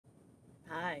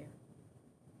Hi.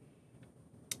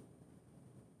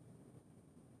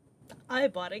 I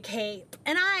bought a cape,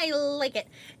 and I like it.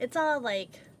 It's all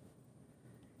like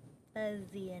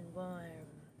fuzzy and warm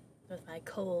with my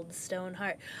cold stone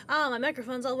heart. Oh, my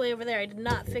microphone's all the way over there. I did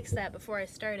not fix that before I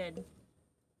started.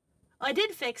 I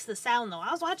did fix the sound, though.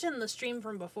 I was watching the stream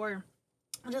from before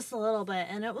just a little bit,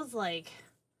 and it was like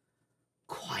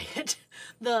quiet,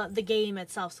 the game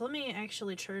itself. So let me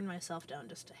actually turn myself down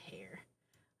just a hair.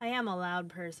 I am a loud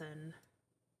person.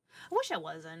 I wish I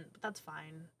wasn't, but that's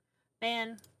fine.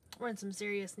 Man, we're in some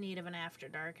serious need of an after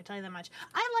dark, I tell you that much.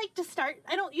 I like to start,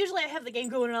 I have the game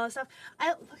going and all that stuff.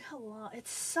 Look how long, it's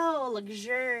so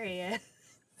luxurious.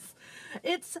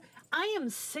 I am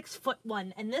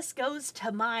 6'1", and this goes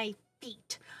to my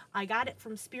feet. I got it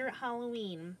from Spirit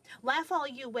Halloween. Laugh all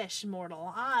you wish,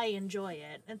 mortal. I enjoy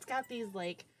it. It's got these,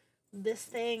 like, this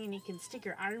thing, and you can stick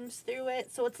your arms through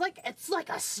it, so it's like a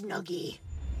Snuggie.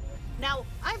 Now,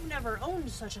 I've never owned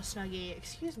such a Snuggie.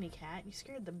 Excuse me, cat. You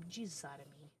scared the Jesus out of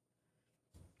me.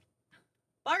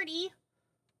 Barty!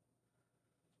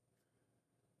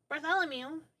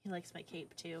 Bartholomew. He likes my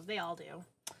cape, too. They all do.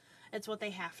 It's what they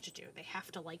have to do. They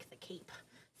have to like the cape.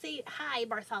 Say hi,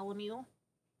 Bartholomew.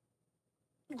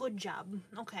 Good job.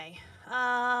 Okay.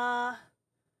 Banned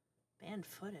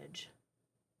footage.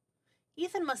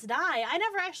 Ethan must die. I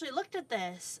never actually looked at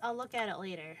this. I'll look at it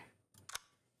later.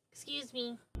 Excuse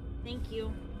me. Thank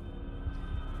you.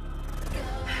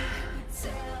 I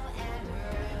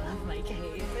love my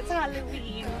cape. It's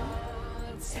Halloween.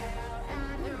 It's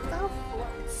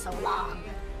so long.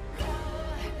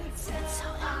 It's so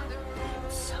long.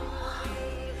 It's so long.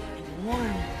 And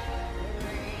warm.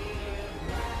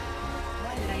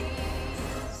 Why did I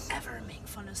ever make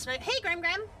fun of Snug? Hey, Graham.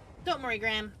 Don't worry,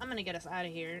 Graham. I'm gonna get us out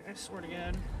of here. I swear to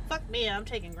God. Fuck me. I'm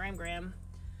taking Graham.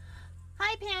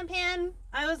 Hi, Pan.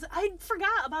 I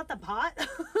forgot about the pot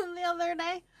the other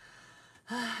day.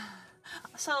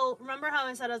 So, remember how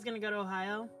I said I was gonna go to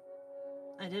Ohio?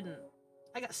 I didn't.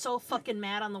 I got so fucking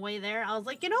mad on the way there. I was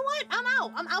like, you know what? I'm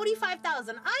out. I'm outie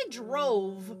 5,000. I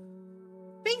drove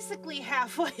basically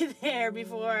halfway there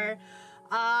before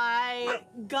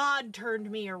God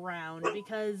turned me around,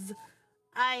 because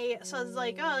so I was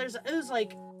like, oh, it was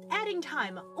like adding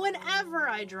time whenever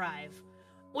I drive.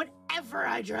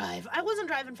 I wasn't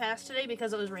driving fast today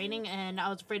because it was raining and I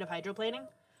was afraid of hydroplaning.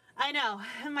 I know.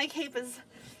 My cape is...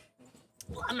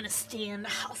 Well, I'm gonna stand.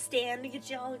 I'll stand to get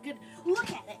you all a good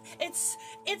look at it. It's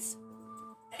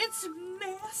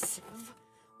massive.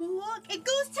 Look, it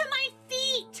goes to my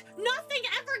feet. Nothing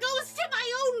ever goes to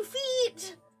my own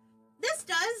feet. This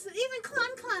does. Even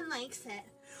Clon likes it.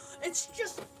 It's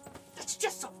just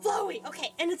so flowy.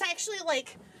 Okay, and it's actually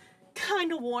like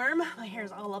kind of warm. My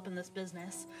hair's all up in this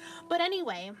business. But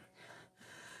anyway,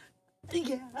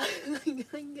 yeah, I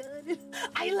got it.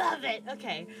 I love it.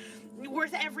 Okay,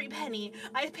 worth every penny.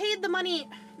 I paid the money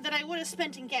that I would have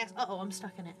spent in gas. Uh-oh, I'm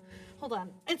stuck in it. Hold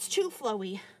on. It's too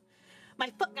flowy.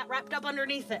 My foot got wrapped up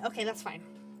underneath it. Okay, that's fine.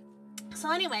 So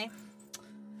anyway,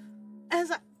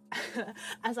 as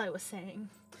I was saying,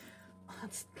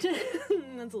 that's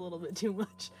a little bit too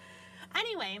much.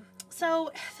 Anyway,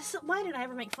 so why did I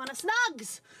ever make fun of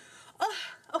Snugs?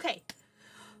 Okay.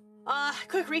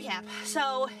 Quick recap.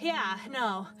 So, yeah,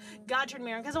 no. God turned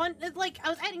me around, because I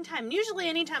was adding time. Usually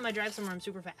anytime I drive somewhere, I'm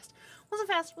super fast. Wasn't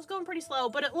fast, was going pretty slow,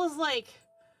 but it was like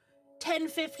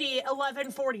 10:50,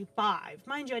 11:45.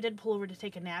 Mind you, I did pull over to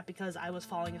take a nap because I was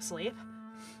falling asleep.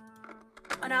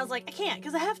 And I was like, I can't,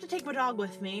 because I have to take my dog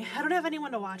with me. I don't have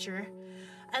anyone to watch her.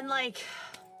 And, like,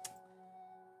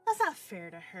 that's not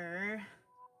fair to her.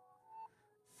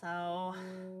 So,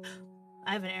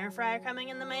 I have an air fryer coming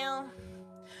in the mail.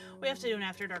 We have to do an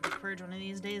After Dark Purge one of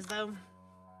these days, though.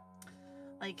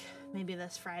 Like, maybe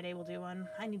this Friday we'll do one.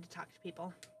 I need to talk to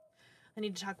people. I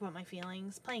need to talk about my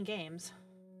feelings. Playing games.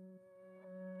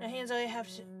 Now, he and Zoe have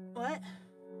to... What?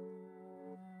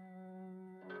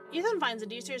 Ethan finds the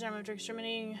D-series armor after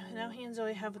exterminating. Now he and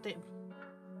Zoe have what they...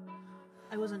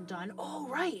 I wasn't done. Oh,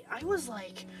 right. I was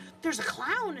like, there's a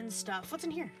clown and stuff. What's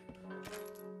in here?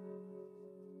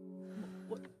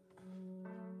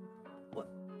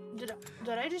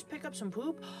 Did I just pick up some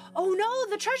poop? Oh no,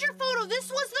 the treasure photo!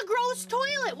 This was the gross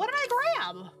toilet! What did I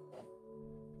grab?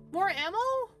 More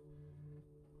ammo?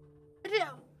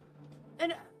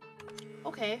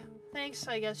 Okay. Thanks,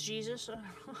 I guess, Jesus.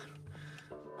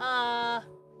 I'm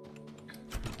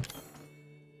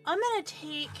gonna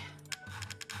take...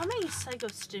 How many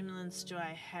psychostimulants do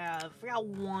I have? I got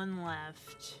one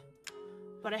left.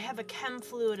 But I have a chem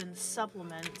fluid and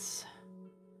supplements.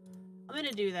 I'm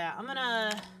gonna do that. I'm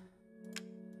gonna...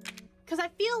 Because I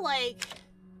feel like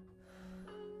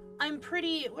I'm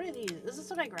pretty... What are these? Is this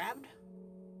what I grabbed?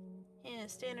 Yeah,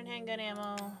 standard handgun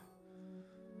ammo.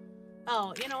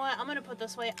 Oh, you know what? I'm gonna put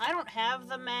this way. I don't have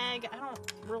the mag. I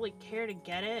don't really care to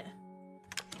get it.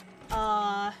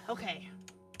 Okay.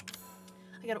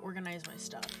 I gotta organize my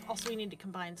stuff. Also, we need to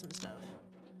combine some stuff.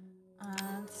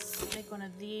 Let's make one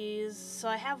of these. So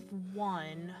I have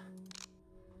one.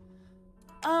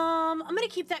 I'm gonna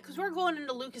keep that because we're going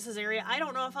into Lucas's area. I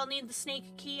don't know if I'll need the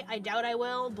snake key. I doubt I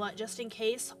will, but just in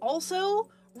case. Also,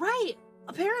 right,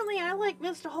 apparently I, like,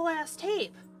 missed a whole ass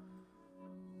tape.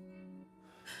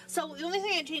 So the only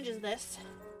thing I change is this.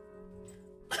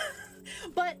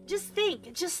 But just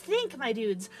think, my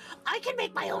dudes. I can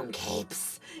make my own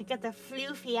capes. Get the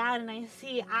floofy on and I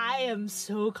see I am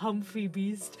so comfy,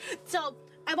 beast. So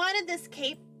I wanted this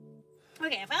cape.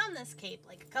 Okay, I found this cape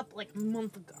like a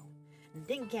month ago and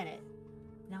didn't get it.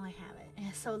 Now I have it. And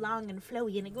it's so long and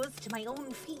flowy and it goes to my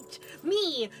own feet.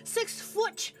 Me,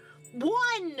 6'1".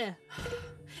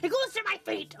 It goes to my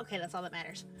feet. Okay, that's all that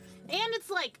matters. And it's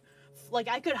like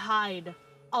I could hide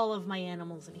all of my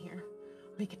animals in here.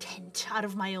 Make a tent out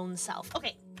of my own self.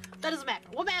 Okay, that doesn't matter.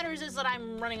 What matters is that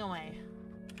I'm running away.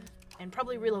 And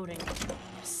probably reloading.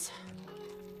 Yes.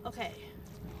 Okay.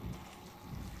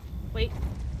 Wait.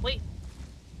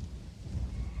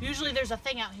 Usually there's a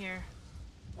thing out here.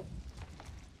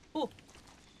 Oh.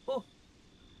 Are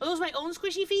those my own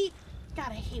squishy feet? God,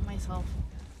 I hate myself.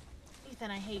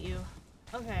 Ethan, I hate you.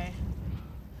 Okay.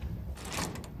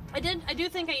 I do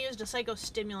think I used a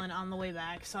psychostimulant on the way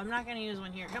back, so I'm not gonna use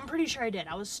one here. I'm pretty sure I did.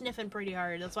 I was sniffing pretty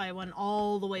hard. That's why I went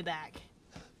all the way back.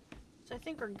 So I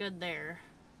think we're good there.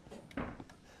 I'm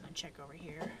gonna check over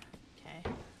here. Okay.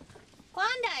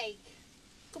 Klondike!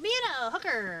 Come here,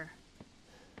 hooker!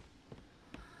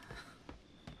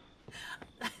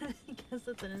 I guess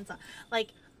it's an insult. Like,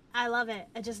 I love it.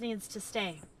 It just needs to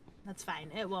stay. That's fine.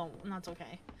 It won't. And that's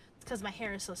okay. It's because my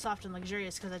hair is so soft and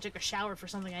luxurious because I took a shower for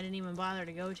something I didn't even bother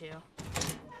to go to.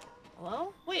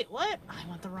 Hello? Wait, what? I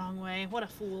went the wrong way. What a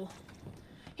fool.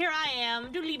 Here I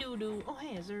am. Doodly-doo-doo. Oh,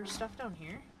 hey, is there stuff down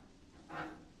here?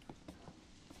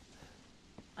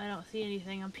 I don't see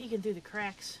anything. I'm peeking through the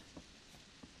cracks.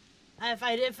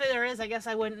 If there is, I guess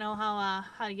I wouldn't know how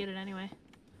to get it anyway.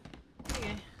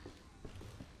 Okay.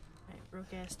 Right,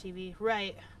 broke-ass TV.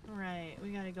 Right. We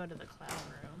gotta go to the clown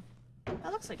room.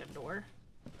 That looks like a door.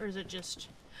 Or is it just...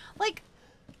 Like,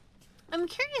 I'm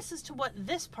curious as to what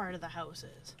this part of the house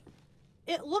is.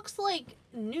 It looks like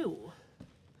new.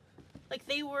 Like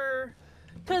they were...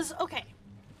 Because, okay.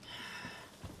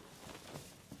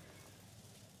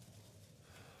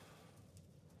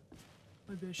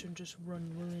 Maybe I shouldn't just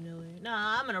run willy-nilly.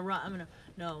 Nah, I'm gonna run.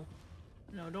 No,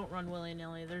 don't run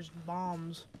willy-nilly. There's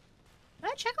bombs.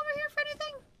 Did I check over here for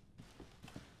anything?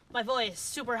 My voice,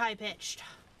 super high-pitched.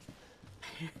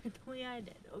 Apparently I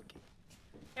did. Okay.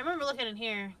 I remember looking in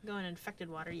here, going infected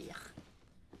water. Yuck.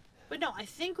 But no, I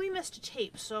think we missed a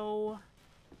tape, so...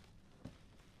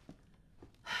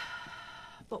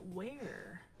 But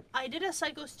where? I did a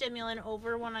psychostimulant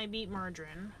over when I beat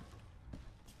Margarine.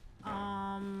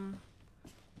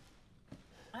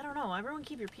 I don't know. Everyone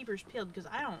keep your peepers peeled because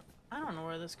I don't know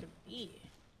where this could be.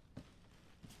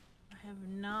 I have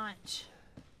not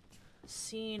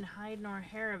seen hide nor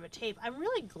hair of a tape. I'm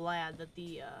really glad that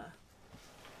the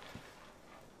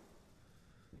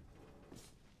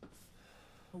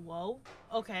whoa.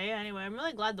 Okay, anyway, I'm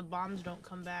really glad the bombs don't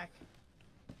come back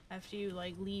after you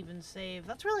like leave and save.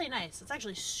 That's really nice. It's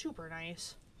actually super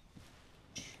nice.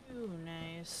 Too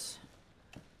nice.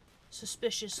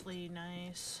 Suspiciously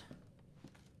nice.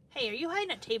 Hey, are you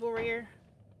hiding a tape over here?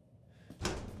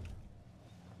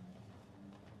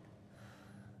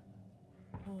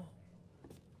 Oh.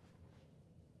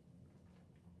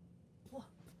 Whoa.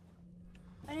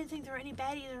 I didn't think there were any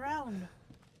baddies around.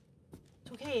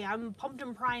 It's okay, I'm pumped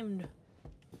and primed.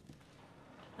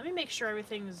 Let me make sure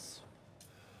everything's...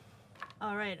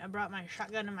 Alright, I brought my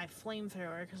shotgun and my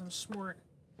flamethrower because I'm smart.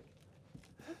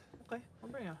 Okay, I'll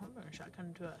bring a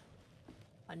shotgun to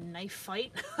a knife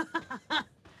fight.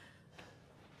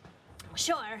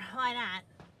 Sure, why not?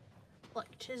 Look,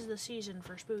 'tis the season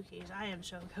for spookies. I am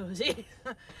so cozy.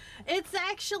 It's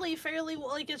actually fairly,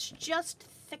 like, it's just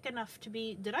thick enough to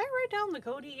be... Did I write down the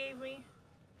code he gave me?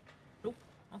 Nope.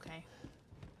 Okay.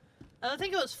 I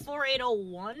think it was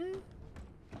 4801?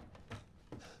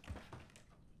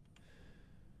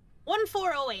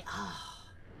 1408. Oh.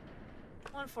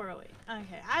 1408.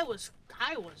 Okay, I was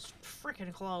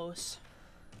freaking close.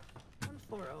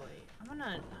 1408. I'm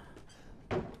gonna...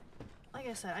 Like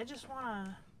I said, I just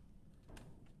wanna...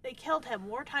 They killed him.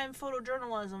 Wartime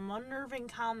photojournalism. Unnerving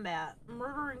combat.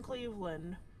 Murder in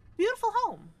Cleveland. Beautiful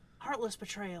home. Heartless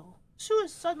betrayal.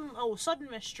 Sudden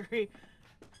mystery.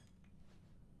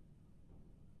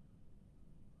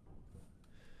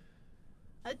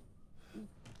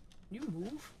 You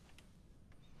move?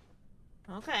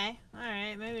 Okay,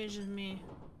 alright, maybe it's just me.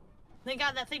 Thank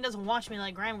God that thing doesn't watch me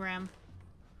like Gram. Gram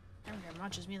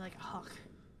watches me like a hawk.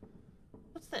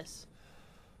 What's this?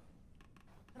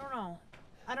 I don't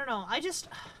know.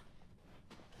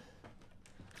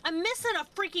 I'm missing a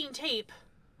freaking tape.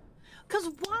 Cause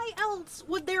why else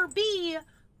would there be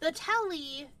the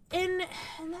telly in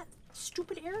that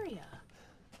stupid area?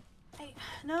 I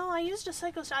used a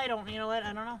psycho. I don't. You know what?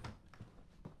 I don't know.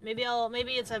 Maybe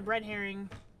it's a red herring.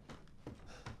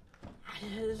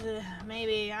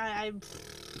 Maybe ID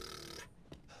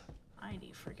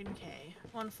freaking K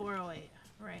 1408.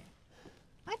 Right.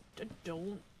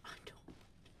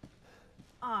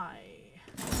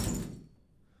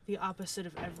 The opposite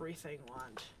of everything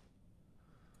want.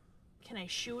 Can I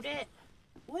shoot it?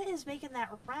 What is making that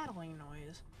rattling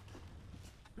noise?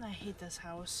 I hate this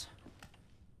house.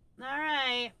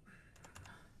 Alright.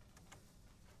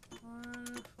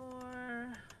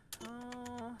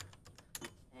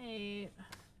 1408.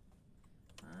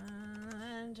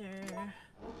 Enter.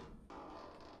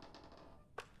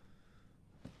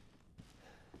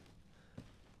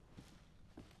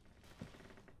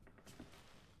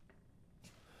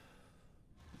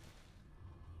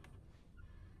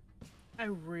 I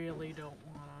really don't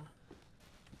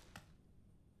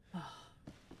wanna.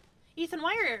 Ethan,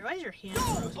 why is your hand?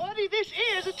 No, buddy, this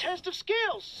is a test of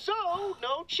skills, so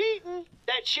no cheating.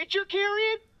 That shit you're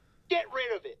carrying, get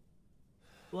rid of it.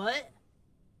 What?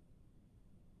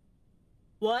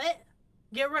 What?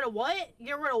 Get rid of what?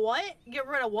 Get rid of what? Get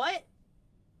rid of what?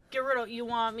 Get rid of. You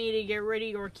want me to get rid of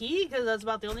your key? Because that's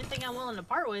about the only thing I'm willing to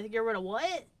part with. Get rid of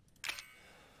what?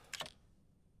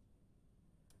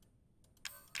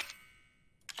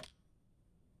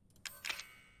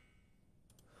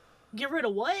 Get rid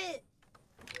of what?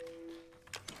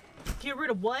 Get rid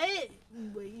of what?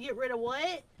 Get rid of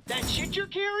what? That shit you're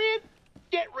carrying,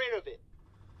 get rid of it.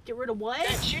 Get rid of what?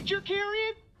 That shit you're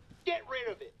carrying, get rid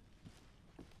of it.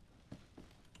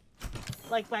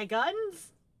 Like my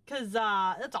guns? Cause,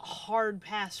 that's a hard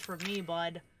pass for me,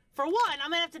 bud. For one,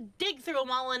 I'm gonna have to dig through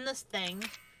them all in this thing.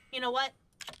 You know what?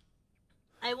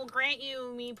 I will grant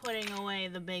you me putting away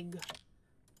the big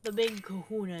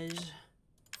kahunas.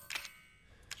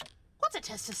 What's a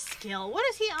test of skill? What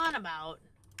is he on about?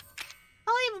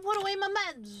 I'll even put away my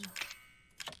meds.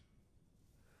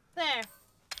 There.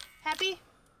 Happy?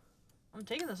 I'm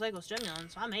taking the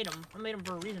psychostimulants. I made them. I made them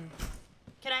for a reason.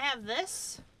 Can I have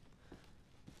this?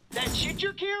 That shit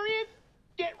you're carrying,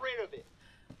 get rid of it.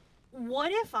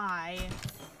 What if I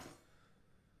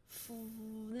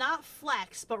not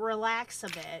flex, but relax a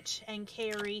bit and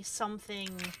carry something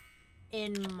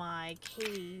in my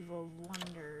cave of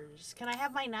wonders? Can I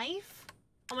have my knife?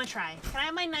 I'm gonna try. Can I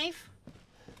have my knife?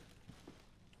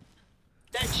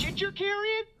 That shit you're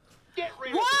carrying, get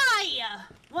rid of it. Why?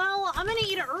 Well, I'm gonna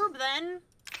eat a herb then,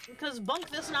 because bunk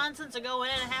this nonsense of going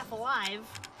in half alive.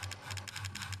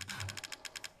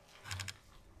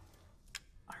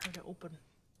 I heard it open.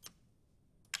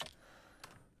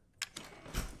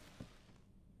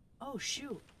 Oh,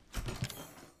 shoot.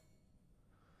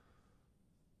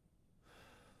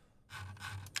 I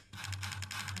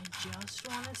just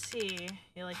want to see.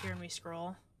 You like hearing me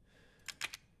scroll?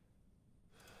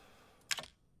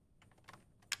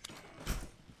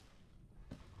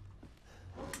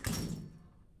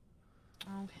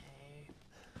 Okay.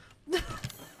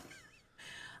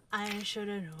 I should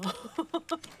have known.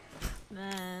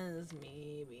 That's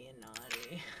me being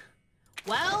naughty.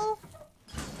 Well,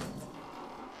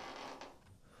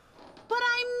 but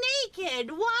I'm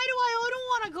naked. Why do I don't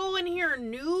want to go in here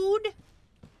nude?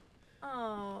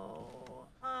 Oh,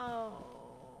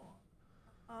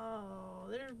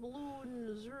 there's blue and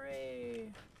there's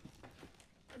gray.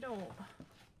 I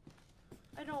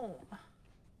don't.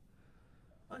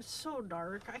 Oh, it's so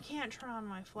dark. I can't turn on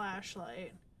my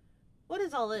flashlight. What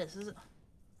is all this? Is it?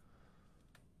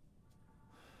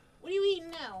 What are you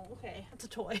eating now? Okay, that's a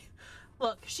toy.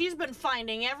 Look, she's been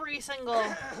finding every single...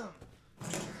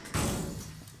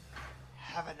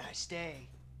 Have a nice day.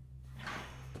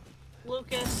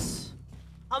 Lucas,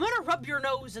 I'm gonna rub your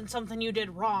nose in something you did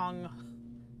wrong.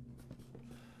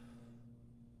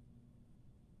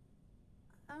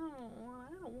 I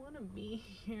don't want to be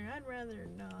here. I'd rather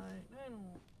not.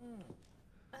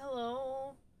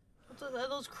 Hello? Are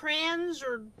those crayons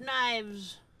or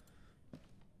knives?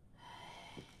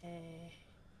 Hey.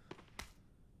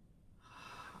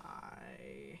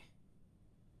 Hi.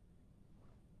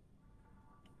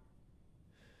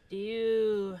 Do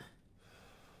you...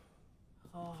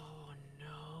 Oh,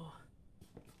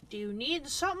 Do you need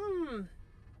something?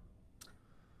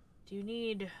 Do you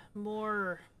need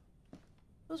more...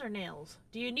 Those are nails.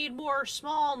 Do you need more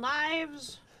small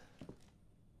knives?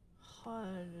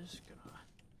 I'm just gonna...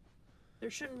 There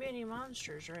shouldn't be any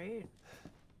monsters, right?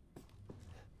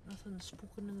 Nothing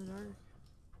spooking in the dark.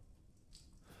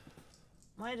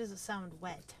 Why does it sound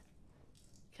wet?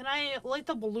 Can I light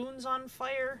the balloons on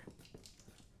fire?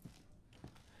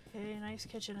 Okay, nice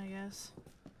kitchen, I guess.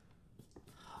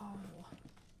 Oh.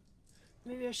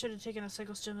 Maybe I should have taken a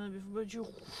psychostimulant before, but you...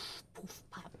 Poof,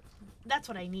 pop. That's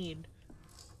what I need.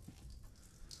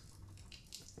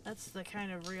 That's the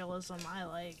kind of realism I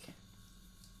like.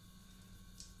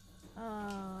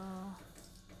 Oh.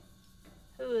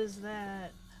 Who is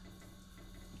that?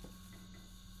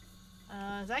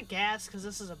 Is that gas? Because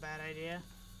this is a bad idea.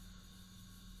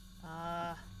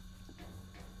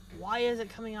 Why is it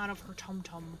coming out of her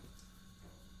tum-tum?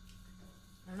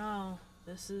 I don't know.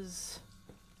 This is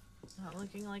not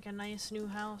looking like a nice new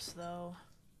house, though.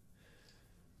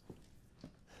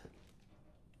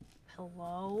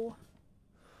 Hello?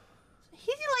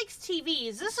 He likes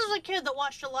TVs. This is a kid that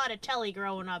watched a lot of telly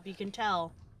growing up. You can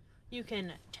tell. You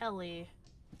can telly.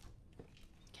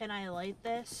 Can I light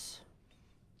this?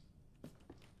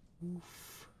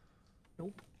 Oof.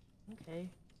 Nope. Okay.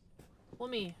 Let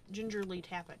me gingerly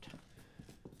tap it.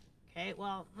 Okay,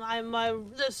 well,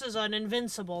 this is an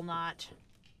invincible knot.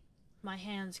 My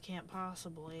hands can't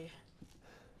possibly.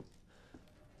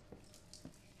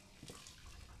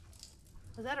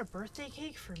 Was that a birthday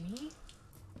cake for me?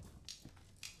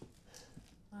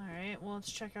 Alright, well,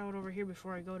 let's check out over here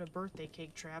before I go to birthday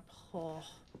cake trap. Oh.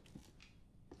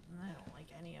 I don't like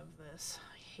any of this.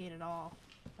 I hate it all.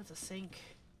 That's a sink.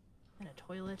 And a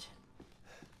toilet.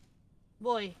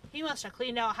 Boy, he must have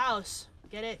cleaned out house.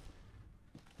 Get it?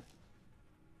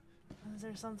 Is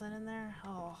there something in there?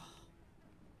 Oh.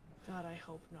 God, I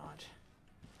hope not.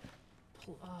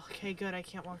 Okay, good. I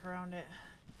can't walk around it.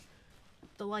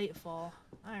 Delightful.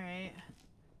 Alright.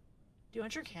 Do you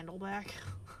want your candle back?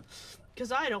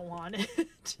 Because I don't want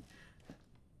it.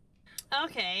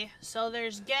 Okay, so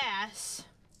there's gas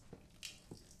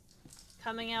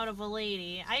coming out of a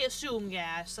lady. I assume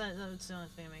gas. That's the only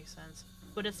thing that makes sense.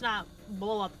 But it's not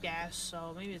blow-up gas,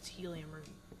 so maybe it's helium. Or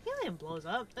helium blows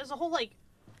up. There's a whole, like,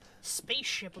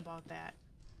 spaceship about that.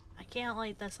 I can't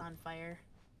light this on fire.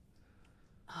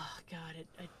 Oh, God,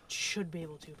 I should be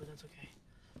able to, but that's okay.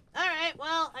 Alright,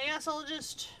 well, I guess I'll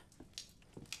just...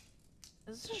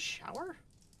 Is this a shower?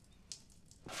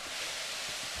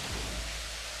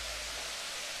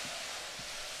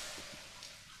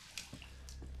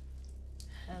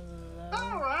 Hello?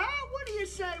 Alright, what do you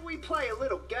say we play a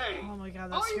little game? Oh my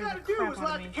God, that All you scared gotta the do crap is out of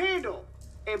light me. the candle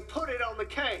and put it on the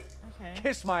cake. Okay.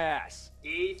 Kiss my ass.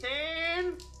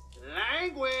 Ethan,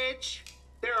 language.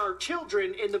 There are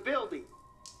children in the building.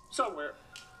 Somewhere.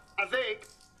 I think.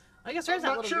 I guess there's that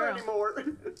I'm not little sure girl. anymore.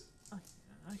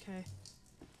 Okay.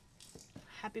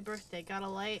 Happy birthday. Got a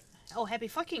light. Oh, happy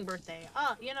fucking birthday.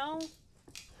 You know.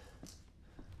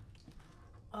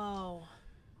 Oh.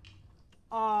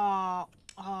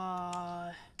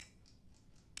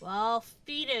 Well,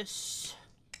 fetus.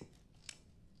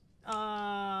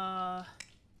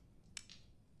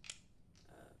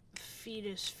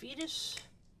 Fetus?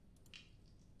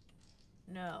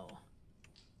 No.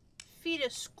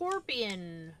 Fetus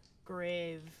scorpion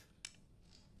grave.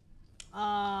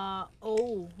 Oh,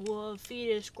 well,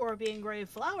 fetus scorpion grave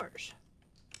flowers.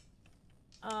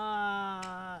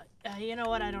 You know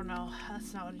what? I don't know.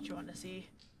 That's not what you want to see.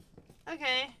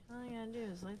 Okay, all you gotta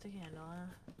do is light the candle, huh?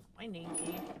 My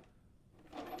ninky.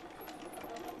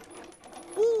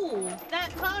 Ooh, that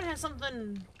cloud has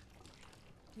something.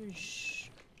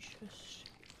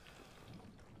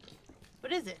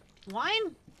 What is it?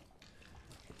 Wine?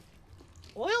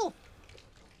 Oil?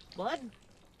 Blood?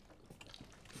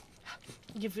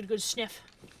 Give it a good sniff.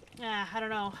 I don't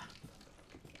know.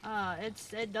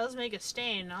 It does make a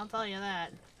stain, I'll tell you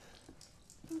that.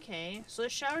 Okay, so the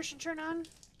shower should turn on.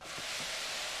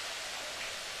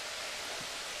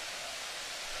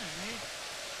 Alright.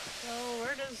 So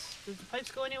where does the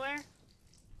pipes go anywhere?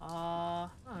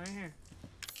 Oh, right here.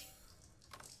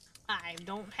 I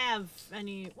don't have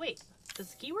any. Wait, does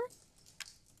the key work?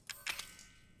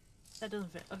 That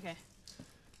doesn't fit. Okay.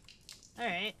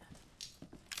 Alright.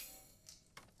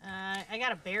 I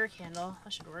got a bear candle.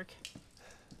 That should work.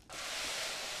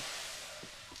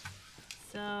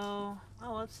 So,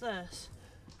 oh, what's this?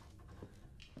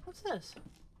 What's this?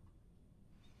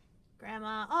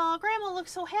 Grandma. Oh, Grandma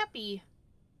looks so happy.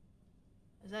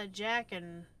 Is that Jack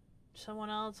and someone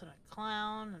else and a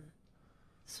clown? And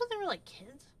this is when they were like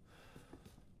kids.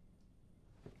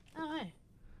 Oh, hey.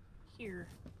 Here.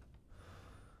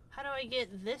 How do I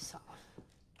get this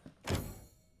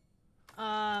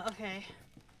off? Okay.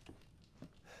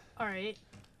 Alright.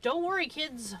 Don't worry,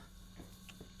 kids.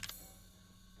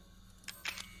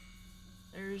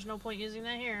 There's no point using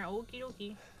that here. Okie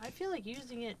dokie. I feel like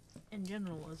using it in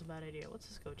general is a bad idea. What's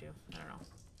this go to? I don't know.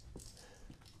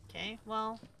 Okay,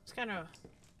 well, it's kind of...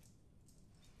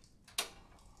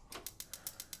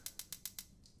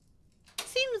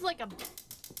 Seems like a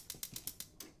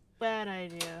bad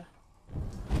idea.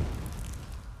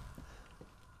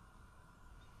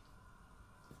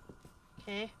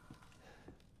 Okay.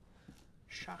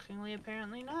 Shockingly,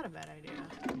 apparently not a bad idea.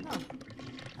 Oh.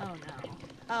 Oh no.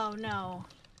 Oh no.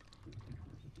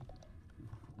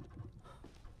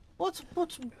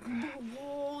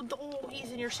 Oh,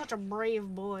 Ethan, you're such a brave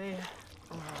boy.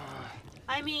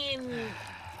 I mean,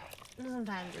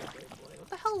 sometimes you're a brave boy. What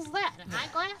the hell is that? An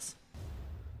eyeglass?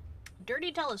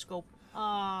 Dirty telescope.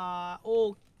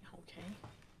 Oh, okay.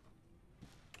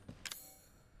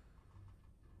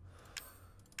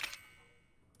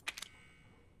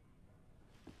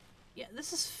 Yeah,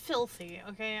 this is filthy,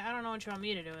 okay? I don't know what you want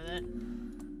me to do with it.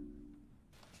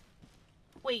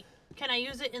 Wait, can I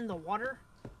use it in the water?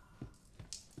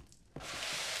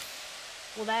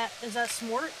 Well, is that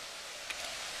smart?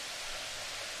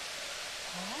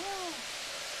 Oh.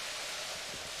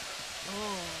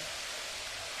 Oh.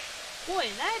 Boy,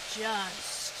 that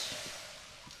just...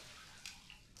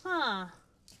 Huh.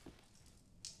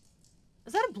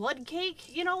 Is that a blood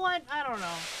cake? You know what? I don't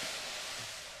know.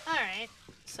 Alright.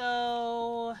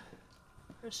 So...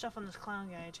 There's stuff on this clown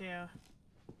guy, too.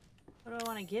 What do I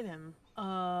want to give him?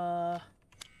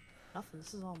 Nothing.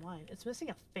 This is all mine. It's missing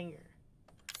a finger.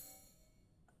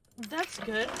 That's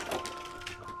good.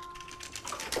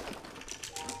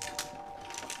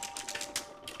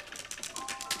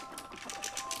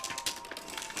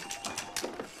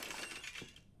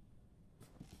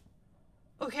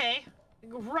 Okay.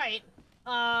 Right.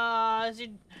 Is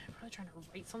he probably trying to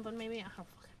write something, maybe? I don't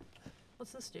fucking...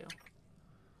 What's this do?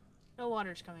 No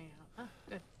water's coming out. Oh,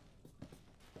 good.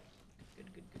 Good.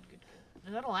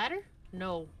 Is that a ladder?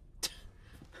 No.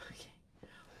 Okay.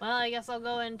 Well, I guess I'll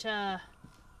go into...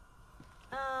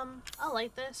 I'll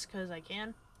light this, because I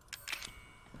can.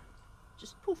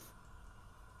 Just poof.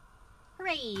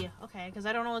 Hooray! Okay, because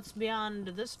I don't know what's beyond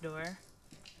this door.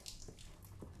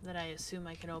 That I assume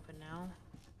I can open now.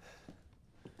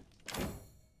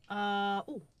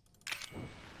 Ooh.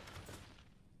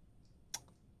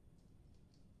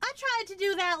 I tried to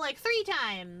do that like 3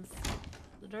 times.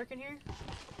 Is it dark in here?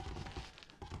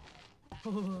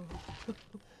 Oh,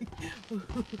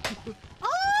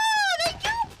 they do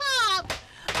pop!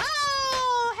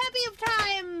 Oh, happy of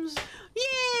times!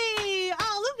 Yay!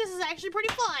 Oh, Lucas is actually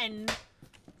pretty fun.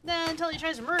 Until he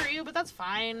tries to murder you, but that's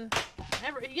fine.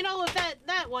 You know, if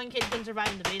that one kid can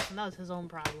survive in the basement, that was his own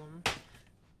problem.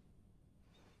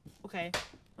 Okay.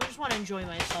 I just want to enjoy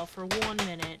myself for 1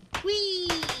 minute.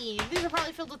 Whee! These are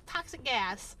probably filled with toxic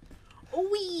gas. Oh,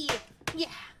 wee! Yeah.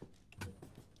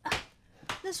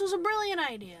 This was a brilliant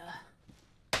idea.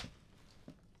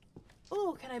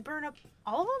 Oh, can I burn up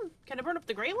all of them? Can I burn up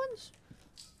the gray ones?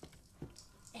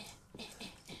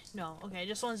 No, okay,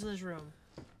 just ones in this room.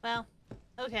 Well,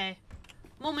 okay.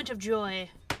 Moment of joy.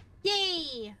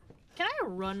 Yay! Can I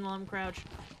run while I'm crouched?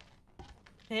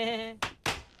 They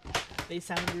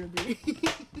sound really...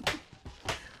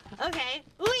 Okay.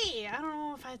 Whee! I don't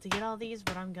know if I have to get all these,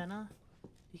 but I'm gonna.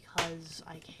 Because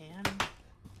I can.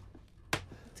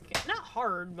 It's not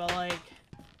hard, but like,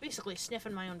 basically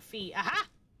sniffing my own feet. Aha!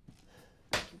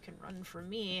 You can run from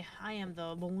me. I am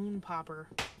the balloon popper.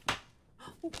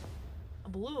 Ooh, a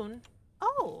balloon?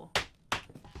 Oh!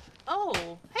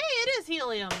 Oh! Hey, it is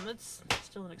helium! It's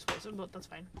still an explosive, but that's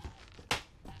fine.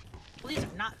 Well, these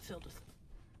are not filled with...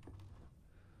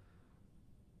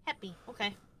 Happy.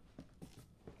 Okay.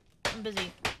 I'm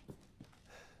busy.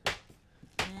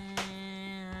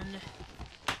 And...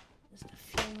 just a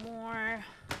few more.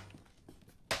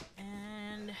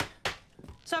 And...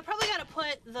 so I probably gotta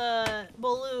put the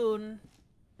balloon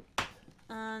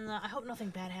on the... I hope nothing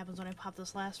bad happens when I pop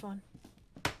this last one.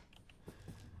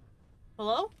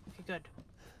 Hello? Okay, good.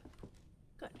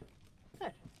 Good.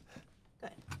 Good.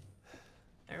 Good.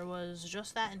 There was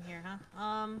just that in here, huh?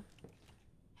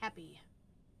 Happy.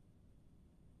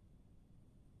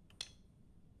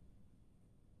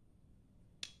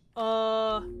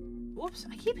 Whoops.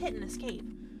 I keep hitting escape.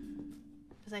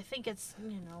 Because I think it's,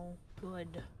 you know,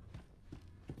 good.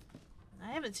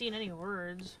 I haven't seen any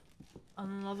words.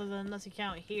 Other than this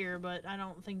account here, but I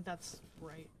don't think that's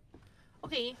right.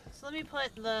 Okay, so let me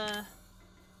put the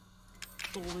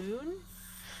balloon.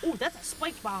 Oh, that's a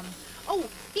spike bomb. Oh,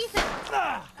 Ethan!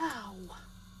 Ow!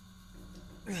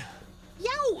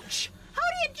 Youch! How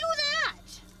do you do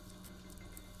that?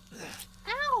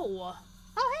 Ow!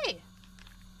 Oh, hey!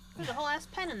 There's a whole ass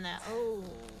pen in that. Oh,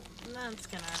 that's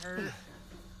gonna hurt.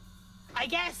 I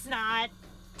guess not.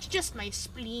 It's just my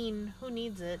spleen. Who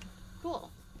needs it?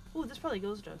 Cool. Ooh, this probably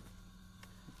goes to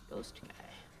Ghost Guy.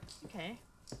 Okay.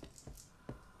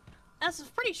 This is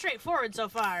pretty straightforward so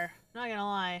far. Not gonna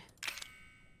lie. I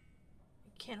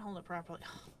can't hold it properly.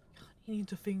 Oh, God, he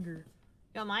needs a finger.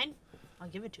 You got mine? I'll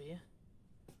give it to you.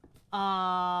 Where am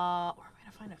I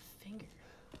gonna find a finger?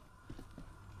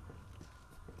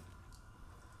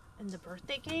 In the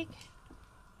birthday cake?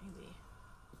 Maybe.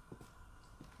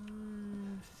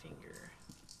 Finger.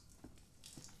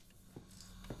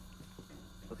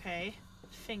 Okay.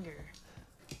 Finger.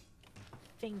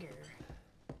 Finger.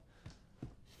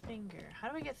 Finger. How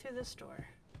do I get through this door?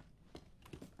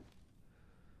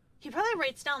 He probably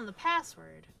writes down the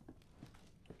password.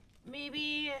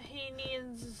 Maybe he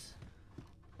needs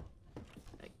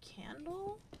a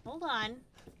candle? Hold on.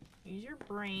 Use your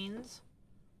brains.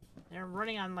 They're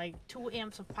running on like 2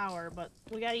 amps of power, but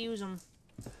we gotta use them.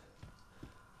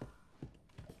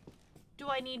 Do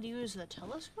I need to use the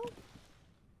telescope?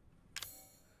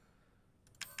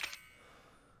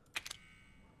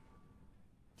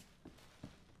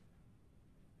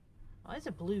 Why is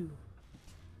it blue?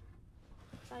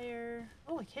 Fire.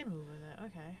 Oh, I can move with it.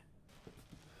 Okay.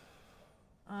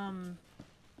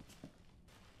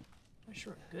 Not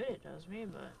sure what good it does me,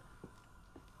 but...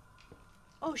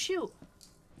 Oh, shoot!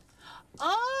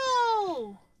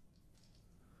 Oh!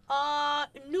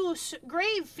 Noose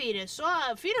grave fetus.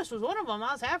 Fetus was one of them.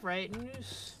 I was half right.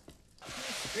 Noose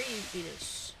grave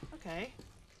fetus. Okay.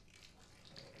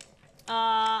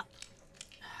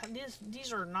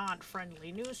 These are not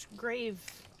friendly. Noose grave.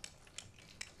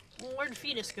 Where'd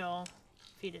fetus go?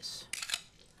 Fetus.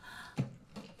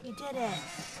 We did it.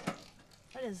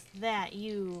 What is that?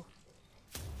 You.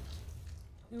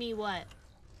 Me what?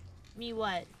 Me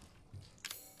what?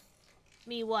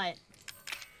 Me what?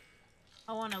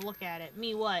 I want to look at it.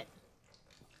 Me what?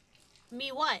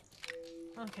 Me what?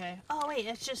 Okay. Oh, wait,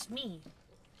 it's just me.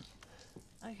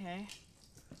 Okay.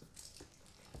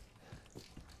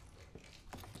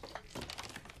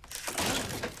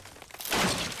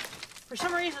 For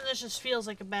some reason, this just feels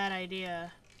like a bad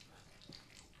idea.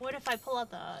 What if I pull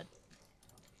out the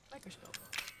microscope?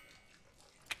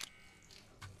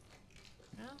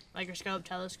 No? Microscope,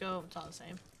 telescope, it's all the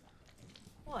same.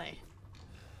 Boy.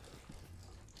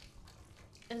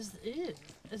 Is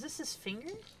this his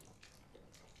finger?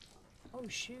 Oh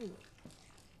shoot.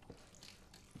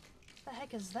 What the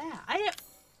heck is that? I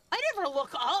never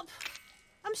look up!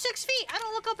 I'm 6 feet! I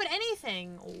don't look up at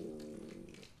anything! Oh.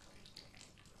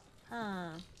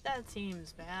 Huh. That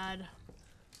seems bad.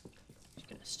 Just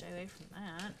gonna stay away from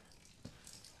that.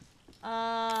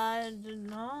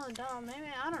 No,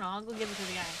 maybe, I don't know. I'll go give it to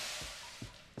the guy.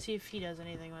 See if he does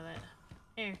anything with it.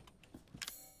 Here. Do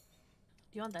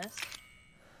you want this?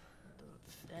 Doesn't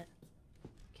fit.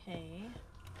 Okay.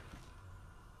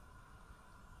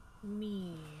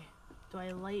 Me. Do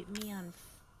I light me on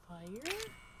fire?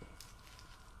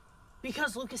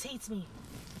 Because Lucas hates me.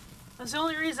 That's the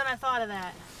only reason I thought of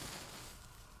that.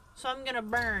 So I'm gonna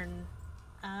burn.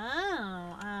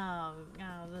 Oh,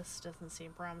 this doesn't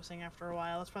seem promising after a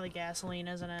while. It's probably gasoline,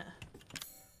 isn't it?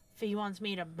 If he wants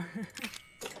me to burn.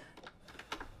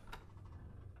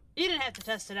 You didn't have to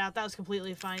test it out. That was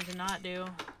completely fine to not do.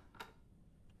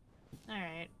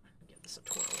 Alright. Give this a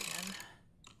twirl again.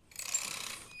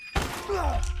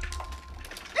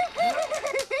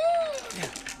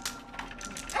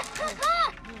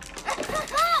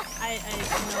 I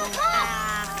know.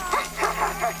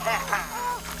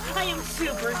 I am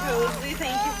super cozy.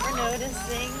 Thank you for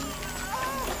noticing.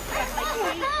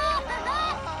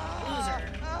 Loser.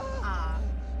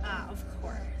 Of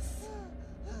course.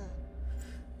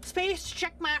 Space,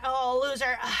 check my... Oh,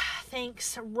 loser.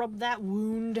 Thanks. Rub that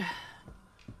wound.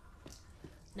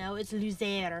 No, it's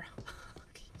loser.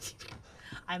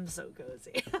 I'm so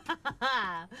cozy.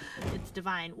 It's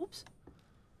divine. Whoops.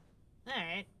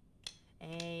 Alright.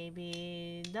 A,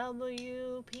 B,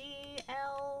 W, P,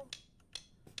 L.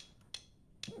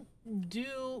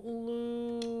 Do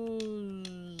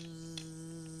lose.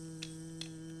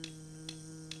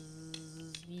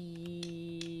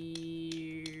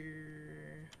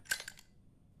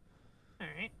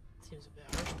 Alright. Seems a bit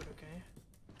harsh, but okay.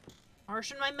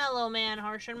 Harsh in my mellow, man.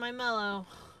 Harsh in my mellow.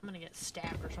 I'm gonna get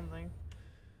stabbed or something.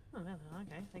 Oh,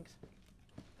 okay, thanks.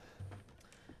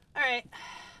 Alright.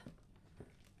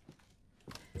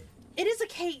 It is a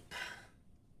cape.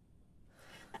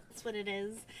 That's That's what it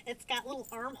is. It's got little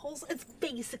armholes. It's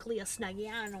basically a Snuggie.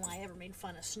 I don't know why I ever made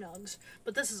fun of Snugs,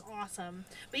 but this is awesome.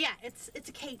 But yeah, it's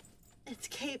a cape. It's a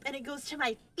cape, and it goes to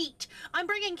my feet. I'm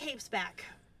bringing capes back.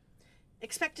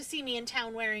 Expect to see me in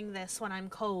town wearing this when I'm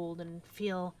cold and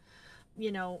feel,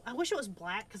 you know, I wish it was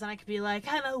black, because then I could be like,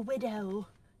 I'm a widow.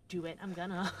 Do it. I'm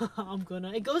gonna. I'm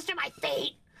gonna. It goes to my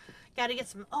feet. Gotta get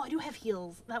some. Oh, I do have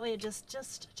heels. That way it just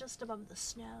above the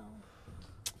snow.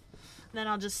 And then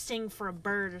I'll just sing for a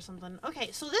bird or something.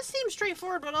 Okay, so this seems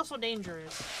straightforward, but also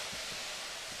dangerous.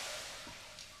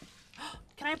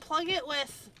 Can I plug it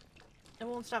with... It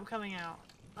won't stop coming out.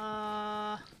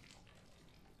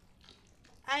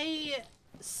 I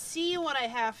see what I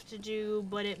have to do,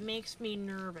 but it makes me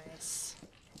nervous.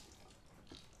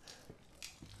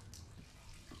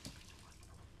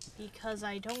 Because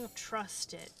I don't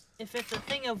trust it. If it's a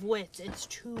thing of wits, it's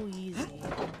too easy.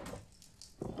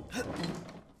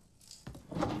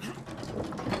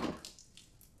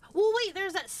 Well, wait,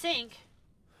 there's that sink.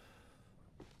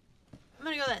 I'm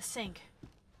gonna go to that sink.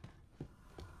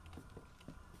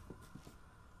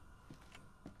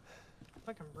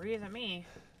 Fucking breathe at me.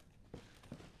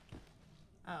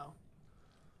 Oh.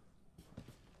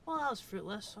 Well, that was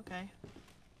fruitless. Okay.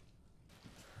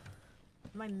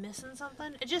 Am I missing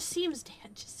something? It just seems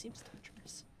dangerous.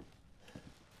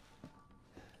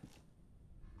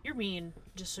 You're mean,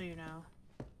 just so you know.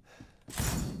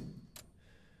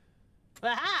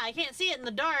 Aha! I can't see it in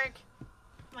the dark.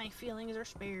 My feelings are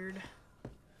spared.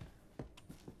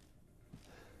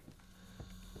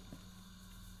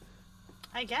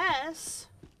 I guess.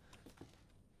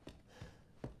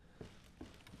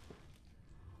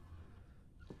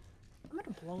 I'm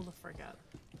gonna blow the frick up.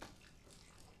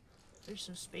 There's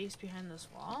some space behind this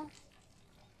wall.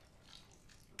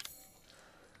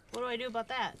 What do I do about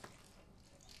that?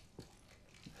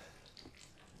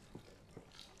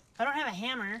 I don't have a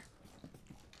hammer.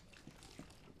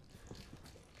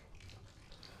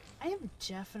 I am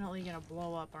definitely gonna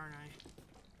blow up, aren't I?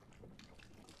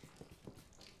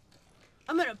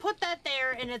 I'm gonna put that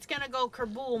there, and it's gonna go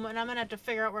kerboom, and I'm gonna have to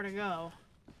figure out where to go.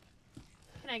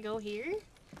 Can I go here?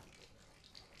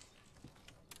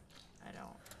 I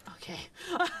don't. Okay.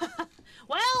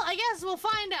 Well, I guess we'll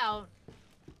find out.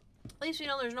 At least we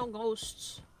know there's no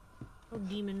ghosts. No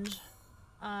demons.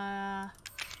 I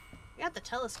got the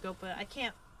telescope, but I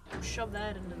can't shove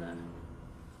that into the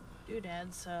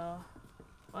doodad, so...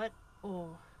 What?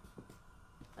 Oh.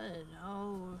 I don't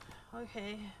know.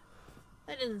 Okay.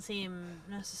 That didn't seem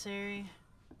necessary.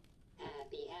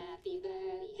 Happy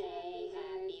birthday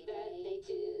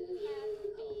to you.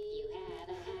 Hope you have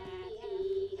a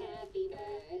happy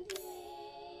birthday.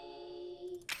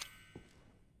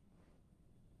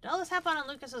 Did all this happen on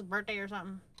Lucas's birthday or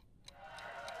something?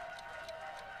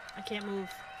 I can't move.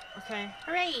 Okay.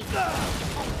 Hooray!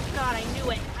 Oh god, I knew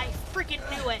it. I freaking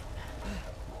knew it.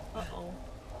 Uh-oh.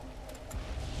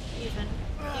 Ethan.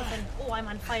 Oh, I'm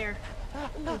on fire.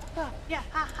 Ooh. Yeah,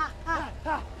 ha.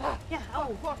 Yeah,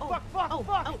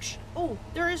 oh, ouch. Oh,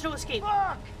 there is no escape.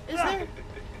 Is there?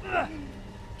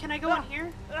 Can I go in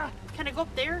here? Can I go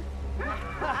up there?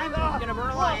 I'm gonna burn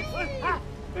alive.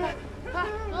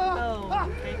 Oh,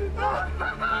 okay.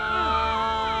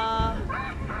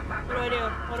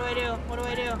 What do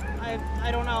I do?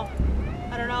 I don't know.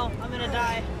 I'm gonna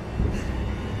die.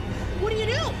 What do you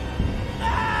do?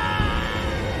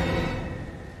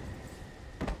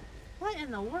 What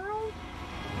in the world?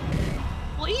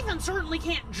 Well, Ethan certainly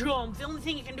can't jump. The only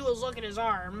thing he can do is look at his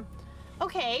arm.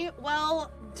 Okay,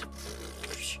 well...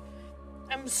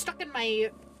 I'm stuck in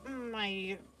my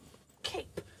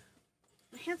cape.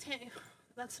 My hands can't...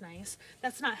 That's nice.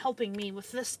 That's not helping me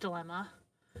with this dilemma.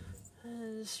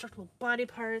 Destructible body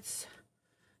parts.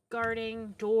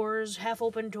 Guarding. Doors.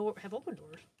 Half-open doors. Half-open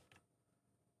doors?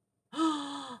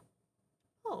 Oh.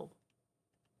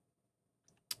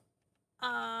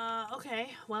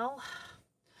 Okay, well,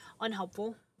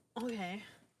 unhelpful. Okay.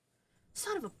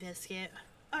 Son of a biscuit.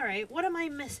 Alright, what am I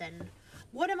missing?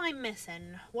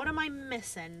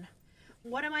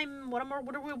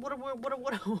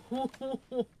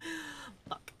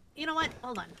 Fuck. You know what?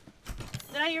 Hold on.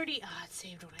 Did I already... Ah, it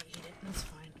saved when I ate it. That's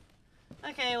fine.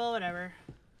 Okay, well, whatever.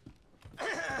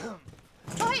 Oh,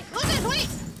 hey, Lucas, wait!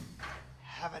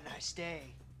 Have a nice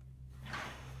day.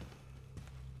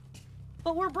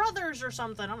 But we're brothers or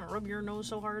something. I'm gonna rub your nose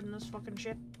so hard in this fucking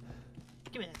shit.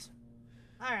 Give me this.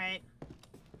 Alright.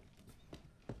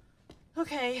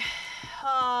 Okay.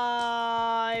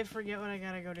 I forget what I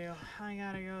gotta go do. I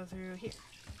gotta go through here.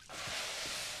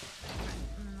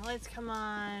 And the lights come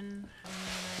on. And then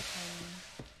I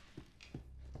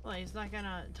can... Well, he's not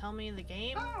gonna tell me the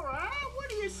game? Alright, what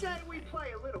do you say we play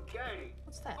a little game?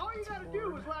 What's that? All you It's a gotta do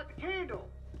board. is light the candle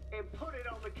and put it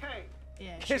on the cake.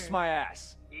 Yeah, Kiss sure. my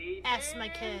ass. Ass my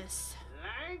kiss.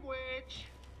 Language.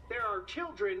 There are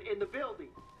children in the building.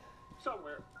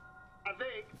 Somewhere. I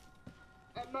think.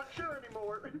 I'm not sure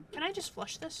anymore. Can I just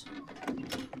flush this?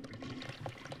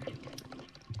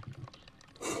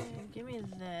 Give me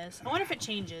this. I wonder if it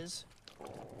changes.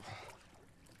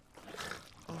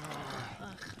 Ugh.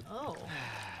 Oh.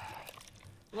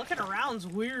 Looking around's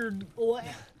weird.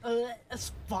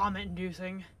 It's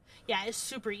vomit-inducing. Yeah, it's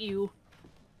super ew.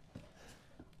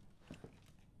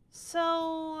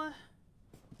 So...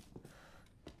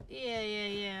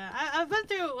 Yeah. I've been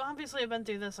through... Obviously, I've been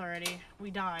through this already.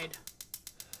 We died.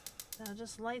 So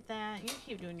just light that. You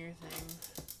keep doing your thing.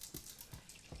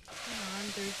 Run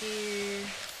through here.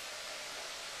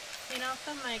 Clean off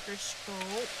the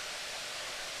microscope.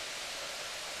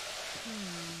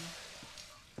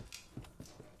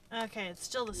 Okay, it's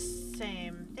still the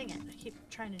same. Dang it, I keep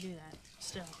trying to do that.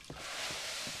 Still.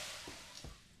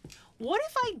 What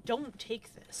if I don't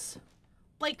take this?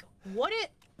 Like, what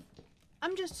it...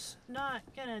 I'm just not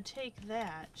gonna take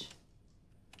that.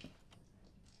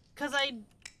 Because I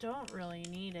don't really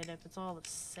need it if it's all the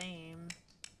same.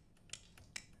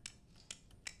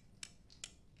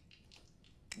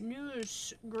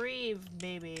 News grave,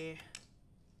 baby.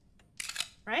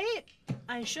 Right?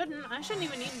 I shouldn't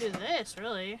even need to do this,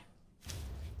 really.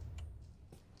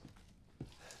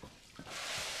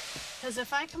 Because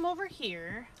if I come over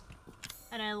here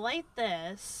and I light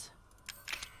this,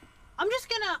 I'm just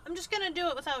gonna do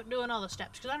it without doing all the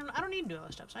steps, because I don't need to do all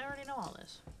the steps. I already know all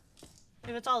this.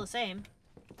 If it's all the same.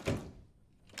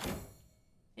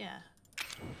 Yeah.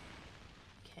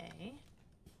 Okay.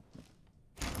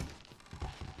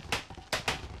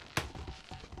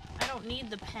 I don't need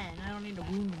the pen. I don't need to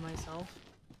wound myself.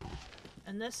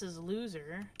 And this is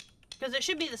loser. Because it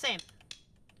should be the same.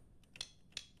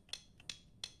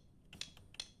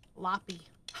 Loppy.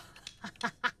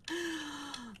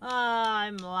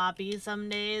 I'm loppy some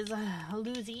days.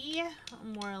 Loosey.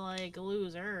 More like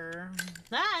loser.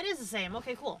 Ah, it is the same.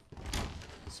 Okay, cool.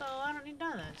 So I don't need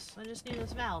none of this. I just need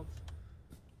this valve.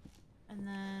 And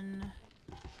then...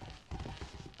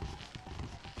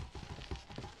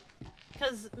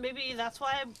 Because maybe that's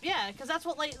why because that's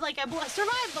what, like I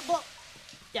survived the blow...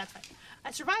 Yeah, it's fine.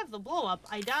 I survived the blow-up.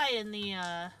 I died in the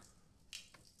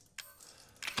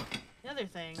other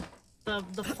thing.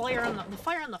 The fire on the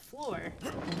fire on the floor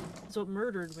is what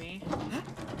murdered me.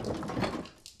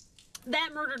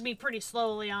 That murdered me pretty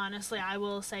slowly, honestly, I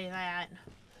will say that.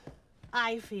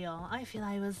 I feel I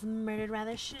was murdered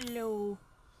rather slow.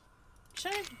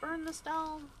 Should I burn this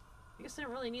down? I guess I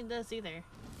don't really need this either.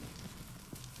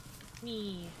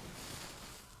 Me.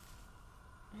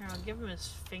 Here, I'll give him his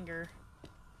finger.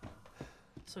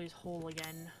 So he's whole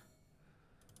again.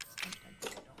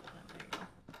 There you go.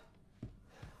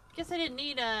 Guess I didn't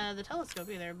need the telescope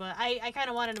either, but I kind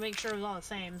of wanted to make sure it was all the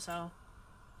same, so...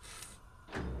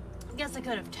 I guess I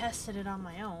could have tested it on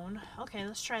my own. Okay,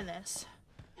 let's try this.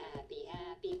 Happy,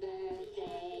 happy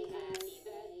birthday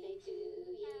to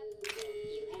you.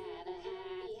 You have a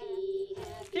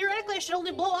happy Theoretically, I should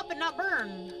only blow up and not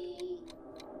burn.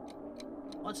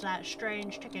 What's that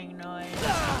strange ticking noise?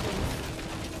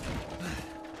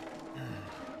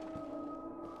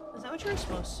 Is that what you were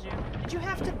supposed to do? Did you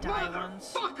have to die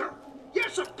once? Motherfucker! You're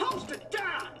supposed to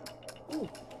die! Ooh.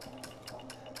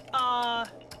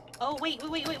 Oh, wait.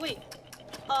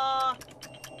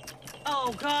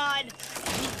 Oh, God.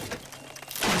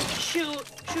 Shoot,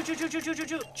 put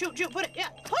it, yeah,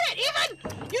 put it, even!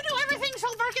 You do everything so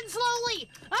freaking slowly!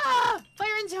 Ah!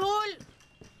 Fire into hole!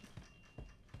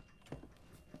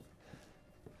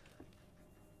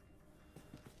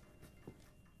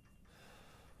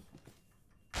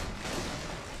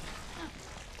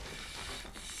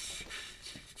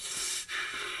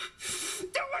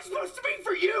 That was supposed to be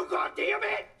for you,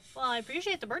 goddammit! Well, I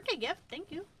appreciate the birthday gift,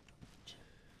 thank you.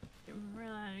 Didn't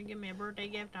really give me a birthday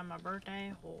gift on my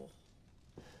birthday. Oh.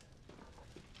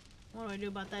 What do I do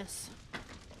about this?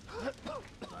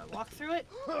 Do I walk through it?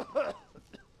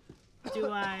 Do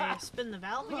I spin the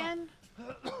valve again?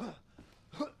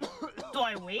 Do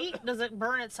I wait? Does it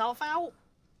burn itself out?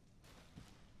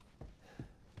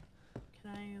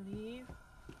 Can I leave?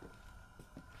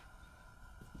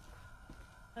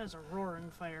 That was a roaring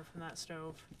fire from that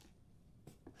stove.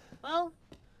 Well,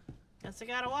 guess I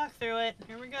gotta walk through it.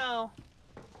 Here we go.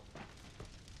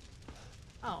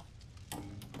 Oh.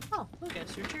 Oh,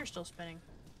 Lucas, your chair's still spinning.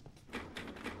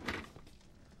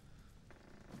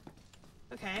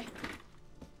 Okay.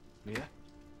 Mia?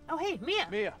 Oh, hey, Mia.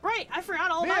 Mia. Right, I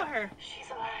forgot all about her. She's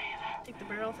alive. take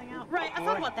the barrel thing out? Right, I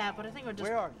thought about that, but I think it would just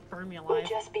Where are you? burn me We're alive.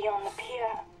 just beyond the pier,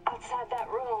 outside that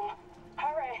room.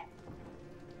 Hurry!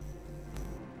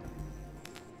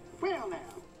 Well now,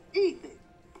 Ethan,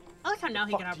 I like how now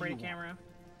he can Fuck do operate a you camera.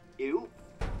 you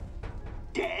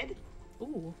dead?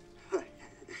 Ooh.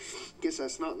 Guess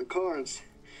that's not in the cards.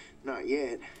 Not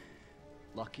yet.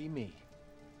 Lucky me.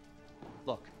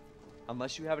 Look,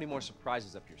 unless you have any more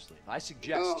surprises up your sleeve, I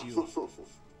suggest you...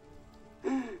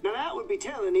 Now that would be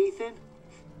telling, Ethan.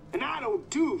 And I don't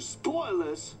do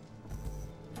spoilers.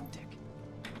 Dick.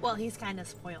 Well, he's kind of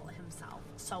spoiled himself,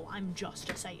 so I'm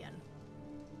just saying.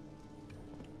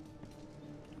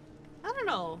 I don't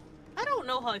know. I don't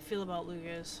know how I feel about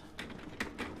Lucas.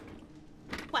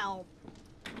 Well,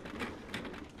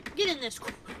 get in this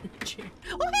corner chair.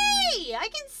 Oh, hey! I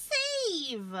can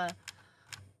save!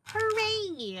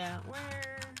 Hooray!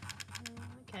 Where?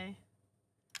 Okay.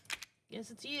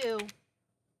 Guess it's you.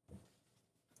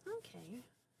 Okay.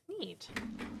 Neat.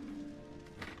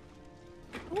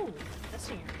 Ooh, that's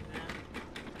not that.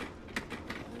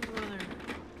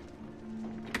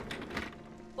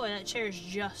 Boy, that chair's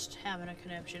just having a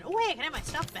conniption. Oh, wait, I can have my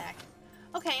stuff back.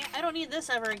 Okay, I don't need this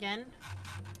ever again.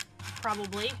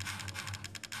 Probably.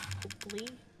 Hopefully.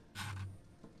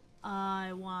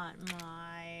 I want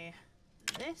my...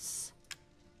 This.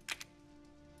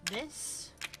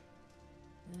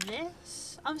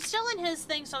 I'm still in his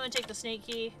thing, so I'm gonna take the snake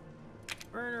key.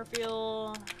 Burner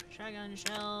fuel, shotgun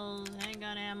shells,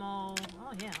 handgun ammo.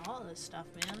 Oh yeah, all this stuff,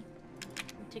 man.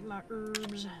 Take my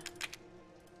herbs.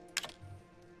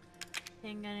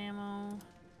 Handgun ammo.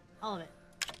 All of it.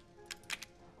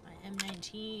 My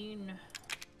M19.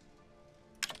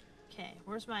 Okay,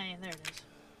 where's my... There it is.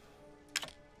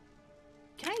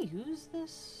 Can I use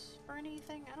this for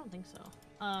anything? I don't think so.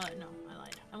 No, I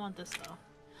lied. I want this, though.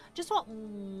 Just want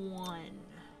one.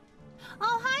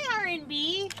 Oh, hi,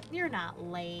 R&B. You're not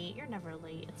late. You're never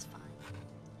late. It's fine.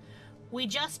 We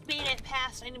just made it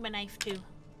past... I need my knife, too.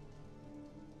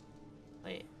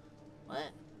 Wait.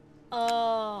 What?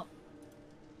 I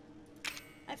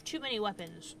have too many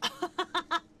weapons.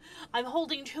 I'm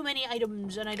holding too many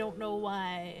items, and I don't know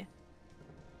why.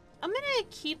 I'm gonna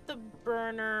keep the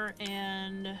burner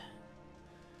and...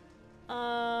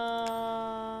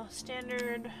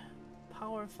 standard,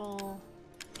 powerful.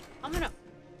 I'm gonna...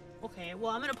 Okay,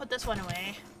 well, I'm gonna put this one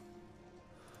away.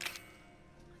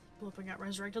 Blowpin got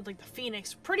resurrected like the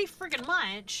phoenix. Pretty freaking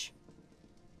much.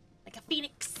 Like a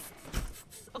phoenix.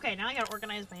 Okay, now I gotta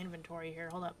organize my inventory here.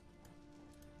 Hold up.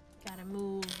 Gotta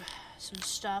move some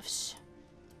stuffs.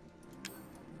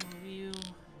 Move you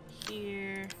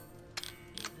here.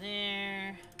 You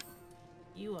there.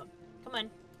 You up. Come on.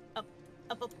 Up.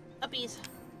 Up, up. Uppies.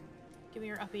 Give me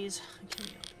your uppies. Give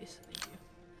me your uppies. Thank you.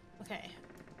 Okay.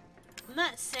 I'm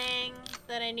not saying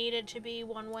that I need it to be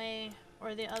one way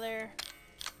or the other,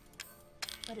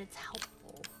 but it's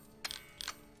helpful.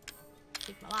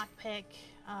 Take my lockpick,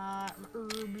 my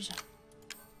herbs.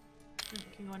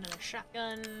 Can go into the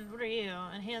shotgun. What are you?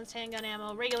 Enhanced handgun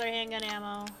ammo, regular handgun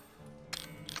ammo.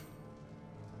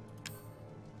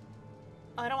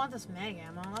 Oh, I don't want this mag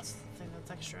ammo. That's the thing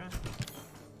that's extra.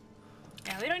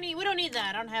 Yeah, we don't need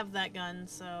that. I don't have that gun,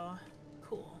 so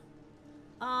cool.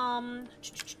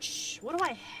 What do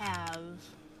I have?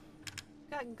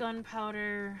 Got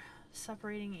gunpowder,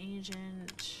 separating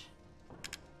agent.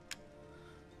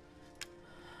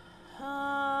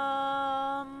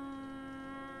 I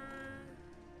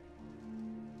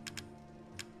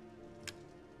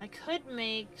could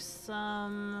make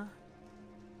some...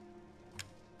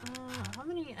 how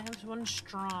many? I have one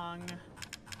strong.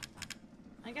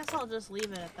 I guess I'll just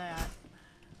leave it at that.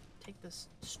 Take this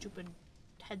stupid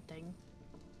head thing.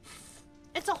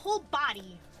 It's a whole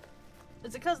body!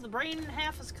 Is it because the brain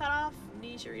half is cut off?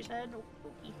 D-series head?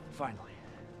 Okay. Finally.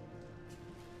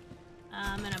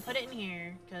 I'm gonna put it in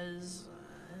here, because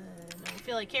I don't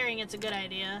feel like carrying it's a good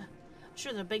idea. I'm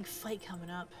sure there's a big fight coming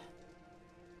up.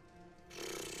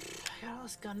 I got all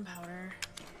this gunpowder.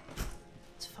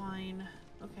 It's fine.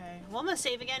 Okay. Well, I'm gonna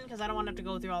save again, because I don't want to have to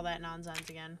go through all that nonsense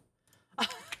again. I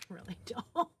really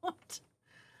don't.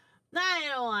 I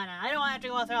don't wanna. I don't want to have to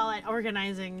go through all that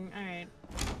organizing. Alright.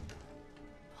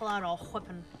 Pull out a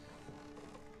weapon.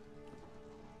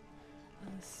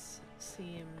 This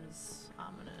seems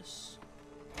ominous.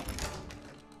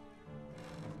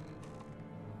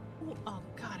 Ooh, oh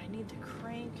god, I need the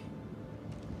crank.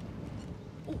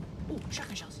 Ooh,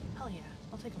 shotgun shells. Hell yeah.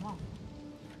 I'll take them all.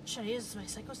 Should I use my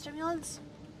psychostimulants?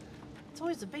 It's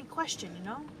always a big question, you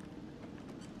know?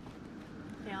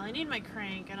 Yeah, I need my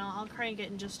crank, and I'll crank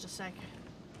it in just a sec.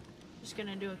 Just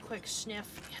gonna do a quick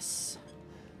sniff. Yes!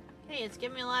 Hey, it's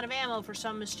giving me a lot of ammo for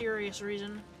some mysterious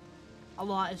reason. A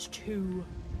lot is 2.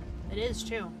 It is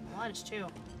 2. A lot is 2.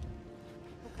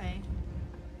 Okay.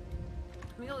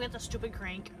 Let me go get the stupid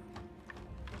crank.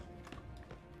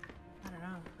 I don't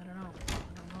know.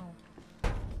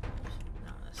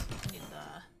 No, this I need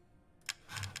the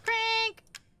crank.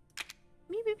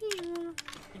 Meow, meow, meow.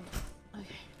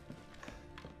 Okay.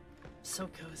 So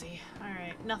cozy.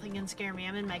 Alright, nothing can scare me.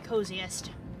 I'm in my coziest.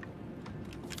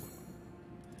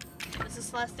 Is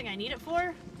this the last thing I need it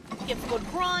for? Give a good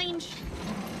grind.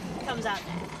 Comes out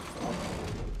there.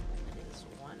 That is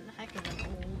one heck of an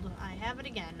old. I have it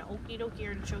again. Okie dokie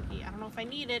artichoke. I don't know if I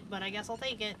need it, but I guess I'll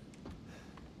take it.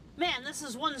 Man, this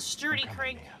is one sturdy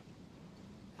crank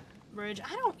bridge.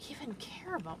 I don't even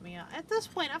care about Mia. At this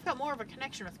point, I've got more of a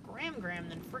connection with Gram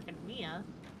than frickin' Mia.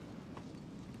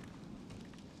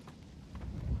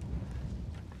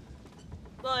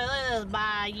 Boy, look at this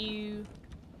bayou.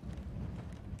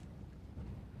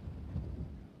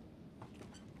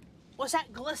 What's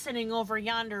that glistening over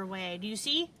yonder way? Do you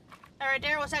see? Right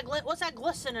there, what's that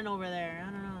glistening over there? I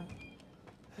don't know.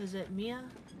 Is it Mia?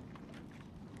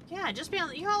 Yeah, just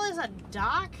beyond. You call this a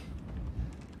dock?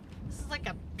 This is like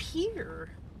a pier.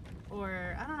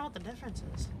 Or, I don't know what the difference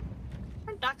is.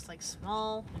 Aren't docks like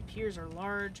small and piers are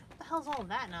large? What the hell's all of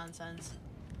that nonsense?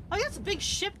 I guess a big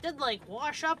ship did like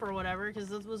wash up or whatever, because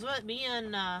this was what me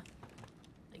and the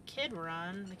kid were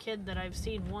on. The kid that I've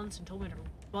seen once and told me to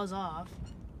buzz off.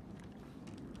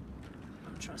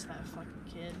 Trust that fucking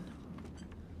kid.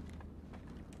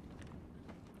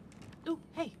 Ooh,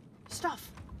 hey,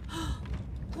 stuff.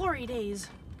 Glory days.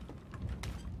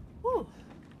 Ooh,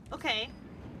 okay.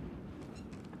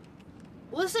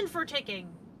 Listen for ticking.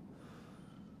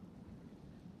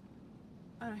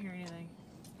 I don't hear anything.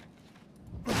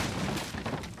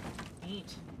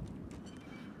 Neat.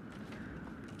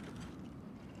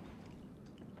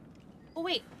 Oh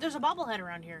wait, there's a bobblehead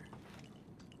around here.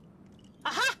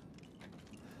 Aha!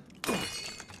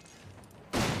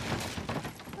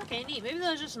 Okay, neat. Maybe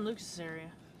that was just in Lucas's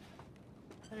area.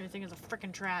 Everything is a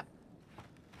frickin' trap.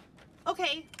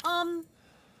 Okay, well,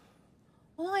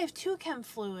 I have 2 chem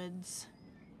fluids.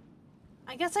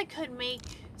 I guess I could make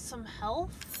some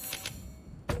health.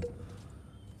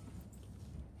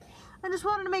 I just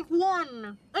wanted to make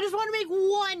 1. I just wanted to make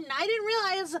 1. I didn't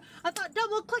realize. I thought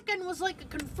double clicking was like a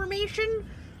confirmation.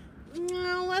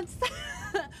 No, what's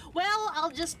that? Well,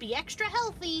 I'll just be extra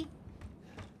healthy.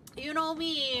 You know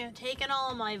me, taking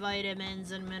all my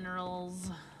vitamins and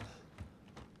minerals. Ugh.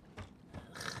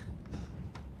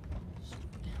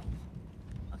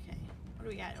 Okay, what do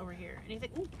we got over here? Anything?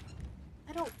 Ooh,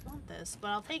 I don't want this,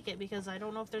 but I'll take it because I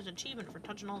don't know if there's an achievement for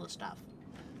touching all this stuff.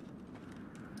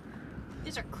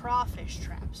 These are crawfish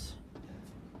traps.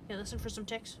 Okay, listen for some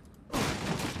ticks.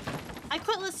 I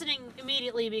quit listening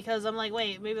immediately because I'm like,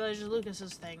 wait, maybe that was just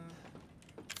Lucas's thing.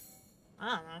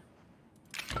 I don't know.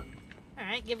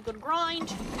 Alright, give a good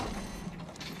grind.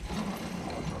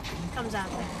 Comes out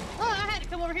there. Oh, I had to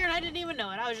come over here and I didn't even know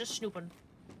it. I was just snooping.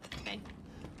 Okay.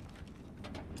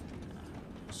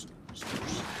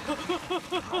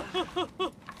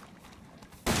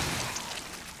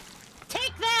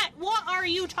 Take that! What are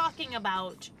you talking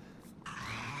about?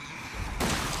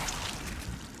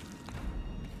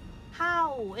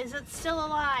 How is it still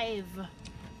alive?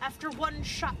 After 1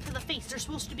 shot to the face. They're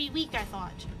supposed to be weak, I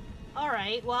thought.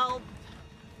 Alright, well...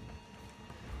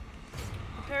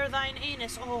 Prepare thine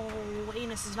anus. Oh,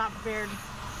 anus is not prepared.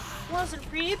 Wasn't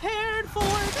prepared for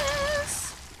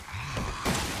this.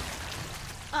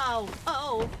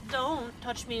 Oh, don't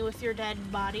touch me with your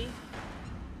dead body.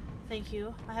 Thank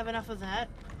you. I have enough of that.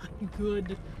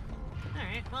 Good.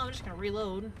 Alright, well, I'm just gonna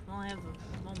reload while I have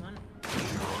a moment.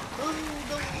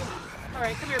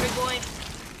 Alright, come here, big boy.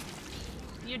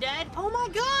 You dead? Oh my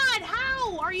god!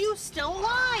 How are you still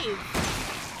alive?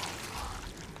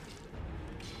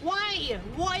 Why?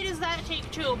 Why does that take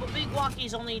 2, but big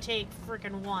walkies only take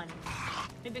freaking 1?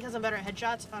 Maybe because I'm better at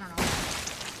headshots? I don't know.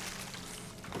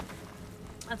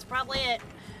 That's probably it.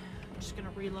 I'm just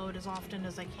gonna reload as often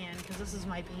as I can, because this is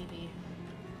my baby.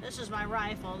 This is my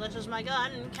rifle. This is my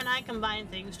gun. Can I combine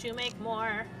things to make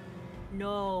more?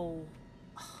 No.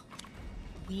 Ugh.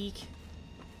 Weak.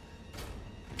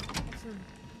 What's in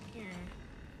here?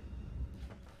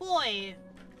 Boy,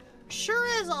 sure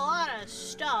is a lot of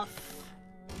stuff.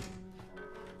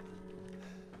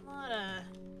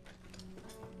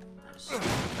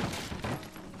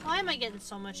 Why am I getting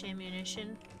so much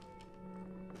ammunition?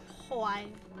 Why?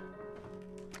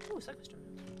 Oh, second storm.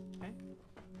 Okay.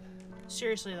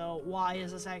 Seriously though, why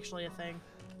is this actually a thing?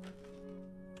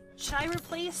 Should I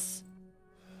replace?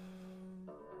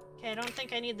 Okay, I don't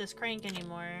think I need this crank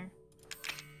anymore.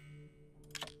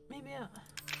 Maybe I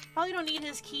probably don't need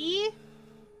his key.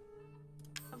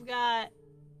 I've got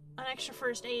an extra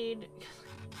first aid.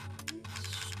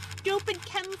 Stupid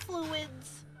chem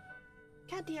fluids.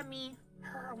 God damn me.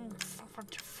 Well,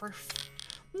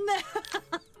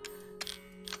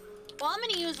 I'm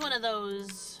gonna use one of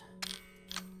those.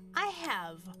 I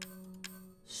have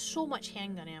so much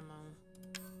handgun ammo.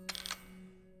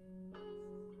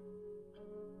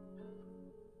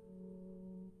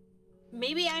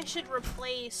 Maybe I should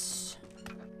replace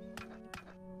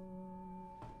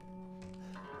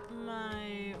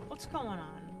my... What's going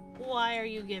on? Why are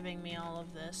you giving me all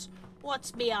of this?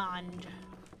 What's beyond?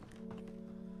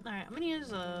 Alright, I'm gonna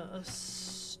use a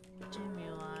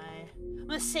stimuli. I'm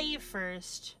gonna save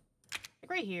first. Like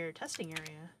right here, testing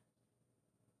area.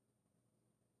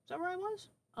 Is that where I was?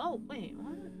 Oh, wait,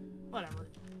 what? Whatever.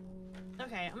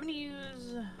 Okay, I'm gonna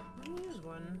use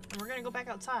one. And we're gonna go back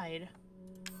outside.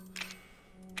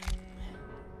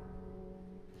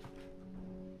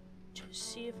 To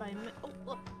see if I... Oh,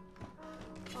 look.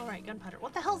 Alright, gunpowder.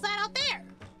 What the hell's that out there?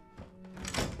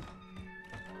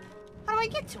 How do I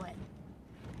get to it?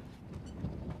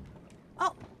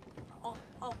 Oh. Oh,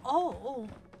 oh, oh, oh.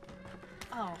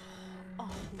 Oh. Oh,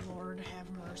 Lord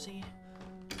have mercy.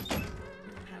 I don't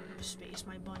have enough space,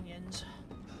 my bunions.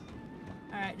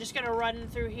 Alright, just gonna run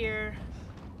through here.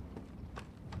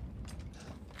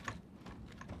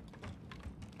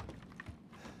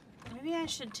 Maybe I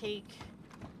should take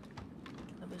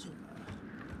the bazooka.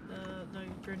 The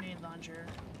grenade launcher.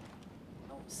 I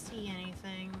don't see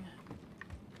anything.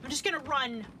 I'm just gonna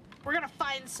run. We're gonna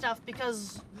find stuff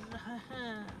because I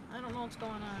don't know what's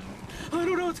going on. I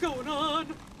don't know what's going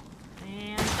on.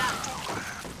 And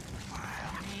that.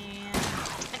 And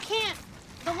I can't.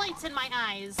 The light's in my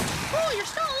eyes. Oh, you're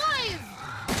still alive.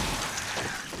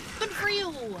 Good for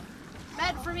you.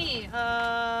 Bad for me.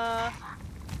 Oh,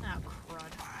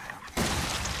 crud.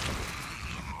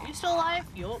 Are you still alive?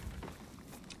 Yup.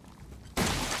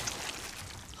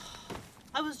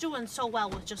 I was doing so well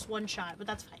with just one shot, but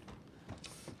that's fine.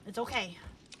 It's okay.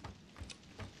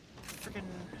 Freaking...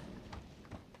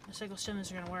 The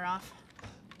psychostimulators are gonna wear off.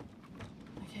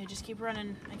 Okay, just keep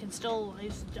running. I can still...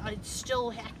 I'm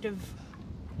still active.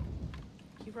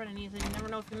 Keep running, Ethan. You never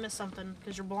know if you miss something,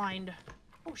 because you're blind.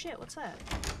 Oh shit, what's that?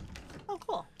 Oh,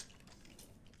 cool.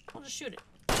 I'll just shoot it.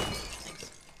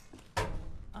 Thanks.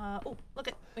 Oh, look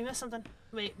it. We missed something.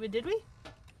 Wait, did we?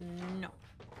 No.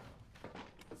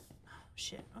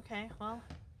 Shit, okay, well,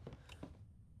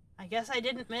 I guess I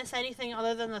didn't miss anything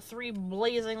other than the 3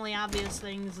 blazingly obvious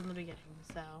things in the beginning,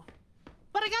 so.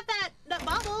 But I got that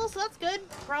bottle, so that's good,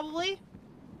 probably.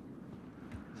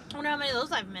 I wonder how many of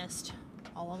those I've missed.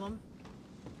 All of them.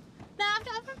 Nah,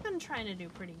 I've been trying to do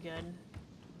pretty good.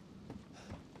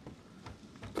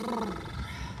 I'm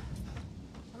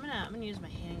gonna use my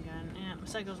handgun. Yeah, my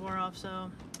cycles wore off,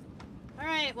 so.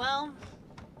 Alright, well.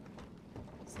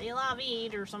 C'est la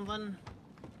vie or something.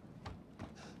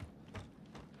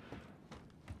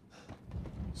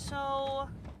 So,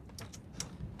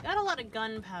 got a lot of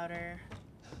gunpowder.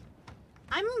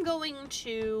 I'm going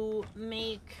to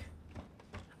make...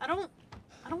 I don't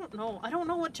know. I don't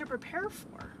know what to prepare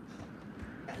for.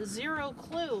 Got 0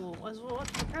 clue as what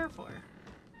to prepare for.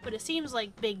 But it seems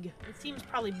like big. It seems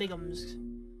probably bigums.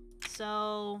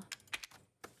 So,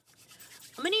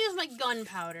 I'm gonna use my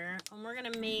gunpowder, and we're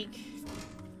gonna make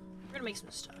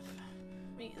some stuff.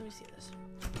 Let me see this.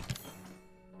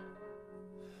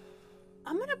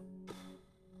 I'm gonna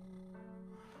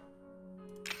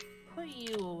put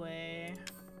you away.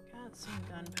 Got some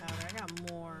gunpowder. I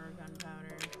got more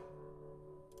gunpowder.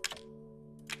 I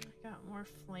got more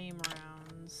flame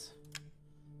rounds.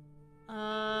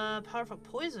 Powerful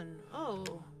poison.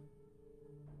 Oh.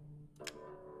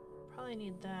 Probably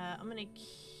need that. I'm gonna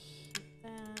keep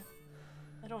that.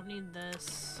 I don't need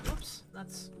this. Whoops.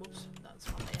 That's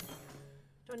fine.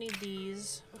 Don't need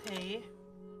these. Okay.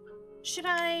 Should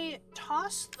I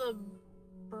toss the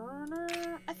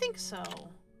burner? I think so.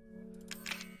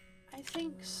 I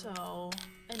think so.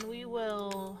 And we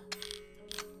will...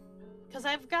 Because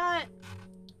I've got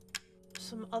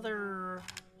some other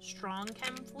strong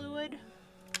chem fluid.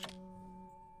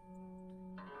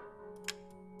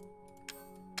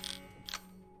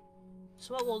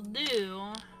 So what we'll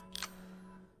do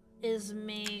is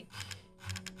make...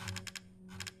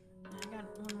 I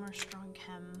got one more strong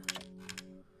chem.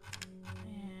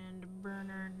 And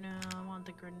burner, no, I want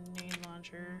the grenade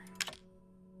launcher.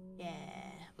 Yeah,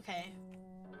 okay.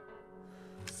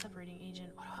 Separating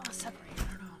agent. What do I want to separate? I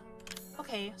don't know.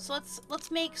 Okay, so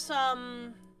let's make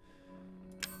some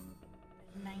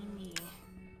 90.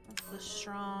 That's the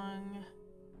strong.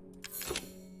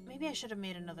 Maybe I should have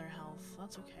made another health.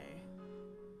 That's okay.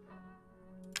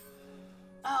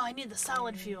 Oh, I need the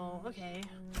solid fuel. Okay.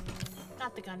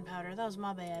 Not the gunpowder. That was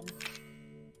my bad.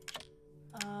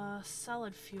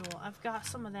 Solid fuel. I've got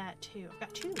some of that too. I've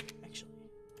got 2, actually.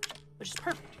 Which is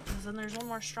perfect, because then there's one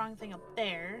more strong thing up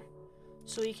there.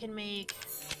 So we can make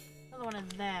another one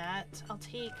of that. I'll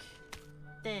take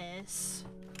this.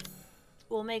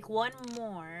 We'll make 1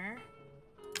 more.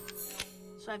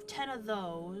 So I have 10 of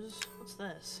those. What's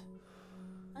this?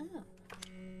 Oh.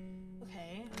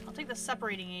 Okay. I'll take the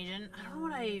separating agent. I don't know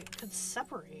what I could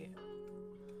separate.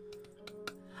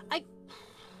 I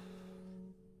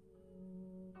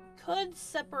could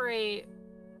separate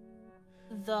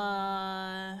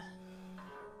the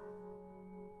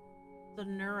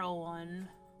neuro one.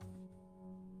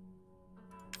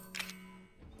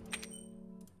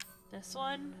 This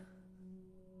one.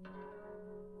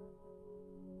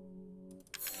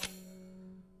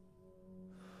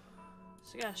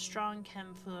 So I got a strong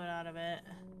chem fluid out of it.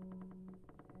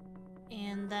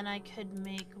 And then I could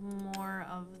make more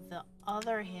of the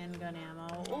other handgun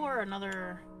ammo or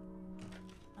another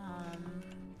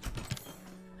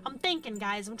I'm thinking,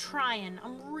 guys. I'm trying.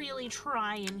 I'm really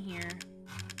trying here.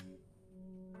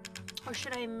 Or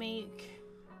should I make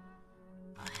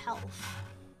a health?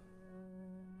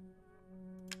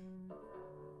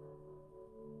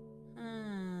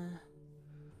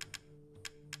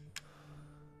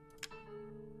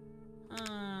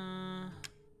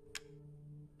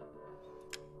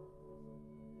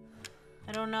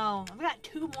 I don't know. I've got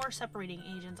 2 more separating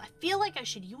agents. I feel like I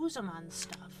should use them on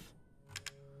stuff.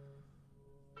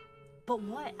 But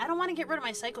what? I don't want to get rid of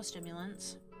my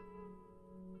psychostimulants.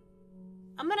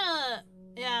 I'm gonna...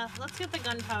 Yeah, let's get the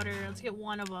gunpowder. Let's get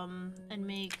 1 of them and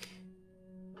make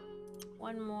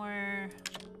 1 more...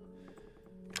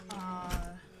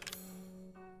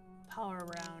 power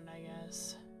round, I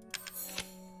guess.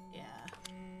 Yeah.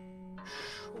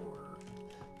 Sure.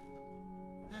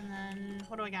 And then,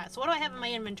 what do I got? So what do I have in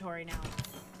my inventory now?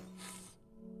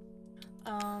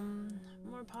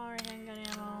 More power handgun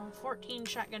ammo, 14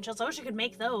 shotgun shells. I wish I could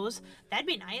make those. That'd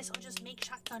be nice. I'll just make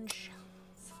shotgun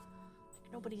shells.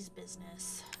 Like nobody's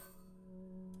business.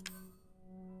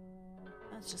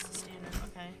 That's just the standard.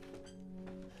 Okay.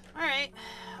 Alright.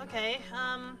 Okay,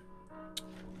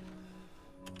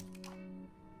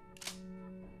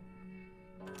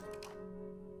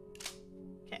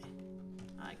 okay.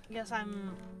 I guess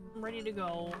I'm ready to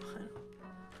go.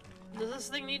 Does this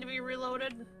thing need to be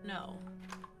reloaded? No.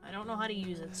 I don't know how to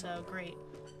use it, so great.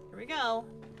 Here we go.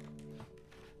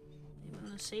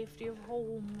 Even the safety of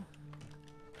home.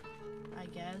 I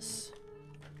guess.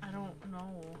 I don't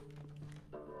know.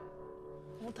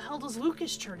 What the hell does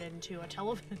Lucas turn into? A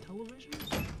television?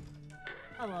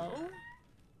 Hello?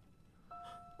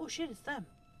 Oh shit, it's them.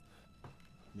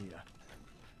 Mia.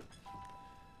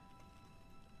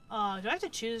 Do I have to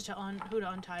choose to who to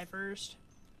untie first?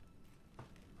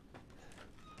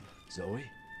 Zoe?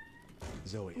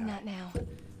 Zoe, Not now.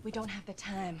 We don't have the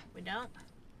time. We don't?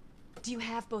 Do you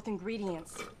have both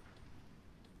ingredients?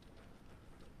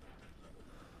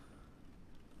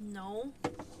 No.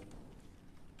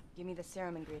 Give me the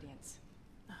serum ingredients.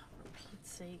 Oh, for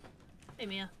Pete's sake. Hey,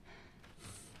 Mia.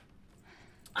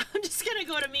 I'm just gonna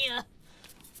go to Mia.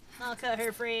 I'll cut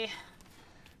her free.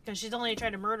 Because she's only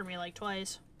tried to murder me like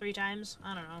 3 times.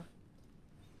 I don't know.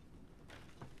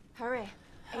 Hurry.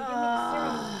 And give me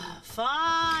the serum.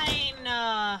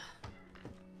 Fine.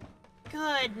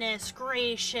 Goodness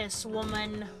gracious,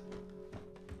 woman.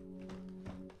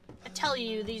 I tell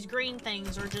you, these green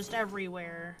things are just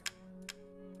everywhere.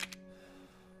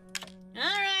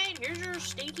 Alright, here's your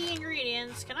stinky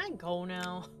ingredients. Can I go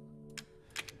now?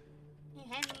 You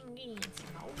have any ingredients?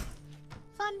 No.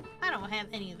 Fun. I don't have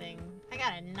anything. I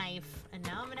got a knife, and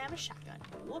now I'm gonna have a shotgun.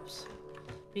 Whoops.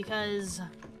 Because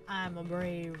I'm a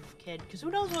brave kid. Because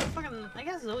who knows what fucking... I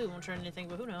guess Zoe won't turn anything,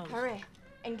 but who knows? Hurry.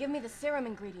 And give me the serum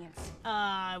ingredients.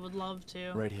 I would love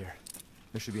to. Right here.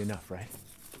 There should be enough, right?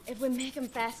 If we make them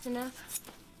fast enough,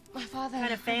 my father... What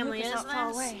kind of family is not far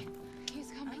this? away.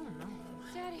 He's I coming. don't know.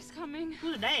 Daddy's coming.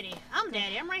 Who's daddy? I'm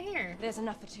daddy. I'm right here. There's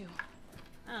enough for 2.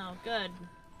 Oh, good.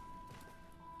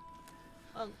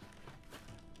 Well...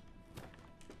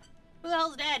 Who the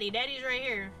hell's daddy? Daddy's right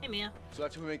here. Hey, Mia. So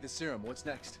after we make the serum, what's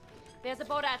next? There's a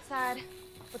boat outside.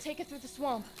 We'll take it through the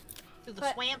swamp. Through the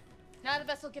But- swamp? Neither of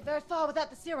us will get very far without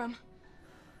the serum.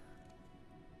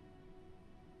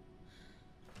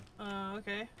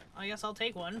 Okay. I guess I'll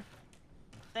take one.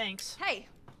 Thanks. Hey,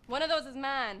 one of those is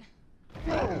mine.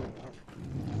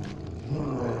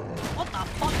 What the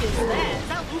fuck is that? Is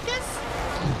that Lucas?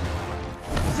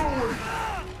 Zoe!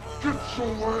 Get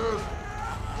your ass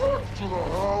back to the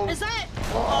house! Is that...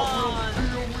 I'll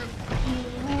deal with you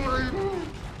later!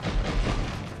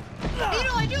 You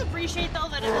know, I do appreciate though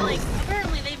that like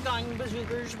apparently they've gone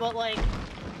bazookas, but like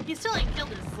he still like killed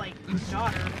his like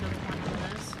daughter. Who doesn't want to do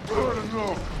this?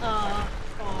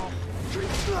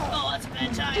 Oh, it's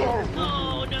bedtime.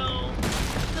 Oh no.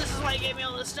 This is why he gave me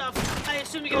all this stuff. I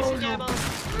assume you're gonna shoot the eyeballs.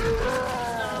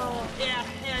 Oh, yeah,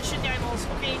 shoot the eyeballs.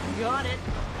 Okay, got it.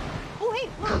 Oh, hey,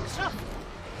 look, stuff.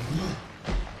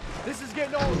 This is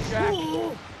getting old, Jack.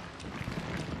 Ooh.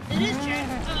 It is Jack.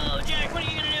 Oh, Jack, what are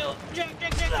you gonna do? Jack.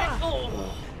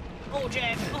 Oh,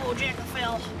 Jack. Oh, Jack, I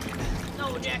fell.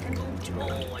 No, Jack, I gooped.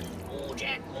 Oh,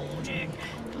 Jack.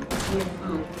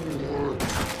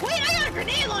 Wait, I got a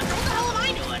grenade launcher. What the hell am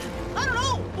I doing? I don't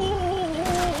know.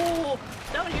 Oh,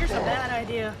 down here's a bad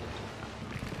idea.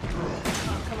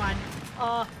 Oh, come on.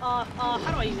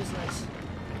 How do I use this?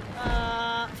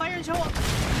 Fire and show up.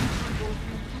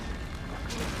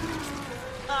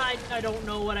 I don't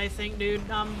know what I think, dude.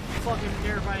 I'm fucking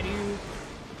terrified of you.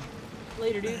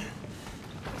 Later, dude.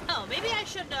 Oh, maybe I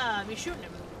should, be shooting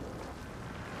him.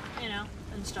 You know,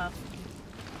 and stuff.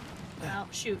 Well,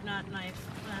 shoot, not knife.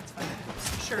 That's fine.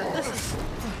 Sure, this is...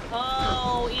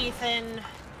 Oh, Ethan.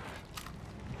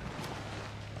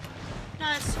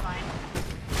 No, this is fine.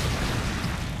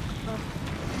 Oh.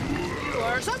 You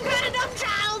are some kind of dumb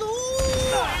child!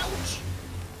 Ooh, ouch!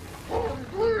 Ooh,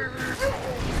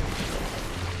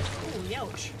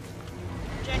 ouch.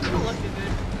 Jack, you don't look too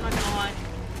good. I'm not gonna lie.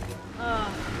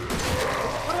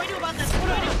 What do I do about this?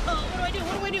 What do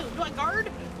I do? Do I guard?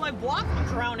 Do I block? I'm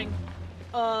drowning.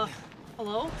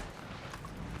 Hello?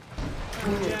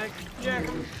 Oh, Jack,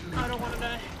 I don't want to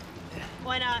die.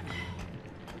 Why not?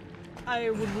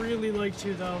 I would really like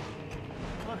to, though.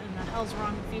 What in the hell's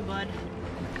wrong with you, bud?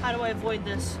 How do I avoid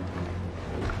this?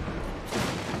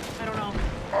 I don't know.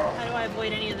 How do I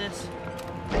avoid any of this?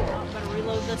 Oh, I'm gonna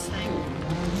reload this thing.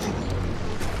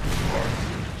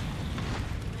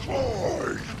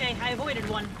 Okay, I avoided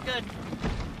one. Good.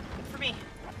 Good for me.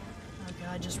 Oh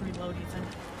god, just reload, Ethan.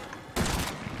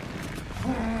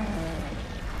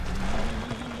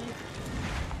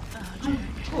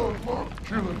 Oh, Jack.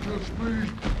 Killing just me.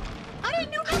 I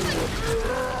didn't do nothing!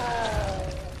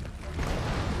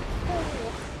 Oh,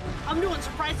 I'm doing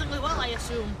surprisingly well, I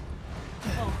assume.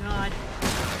 Oh god.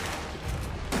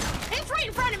 It's right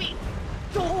in front of me!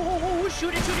 Oh,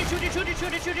 shoot it,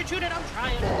 I'm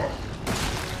trying.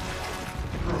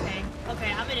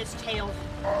 Okay, I'm in his tail.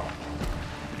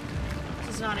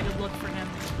 This is not a good look for him.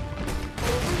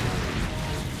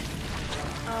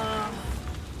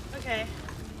 Okay.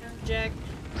 Jack,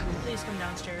 please come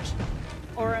downstairs.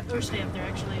 Or stay up there,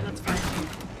 actually, that's fine.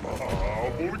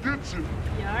 I'm gonna get you.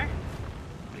 You are?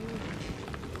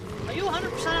 Are you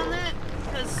 100% on that?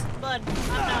 Because, bud,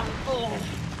 I'm down. Oh,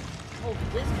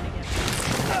 this is gonna get me.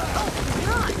 Oh,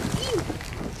 God! Ew!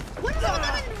 What is all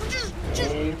that? Just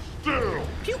Still.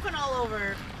 puking all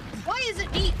over. Why is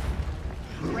it deep?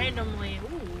 Randomly. Ooh.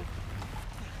 I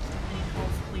need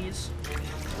help, please.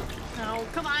 No,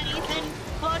 come on, Ethan.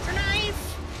 Pull out your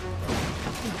knife.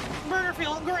 Burger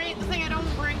feel great. The thing I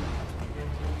don't bring.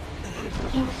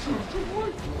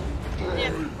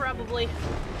 Yeah, probably.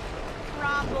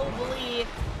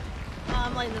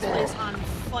 I'm lighting this place on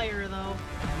fire, though.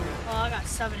 Oh, I got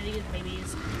 7 of these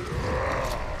babies.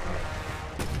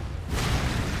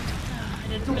 I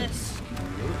didn't miss.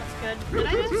 That's good. Did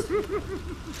I miss?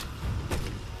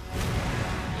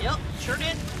 Yep, sure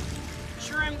did.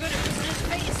 Sure I'm good at missing his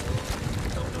face.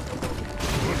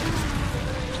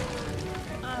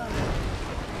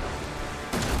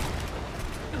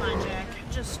 Come on, Jack.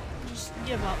 Just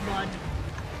give up, bud.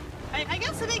 I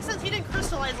guess it makes sense he didn't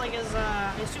crystallize like his,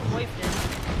 I assume wife did.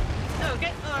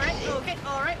 Okay, alright.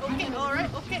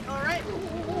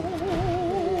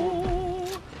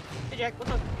 Hey, Jack, what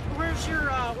the? Where's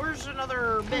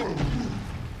another bit?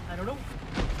 I don't know.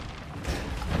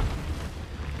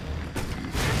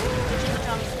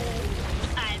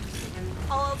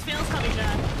 All else fails, tummy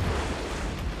shot.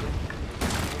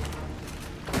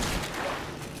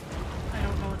 I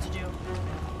don't know what to do.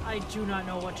 I do not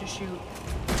know what to shoot.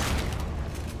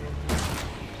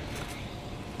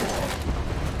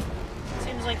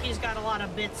 Seems like he's got a lot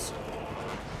of bits.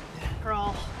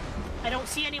 Girl, I don't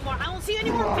see any more. I don't see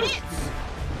any more bits.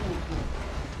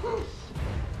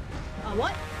 A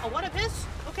what? A what of his?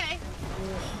 Okay.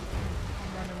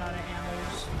 I'm running out of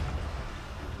ammos.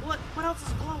 What else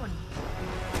is glowing?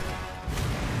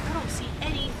 I don't see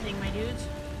anything, my dudes.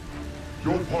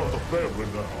 You're part of the family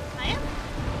now. I am?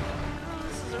 Oh,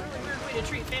 this is a really weird way to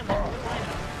treat family. What do I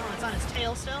know? Oh, it's on his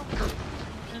tail still?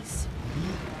 Peace.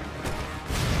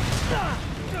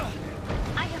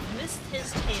 I have missed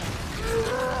his tail.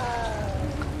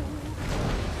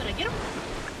 Did I get him?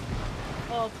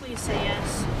 Oh, please say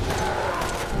yes.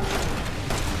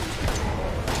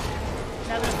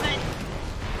 Having a fit.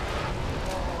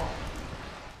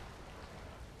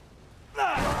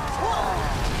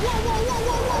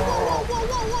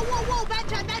 Whoa! Bad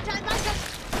touch! Bad touch! Bad touch!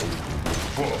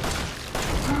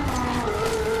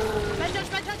 Bad touch!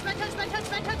 Bad touch! Bad touch! Bad touch!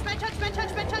 Bad touch! Bad touch! Bad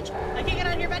touch! Bad touch! I can't get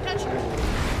out of here. Bad touch!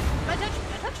 Bad touch!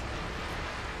 Bad touch!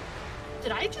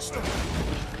 Did I just?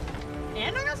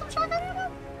 And I got some shotgun ammo?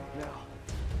 No.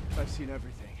 I've seen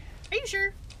everything. Are you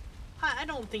sure? I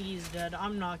don't think he's dead.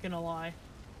 I'm not gonna lie.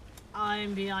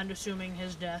 I'm beyond assuming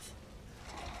his death.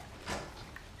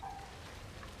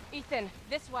 Ethan,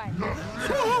 this way.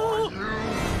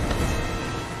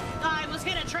 I was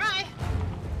gonna try.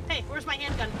 Hey, where's my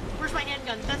handgun? Where's my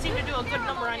handgun? That seemed to do a good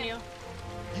number on you.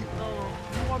 You Oh.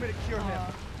 want me to cure him?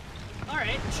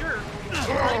 Alright, sure.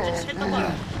 I just hit the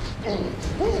button.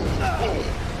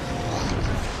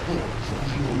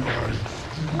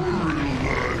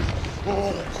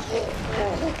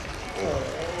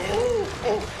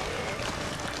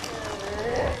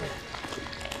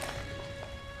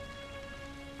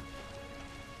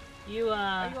 Are you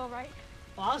alright?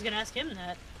 Well, I was gonna ask him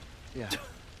that. Yeah.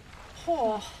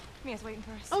 Oh. Mia's waiting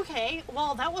for us. Okay,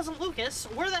 well, that wasn't Lucas.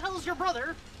 Where the hell's your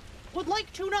brother? Would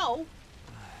like to know.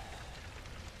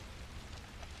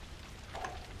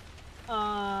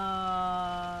 Huh.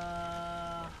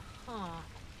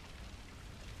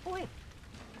 Oh, wait.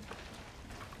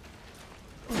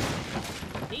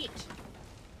 Neat.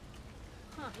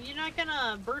 Huh, you're not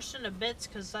gonna burst into bits,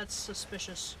 because that's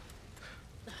suspicious.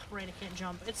 Right, I can't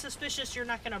jump. It's suspicious you're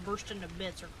not gonna burst into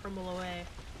bits or crumble away.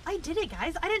 I did it,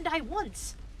 guys. I didn't die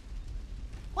once.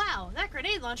 Wow, that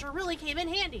grenade launcher really came in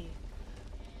handy.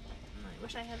 I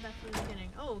wish I had that from the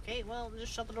beginning. Oh, okay. Well,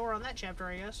 just shut the door on that chapter,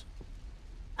 I guess.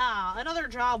 Ah, another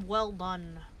job well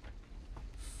done.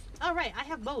 Alright, I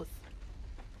have both.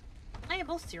 I have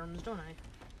both serums, don't I?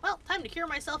 Well, time to cure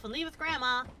myself and leave with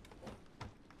Grandma.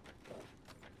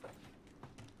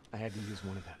 I had to use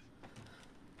one of them.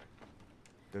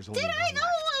 There's only Did one I? left. No,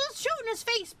 I was shooting his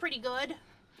face pretty good.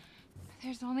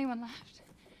 There's only one left.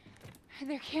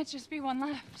 There can't just be one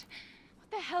left.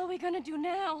 What the hell are we gonna do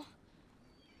now?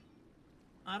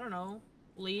 I don't know.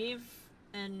 Leave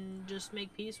and just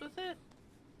make peace with it?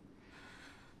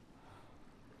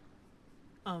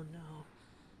 Oh no.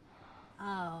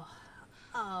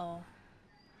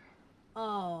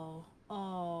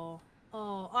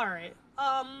 Alright.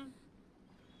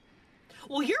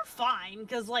 Well, you're fine,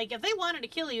 because, like, if they wanted to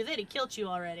kill you, they'd have killed you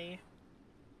already.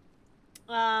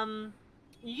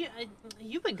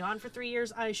 You've been gone for 3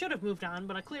 years. I should have moved on,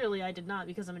 but clearly I did not,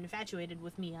 because I'm infatuated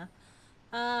with Mia.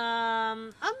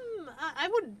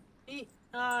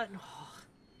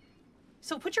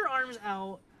 So put your arms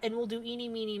out, and we'll do eeny,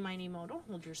 meeny, miny, mo. Don't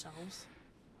hold yourselves.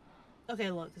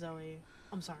 Okay, look, Zoe.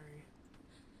 I'm sorry.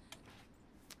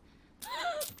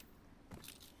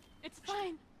 It's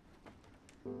fine.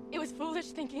 It was foolish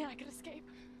thinking I could escape.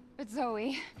 But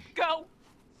Zoe... Go!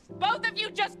 Both of you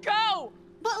just go!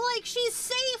 But, like, she's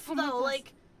safe, Come with though, us.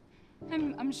 like...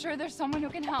 I'm sure there's someone who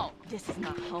can help. This is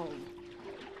not home.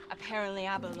 Apparently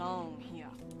I belong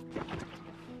here.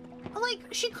 Like,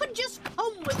 she could just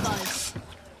come with us.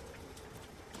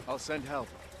 I'll send help.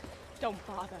 Don't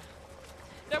bother.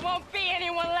 There won't be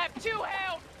anyone left to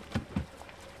help!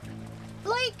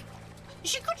 Like,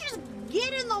 she could just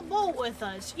get in the boat with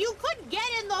us. You could get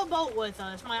in the boat with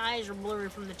us. My eyes are blurry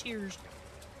from the tears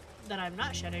that I'm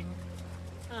not shedding.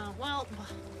 Well,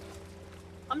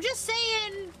 I'm just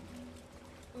saying,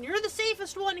 you're the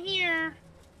safest one here.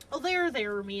 Oh,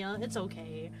 there, Mia. It's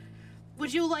okay.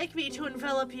 Would you like me to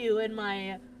envelop you in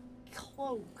my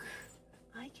cloak?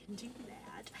 I can do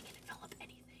that. I can envelop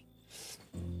anything.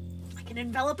 I can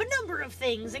envelop a number of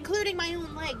things, including my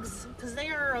own legs, because they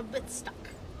are a bit stuck.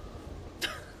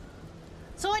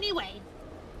 So anyway,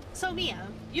 so Mia,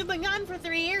 you've been gone for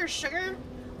 3 years, sugar.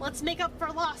 Let's make up for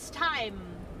lost time.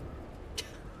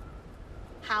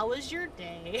 How was your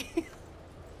day?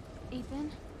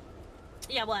 Ethan,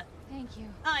 Yeah, what? thank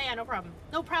you. Oh, yeah, no problem.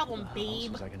 No problem, Who else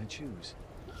babe. was I gonna choose?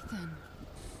 Ethan.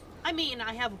 I mean,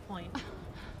 I have a point.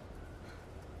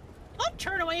 Don't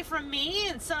turn away from me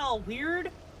and sound all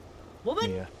weird.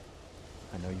 Woman, Mia,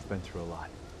 I know you've been through a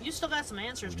lot. you still got some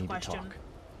answers We to need question. to talk.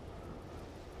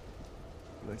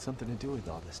 You had something to do with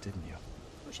all this, didn't you?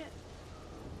 Oh, shit.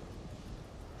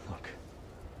 Look,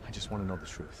 I just want to know the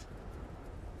truth.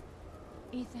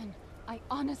 Ethan, I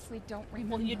honestly don't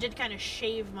remember. Well, you did kind of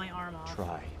shave my arm off.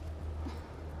 Try.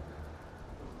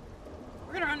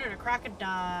 We're gonna run into a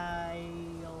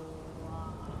crocodile.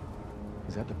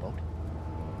 Is that the boat?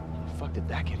 How the fuck did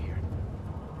that get here?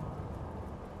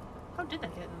 How did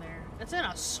that get in there? It's in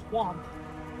a swamp.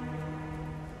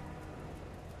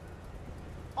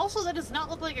 Also, that does not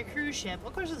look like a cruise ship.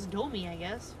 Of course, it's domey, I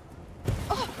guess.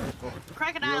 Oh,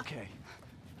 crocodile. You're okay.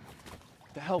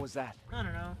 What the hell was that? I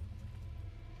don't know.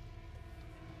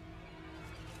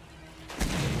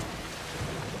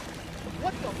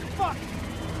 What the fuck?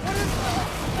 What is that?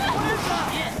 What is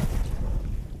that?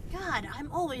 God,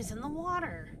 I'm always in the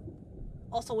water.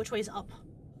 Also, which way's up?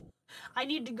 I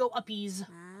need to go uppies.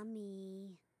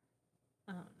 Mommy.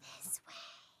 This way.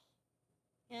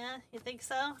 Yeah, you think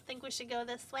so? Think we should go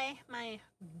this way? My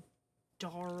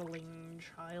darling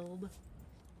child.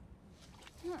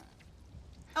 Oh,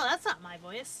 that's not my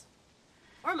voice.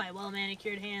 Or my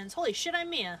well-manicured hands. Holy shit, I'm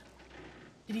Mia.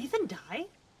 Did Ethan die?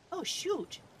 Oh,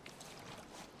 shoot.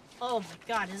 Oh my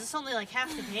god, is this only like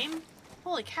half the game?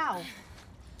 Holy cow.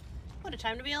 What a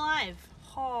time to be alive.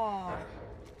 Oh.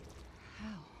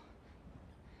 How?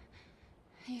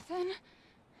 Ethan?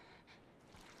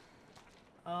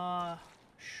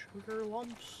 Sugar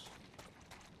lumps.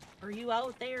 Are you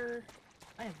out there?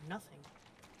 I have nothing.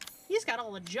 He's got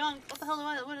all the junk. What the hell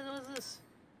what is this?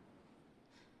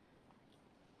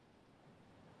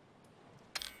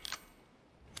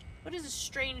 What is a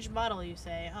strange bottle, you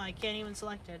say? Oh, I can't even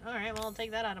select it. Alright, well, I'll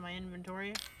take that out of my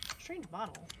inventory. Strange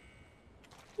bottle.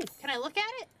 Ooh, can I look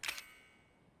at it?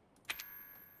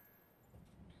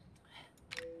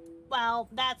 Well,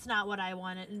 that's not what I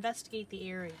wanted. Investigate the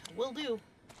area. Will do.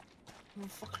 I'm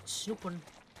fucking snooping.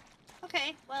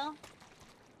 Okay, well.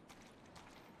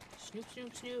 Snoop,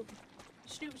 snoop, snoop.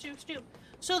 Snoop, snoop, snoop.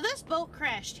 So this boat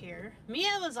crashed here.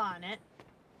 Mia was on it.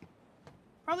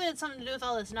 Probably had something to do with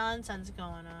all this nonsense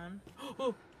going on.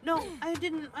 Oh, no,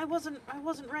 I wasn't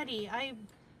ready.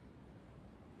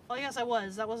 Well, I guess I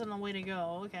was. That wasn't the way to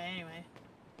go. Okay, anyway.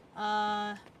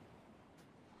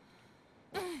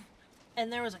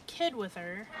 And there was a kid with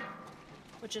her,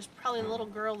 which is probably the little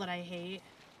girl that I hate.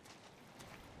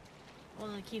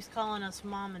 One that keeps calling us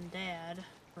mom and dad,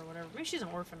 or whatever. Maybe she's an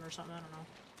orphan or something, I don't know.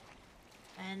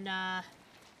 And,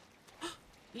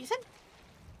 Ethan?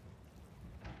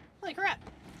 Holy crap.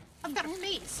 I've got a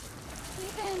face.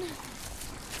 Ethan!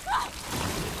 Oh!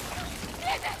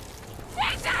 Ethan!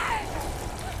 Ethan!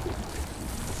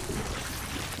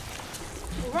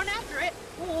 We'll run after it.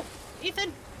 Oh,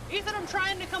 Ethan! Ethan, I'm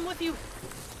trying to come with you.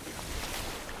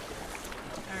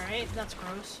 Alright, that's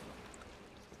gross.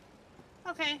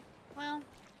 Okay, well,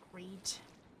 great.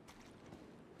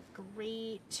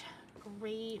 Great.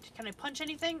 Great. Can I punch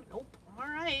anything? Nope.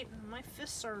 Alright, my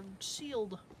fists are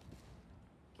sealed.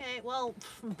 Okay, well,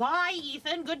 bye,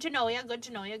 Ethan. Good to know ya. Good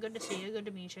to know ya. Good to see you. Good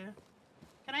to meet you.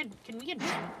 Can we get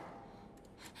jump?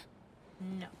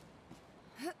 No.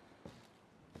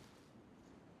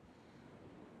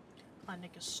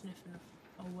 Nick is sniffing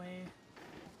away.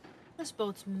 This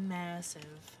boat's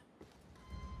massive.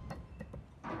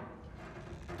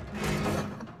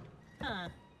 Huh.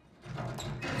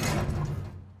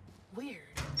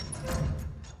 Weird.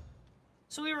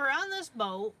 So we were on this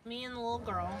boat, me and the little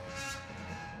girl.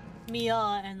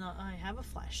 Mia and the... I have a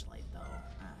flashlight, though.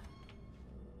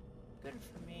 Good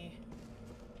for me.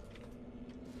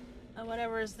 And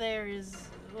whatever is there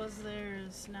was there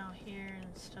is now here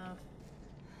and stuff.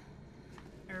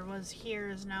 Or was here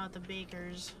is now at the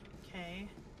baker's. Okay.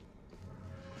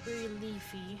 Very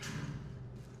leafy.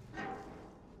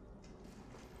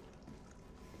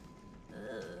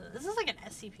 This is like an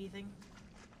SCP thing.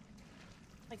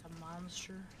 Like a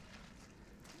monster.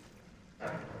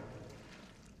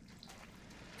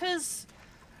 Cause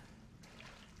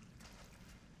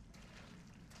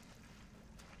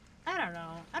I don't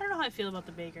know. I don't know how I feel about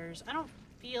the bakers. I don't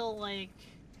feel like...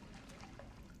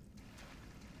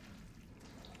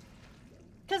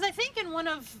 Because I think in one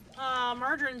of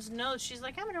Marjorie's notes, she's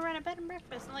like, I'm gonna run a bed and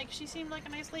breakfast. And like, she seemed like a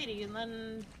nice lady and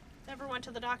then never went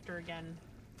to the doctor again.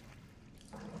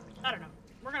 I don't know.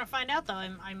 We're gonna find out though,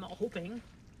 I'm hoping.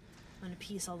 I'm gonna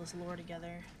piece all this lore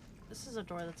together. This is a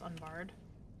door that's unbarred.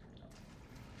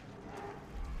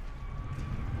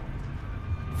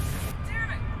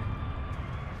 Damn it!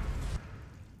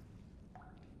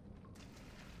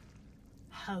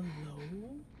 Hello?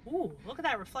 Ooh, look at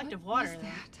that reflective water What was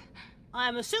there. that?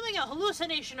 I'm assuming a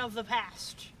hallucination of the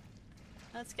past.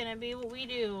 That's gonna be what we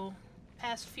do.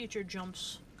 Past future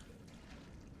jumps.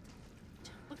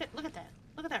 Look at that.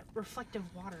 Look at that reflective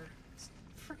water. It's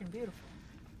freaking beautiful.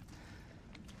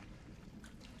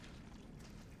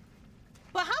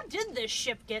 But how did this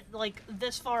ship get like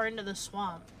this far into the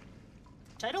swamp?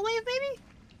 Tidal wave, baby?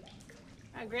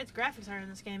 How great the graphics are in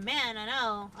this game. Man, I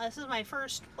know. This is my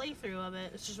first playthrough of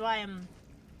it. This is why I'm...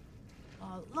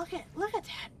 look at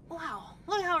that. Wow.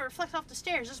 Look how it reflects off the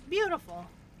stairs. It's beautiful.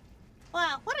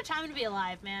 Wow, what a time to be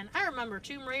alive, man. I remember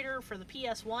Tomb Raider for the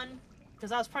PS1,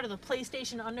 because I was part of the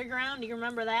PlayStation Underground. Do you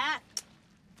remember that?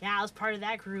 Yeah, I was part of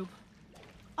that group.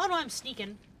 Oh no, I'm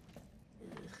sneaking.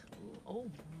 Ugh. Oh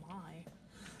my.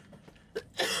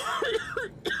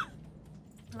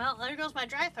 Well, there goes my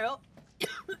dry throat.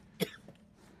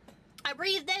 I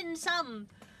breathed in some.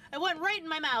 It went right in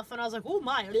my mouth, and I was like, oh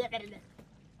my.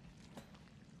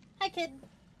 Hi, kid.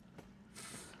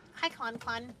 Hi,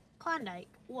 Klondike.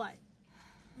 What?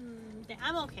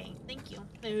 I'm okay. Thank you.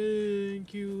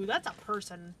 Thank you. That's a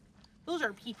person. Those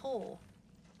are people.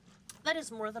 That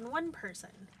is more than one person.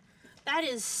 That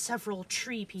is several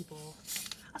tree people.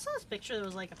 I saw this picture that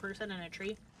was like a person in a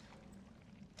tree.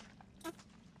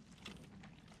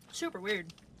 Super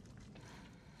weird.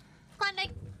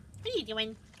 Klondike, what are you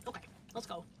doing? Okay, let's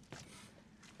go.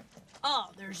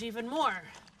 Oh, there's even more.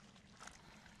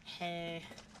 Hey.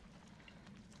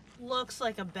 Looks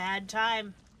like a bad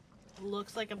time.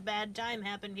 Looks like a bad time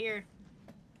happened here.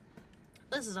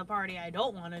 This is a party I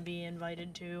don't want to be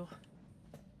invited to.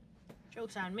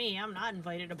 Joke's on me, I'm not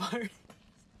invited to parties.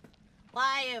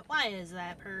 Why is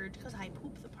that, Purge? Because I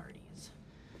poop the parties.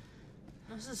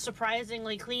 This is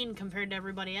surprisingly clean compared to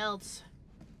everybody else.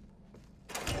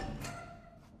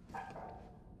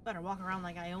 Better walk around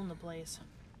like I own the place.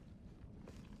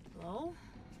 Hello?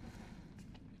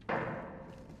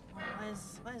 Why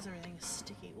is everything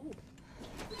sticky? Ooh.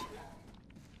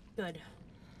 Good.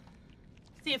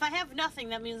 See, if I have nothing,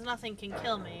 that means nothing can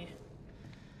kill me.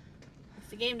 If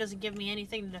the game doesn't give me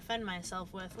anything to defend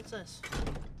myself with, what's this?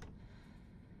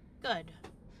 Good.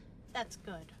 That's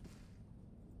good.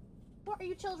 What are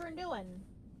you children doing?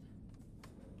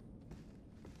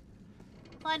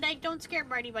 Klondike, don't scare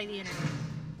Barty by the internet.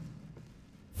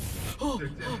 They're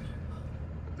dead.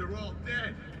 They're all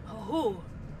dead. Oh, who?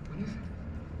 What is it?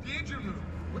 The engine room.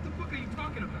 What the fuck are you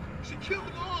talking about? She killed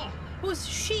them all. Who's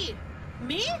she?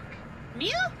 Me?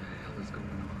 Mia? What the hell is going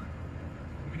on?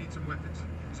 We need some weapons.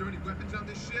 Is there any weapons on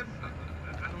this ship? I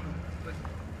don't know.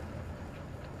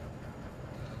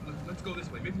 Let's go this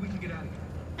way. Maybe we can get out of here.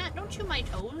 Matt, don't chew my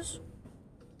toes.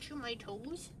 Chew my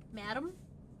toes, madam.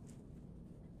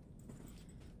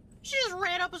 She just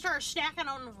ran up and started stacking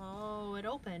on. Oh, it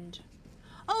opened.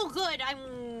 Oh, good.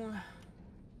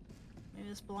 Maybe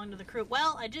this belonged to the crew.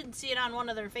 Well, I didn't see it on one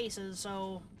of their faces,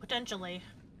 so potentially.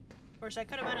 Of course, I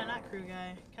could have been a not crew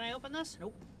guy. Can I open this?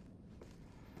 Nope.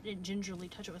 I didn't gingerly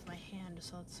touch it with my hand,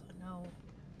 so that's a no.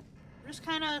 I'm just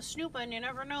kind of snooping. You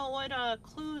never know what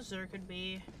clues there could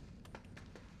be.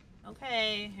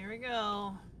 Okay, here we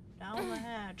go. Down the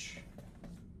hatch.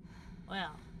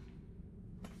 Well.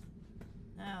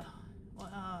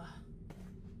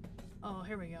 Oh,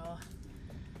 here we go.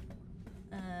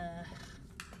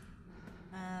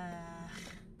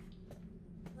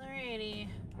 Alrighty.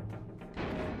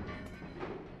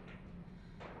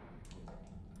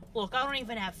 Look, I don't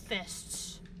even have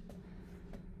fists.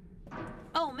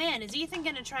 Oh man, is Ethan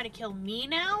gonna try to kill me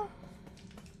now?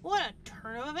 What a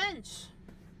turn of events.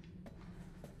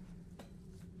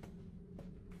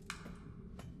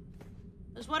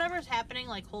 Does whatever's happening,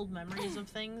 like, hold memories of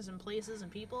things and places and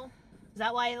people? Is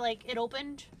that why, like, it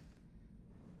opened?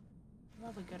 I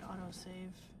love a good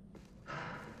autosave.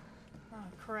 Oh,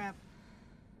 crap.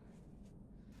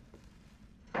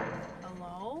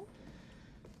 Hello?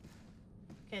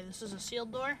 Okay, this is a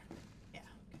sealed door? Yeah,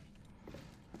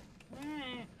 okay.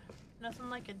 Alright. Nothing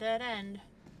like a dead end.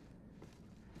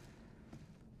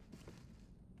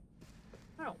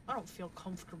 I don't feel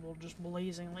comfortable just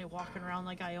blazingly walking around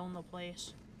like I own the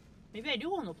place. Maybe I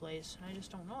do own the place, and I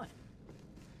just don't know it.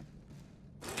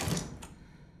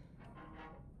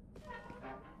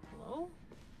 Hello?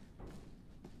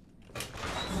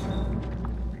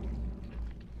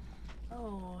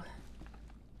 Oh.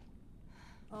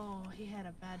 Oh, he had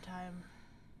a bad time.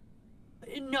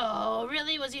 No,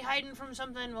 really? Was he hiding from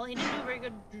something? Well, he didn't do a very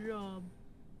good job.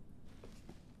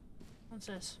 What's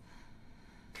this?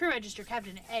 Crew register,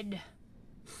 Captain Ed.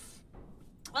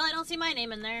 Well, I don't see my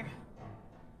name in there.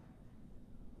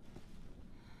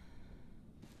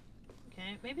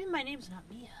 Okay, maybe my name's not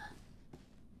Mia.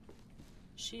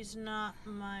 She's not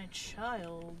my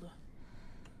child.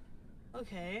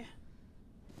 Okay.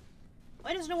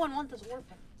 Why does no one want this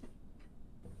orphan?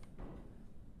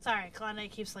 Sorry, Klondike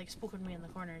keeps, like, spooking me in the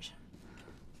corners.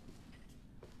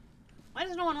 Why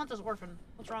does no one want this orphan?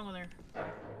 What's wrong with her?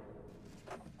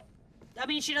 I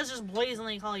mean, she does just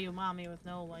blazingly call you mommy with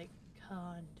no, like,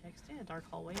 context. In a dark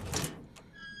hallway.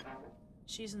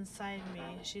 She's inside me.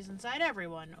 She's inside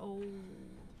everyone. Oh.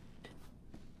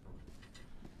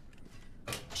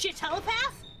 Is she a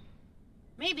telepath?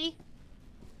 Maybe.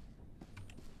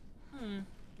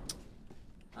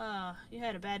 You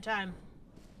had a bad time.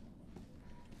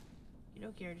 You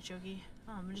don't care, Artichoke.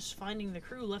 Oh, I'm just finding the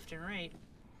crew left and right.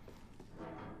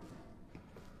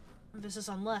 Emphasis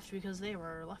on left because they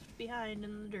were left behind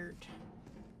in the dirt.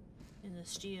 In the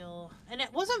steel. And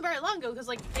it wasn't very long ago because,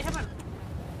 like, they haven't,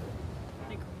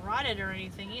 like, rotted or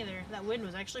anything either. That wind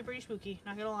was actually pretty spooky,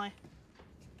 not gonna lie.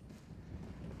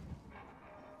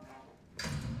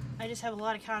 I just have a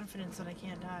lot of confidence that I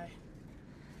can't die.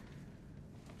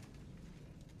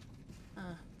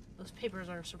 Those papers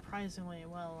are surprisingly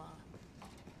well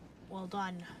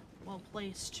done, well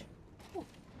placed. Ooh.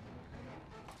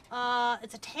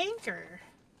 It's a tanker.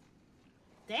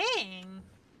 Dang.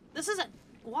 This isn't.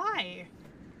 Why?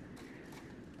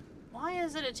 Why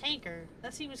is it a tanker?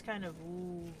 That seems kind of.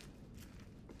 Ooh.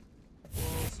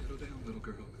 Settle down, little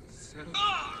girl. Settle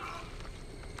down.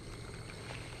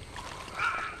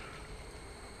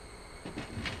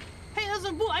 Hey, those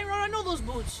are boots. I know those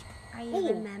boots. Are you Ooh.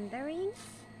 remembering?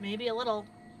 Maybe a little.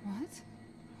 What?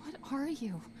 What are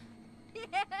you?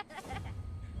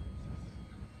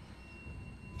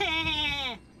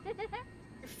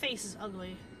 Your face is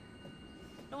ugly.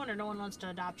 No wonder no one wants to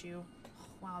adopt you.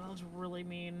 Wow, that was really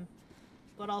mean.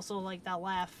 But also, like, that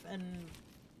laugh and...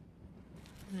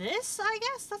 This, I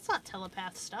guess? That's not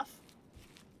telepath stuff.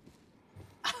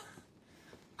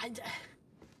 I'm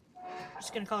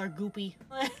just gonna call her Goopy.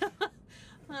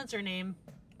 That's her name.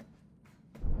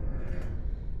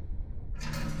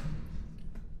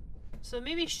 So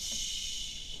maybe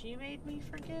she made me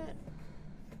forget?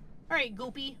 Alright,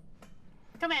 Goopy.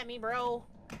 Come at me, bro.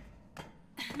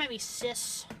 Come at me,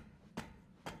 sis.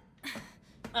 These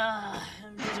are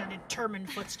determined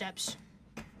footsteps.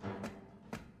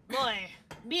 Boy,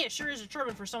 be it sure is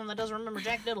determined for someone that doesn't remember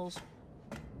Jack Diddles.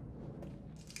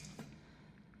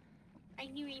 Are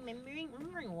you remembering?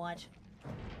 Remembering what?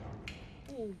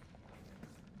 Ooh.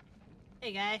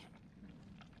 Hey, guy.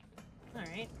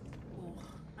 Alright. Ooh.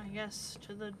 I guess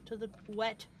to the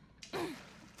wet.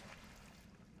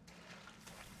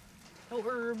 No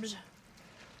herbs.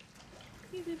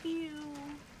 Pew pew pew.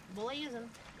 Blazing.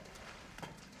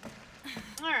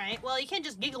 Alright, well, you can't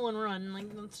just giggle and run. Like,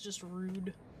 that's just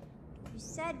rude. You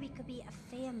said we could be a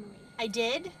family. I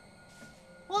did?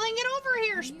 Well, then get over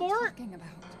here, What are sport! you talking about?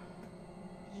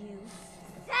 You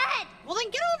said! Well, then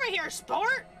get over here,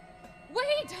 sport!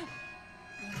 Wait!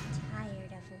 I'm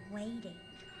tired of waiting.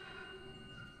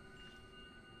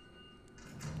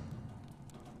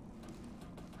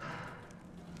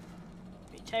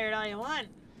 Be tired all you want.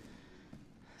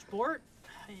 Sport.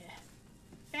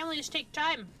 Families take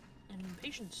time and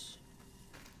patience.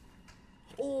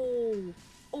 Oh,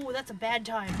 that's a bad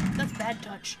time. That's bad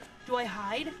touch. Do I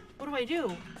hide? What do I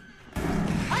do?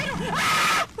 I don't.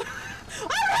 Ah! I don't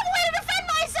have a way to defend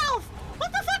myself.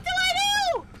 What the fuck do I do?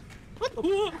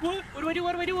 What do I do?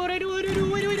 What do I do? What do I do? What do I do?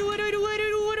 What do I do? What do I do? What do I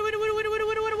do? What do I do?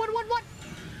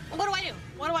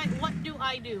 What do I do? What do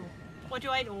I do? What do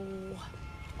I do?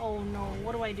 Oh no,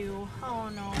 what do I do? Oh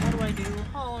no, what do I do?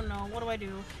 Oh no, what do I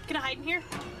do? Can I hide in here?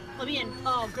 Let me in.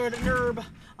 Oh, good nerb.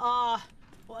 Well,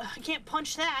 I can't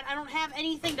punch that. I don't have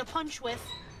anything to punch with.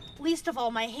 Least of all,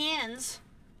 my hands.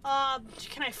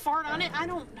 Can I fart on it? I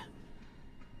don't...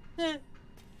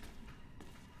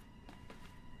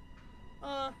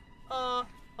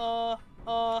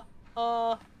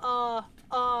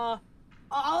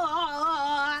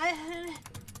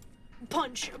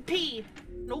 Punch. P.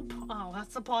 Nope. Oh,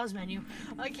 that's the pause menu.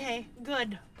 Okay,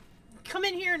 good. Come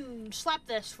in here and slap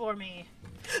this for me.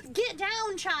 Get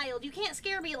down, child. You can't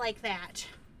scare me like that.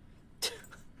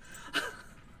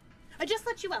 I just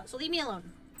let you out, so leave me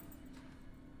alone.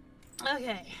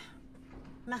 Okay.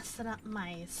 Messing up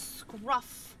my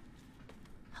scruff.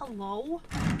 Hello?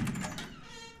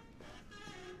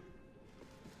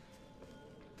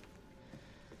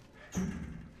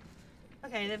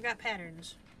 Okay, they've got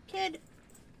patterns. Kid,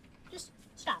 just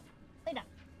stop. Lay down.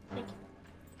 Thank you.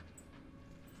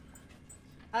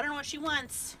 I don't know what she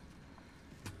wants.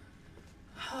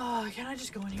 Oh, can I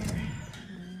just go in here?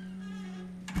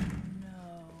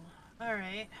 No.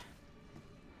 Alright.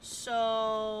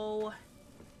 So...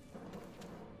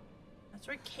 that's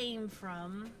where it came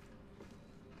from.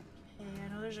 Okay, I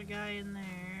know there's a guy in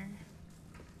there.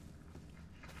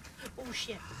 Oh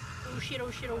shit. Oh shit,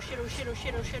 oh shit, oh shit, oh shit, oh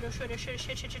shit, oh shit, oh shit, oh shit,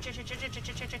 shit, shit, shit, shit, shit, shit, shit, shit,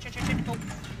 shit, shit, shit, shit, go. Go.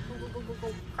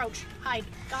 Crouch. Hide.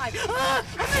 Die. Ah!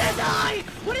 I'm gonna die!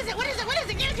 What is it? What is it? What is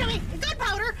it? Give it to me!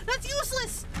 Gunpowder! That's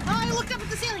useless! Oh, I looked up at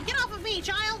the ceiling. Get off of me,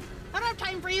 child! I don't have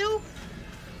time for you!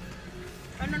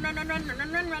 Run. Can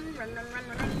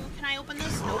I open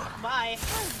this? Nope. Bye.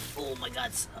 Oh, my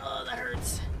guts. Oh, that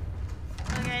hurts.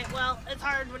 Okay, Okay, well, it's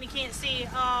hard when you can't see.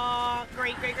 Oh,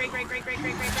 great.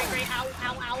 Ow, ow,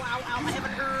 ow, ow. I have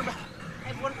an herb. I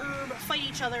have one herb. Fight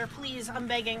each other, please. I'm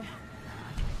begging.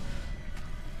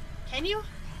 Can you?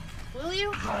 Will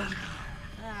you?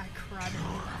 Ah, crud.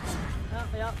 Oh,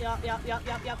 yep.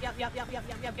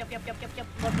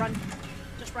 Run.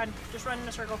 Just run in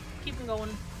a circle. Keep them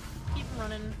going. Keep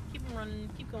them running.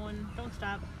 Keep going. Don't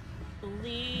stop.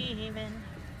 Believe in.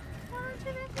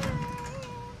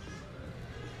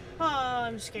 Oh,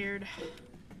 I'm scared.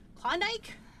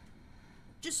 Klondike?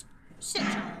 Just sit,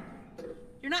 child.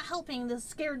 You're not helping the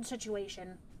scared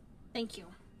situation. Thank you.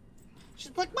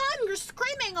 She's like, Mom, you're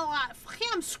screaming a lot. Fuck yeah,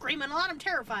 I'm screaming a lot. I'm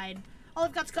terrified. All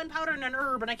I've got is gunpowder and an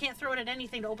herb, and I can't throw it at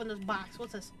anything to open this box.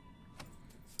 What's this?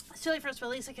 It's too late for us, but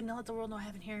at least I can let the world know what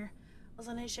happened here. I was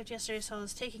on night shift yesterday, so I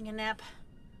was taking a nap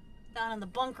down in the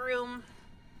bunk room.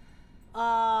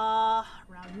 Around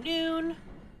noon.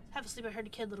 Half asleep, I heard a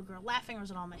kid, little girl laughing, or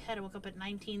was it all in my head? I woke up at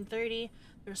 19:30.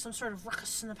 There was some sort of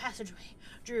ruckus in the passageway.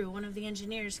 Drew, one of the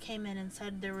engineers, came in and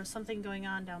said there was something going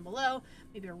on down below.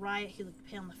 Maybe a riot. He looked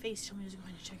pale in the face, told me he was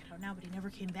going to check it out now, but he never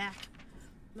came back. It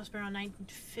must have been around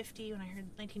 1950 when I heard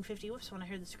 1950. Whoops, when I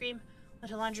heard the scream. Went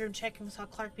to the laundry room, checked, and saw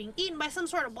Clark being eaten by some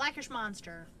sort of blackish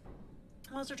monster.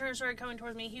 The monster turned, started coming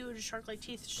towards me, huge, shark-like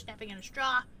teeth snapping at a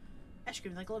straw. I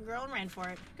screamed like a little girl and ran for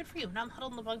it. Good for you. Now I'm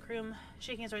huddled in the bunk room,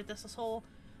 shaking his right. This whole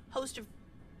host of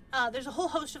there's a whole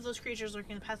host of those creatures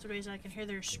lurking in the passageways, and I can hear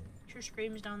their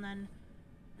screams down then.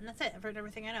 And that's it. I've heard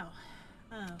everything I know.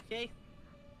 Okay. Is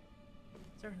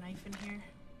there a knife in here?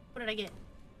 What did I get?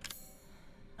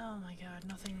 Oh my god,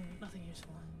 nothing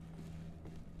useful.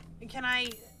 Can I?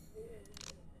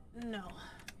 No.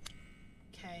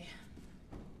 Okay.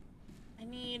 I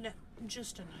need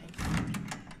just a knife.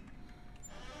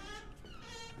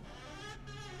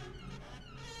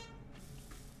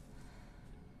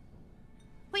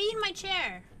 Wait in my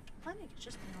chair. I think it's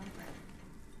just an over.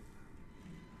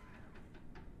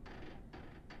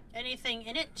 Anything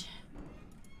in it?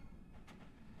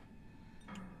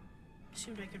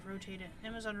 Assumed I could rotate it.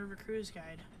 Amazon River Cruise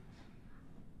Guide.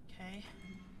 Okay.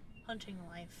 Hunting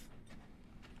life.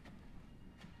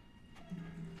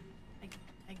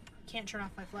 I can't turn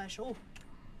off my flash. Oh.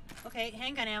 Okay,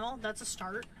 handgun ammo. That's a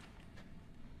start.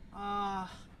 A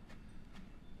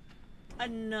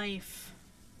knife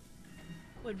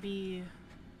would be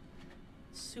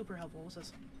super helpful. What's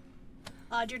this?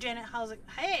 Dear Janet, how's it?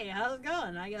 Hey, how's it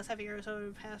going? I guess half a year or so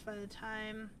would pass by the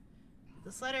time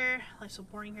this letter. Life's so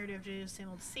boring here to have to do the same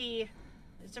old sea.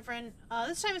 It's different.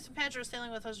 This time it's some Padgers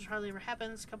sailing with us, which hardly ever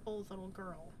happens. Couple with a little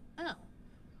girl. Oh.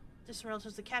 Distant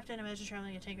relatives, the captain. Imagine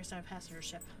traveling a tanker style passenger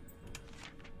ship.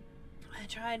 I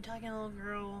tried talking to the little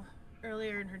girl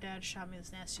earlier, and her dad shot me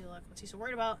this nasty look. What's he so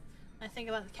worried about? I think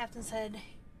about the captain said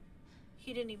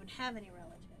he didn't even have any relatives.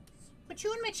 Put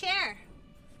you in my chair.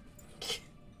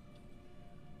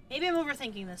 Maybe I'm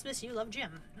overthinking this. Miss you, love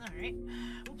Jim. Alright.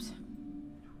 Oops.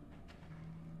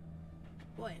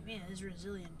 Boy, man is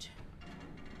resilient.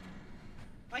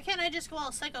 Why can't I just go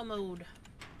all psycho mode?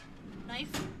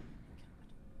 Knife?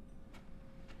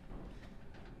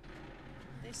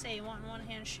 They say you want in one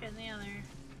hand, shit in the other.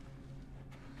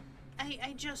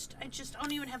 I just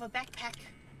don't even have a backpack.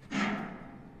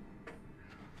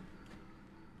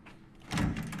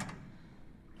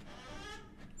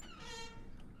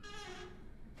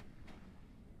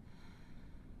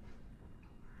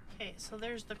 Okay, so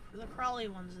there's the crawly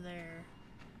ones there.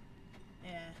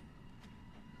 Yeah.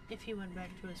 If he went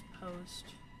back to his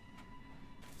post.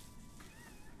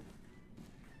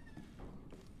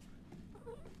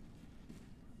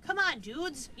 Come on,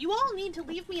 dudes. You all need to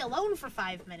leave me alone for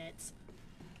 5 minutes.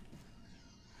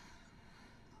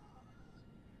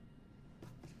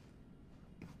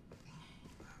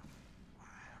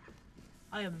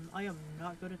 I am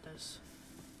not good at this.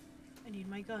 I need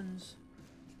my guns.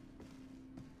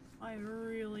 I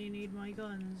really need my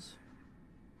guns.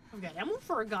 I've got ammo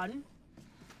for a gun,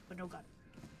 but no gun.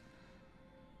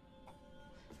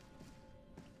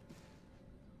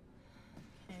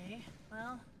 Okay,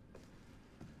 well.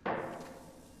 At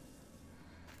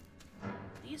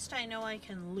least I know I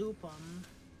can loop them.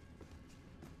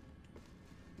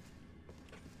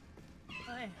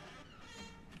 Okay.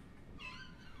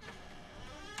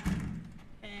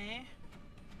 Okay.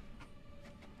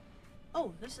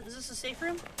 Oh, is this a safe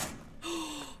room?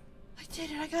 I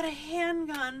did it! I got a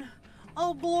handgun!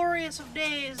 Oh, glorious of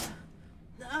days!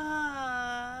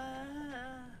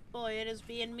 Boy, it is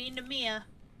being mean to Mia.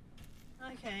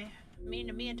 Okay, mean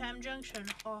to Mia Time Junction.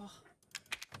 Oh,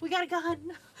 we got a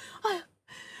gun!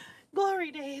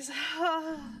 Glory days!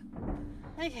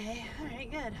 Okay, alright,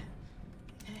 good.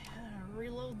 Okay,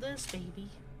 reload this baby.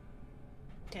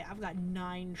 Okay, I've got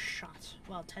 9 shots.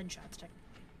 Well, 10 shots, technically.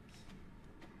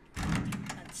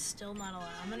 That's still not allowed.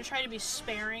 I'm gonna try to be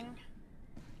sparing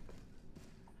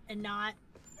and not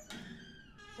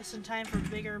just in time for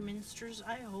bigger minsters.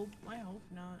 I hope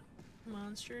not.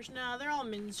 Monsters? No, they're all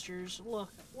minsters.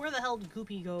 Look, where the hell did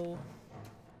Goopy go?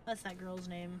 That's that girl's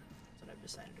name. That's what I've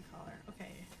decided to call her.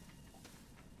 Okay.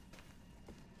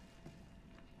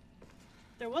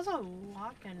 There was a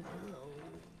lock and...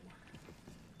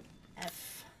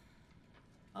 F.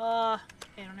 Okay, I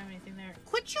don't have anything there.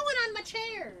 Quit chewing on my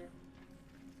chair!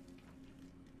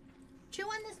 Chew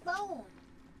on this bone.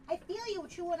 I feel you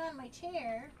chewing on my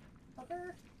chair.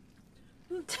 Fucker.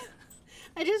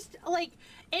 I just, like,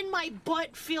 in my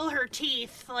butt feel her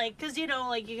teeth. Like, cause you know,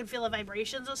 like, you can feel the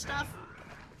vibrations of stuff.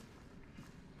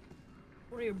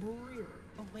 What are you, brewer?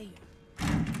 Oh, wait.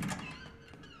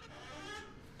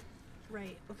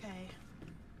 Right, okay.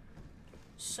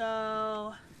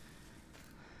 So...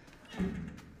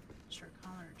 start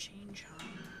calling her change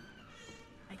home.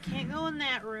 I can't go in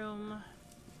that room.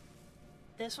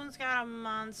 This one's got a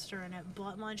monster in it.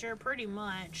 Blood muncher, pretty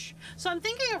much. So I'm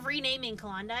thinking of renaming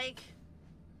Klondike.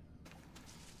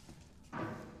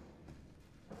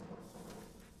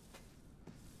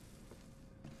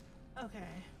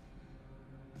 Okay.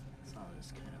 So I'll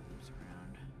just kind of loops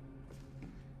around.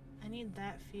 I need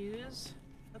that fuse,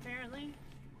 apparently.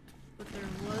 But there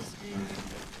was a...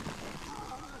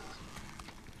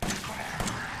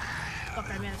 Fuck,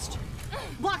 I missed.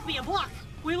 Block me, a block!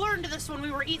 We learned this when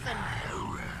we were Ethan.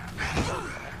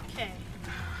 Okay.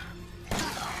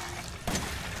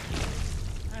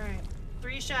 Alright.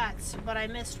 3 shots, but I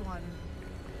missed one.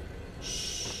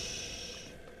 Shh.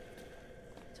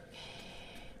 It's okay.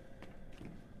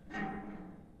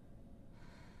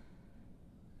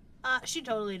 She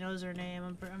totally knows her name.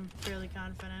 I'm fairly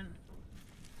confident.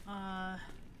 Yeah.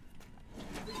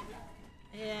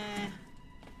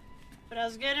 But I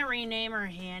was gonna rename her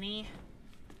Hanny.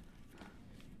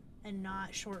 And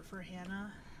not short for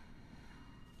Hannah.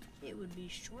 It would be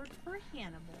short for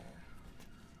Hannibal.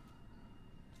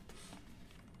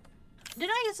 Did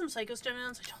I get some psycho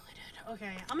stimulants? I totally did.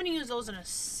 Okay, I'm gonna use those in a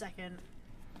second.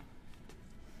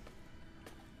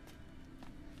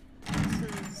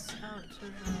 This is out to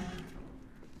the...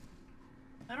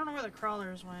 I don't know where the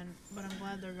crawlers went, but I'm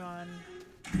glad they're gone.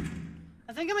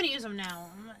 I think I'm gonna use them now.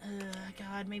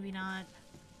 God, maybe not.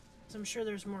 Because I'm sure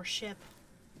there's more ship.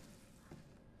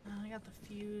 I got the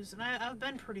fuse, and I've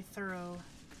been pretty thorough.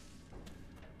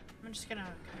 I'm just gonna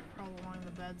kind of crawl along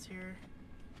the beds here.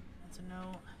 That's a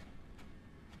note.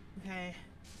 Okay.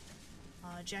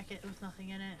 Jacket with nothing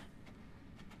in it.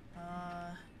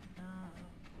 No.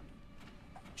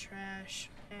 Trash.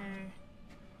 Okay.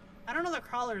 I don't know where the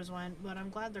crawlers went, but I'm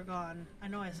glad they're gone. I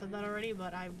know I said that already,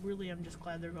 but I really am just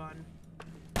glad they're gone.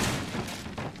 We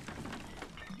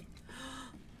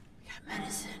got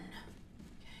medicine.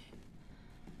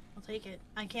 I'll take it.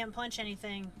 I can't punch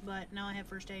anything, but now I have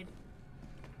first aid.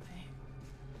 Okay.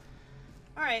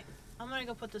 Alright, I'm gonna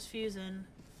go put this fuse in.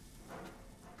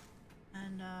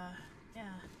 And,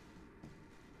 yeah.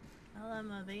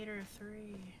 Elevator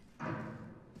 3. Okay.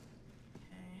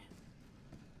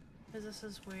 Because this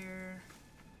is where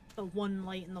the one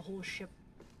light in the whole ship.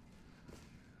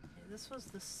 Okay, this was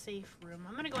the safe room.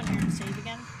 I'm gonna go in here and save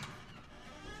again.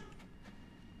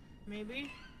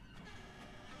 Maybe?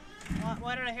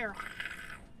 Why did I hear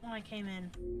when I came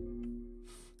in?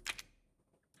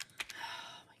 Oh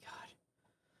my god.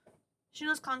 She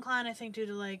knows Clon, I think, due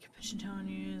to like pitch and tone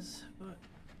use, but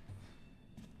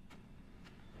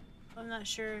I'm not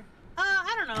sure.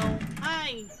 I don't know.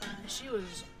 She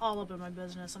was all up in my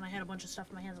business, and I had a bunch of stuff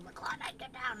in my hands. I'm like, Klondike,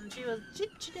 get down, and she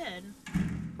did.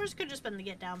 Of course, it could have just been the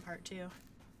get down part too.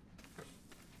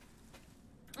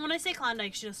 When I say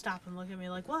Klondike, she just stopped and looked at me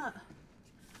like, what?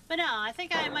 But no, I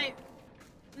think I might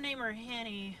name her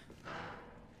Hanny.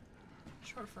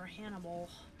 Short for Hannibal.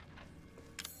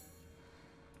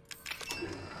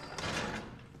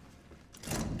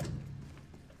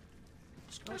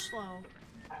 Just go slow.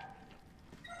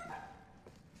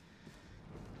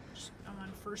 I'm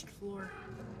on first floor.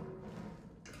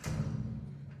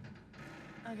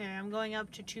 Okay, I'm going up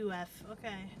to 2F.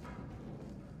 Okay.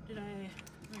 Let me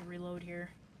reload here.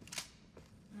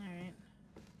 Alright.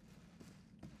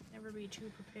 Never be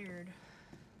too prepared.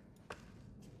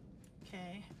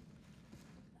 Okay.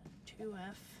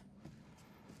 2F.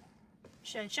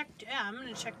 Should I check? Yeah, I'm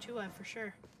gonna check 2F for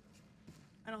sure.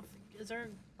 I don't think... Is there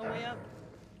a way up?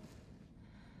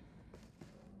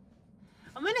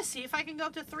 I'm gonna see if I can go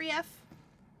up to 3F.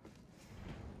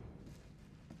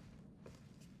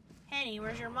 Henny,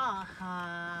 where's your ma?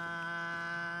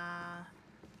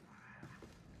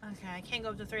 Okay, I can't go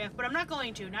up to 3F, but I'm not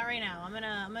going to. Not right now. I'm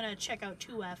gonna check out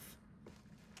 2F.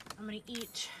 I'm gonna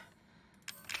eat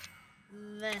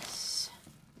this.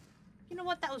 You know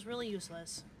what? That was really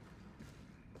useless.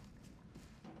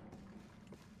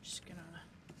 Just gonna...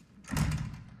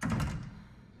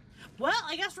 Well,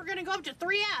 I guess we're gonna go up to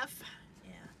 3F.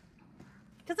 Yeah.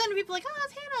 Because then people are like, oh,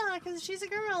 it's Hannah, because she's a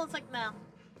girl. It's like, no.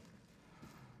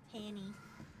 Hanny.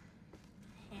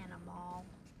 Hannah Mall.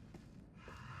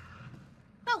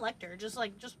 Not Lecter, just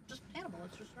Hannibal.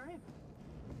 It's just alright.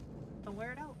 Don't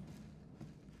wear it out.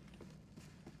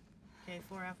 Okay,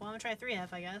 4F. Well, I'm gonna try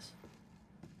 3F, I guess.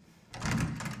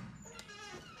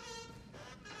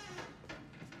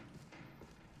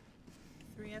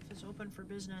 3F is open for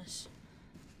business.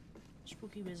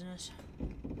 Spooky business.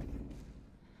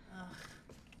 Ugh.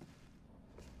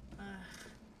 Ugh.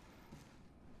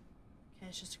 Okay,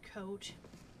 it's just a coat.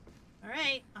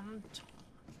 Alright,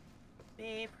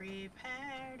 be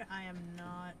prepared. I am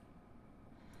not.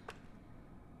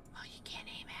 Oh, you can't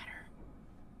aim at her.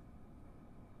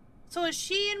 So is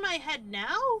she in my head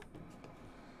now?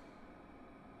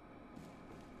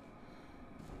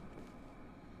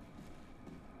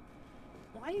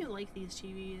 Why do you like these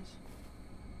TVs?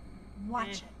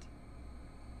 Watch it.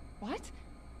 What?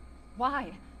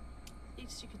 Why? At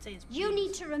least you could say it's You please.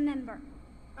 need to remember.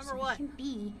 Remember so what? We can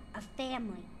be a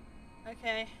family.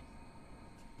 Okay.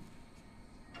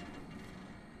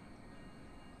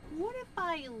 What if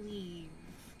I leave?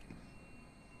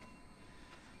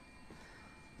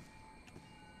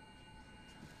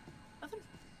 Nothing.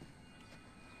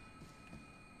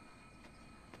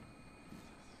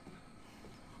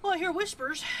 Oh, I hear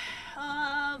whispers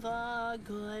of a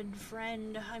good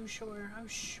friend. I'm sure.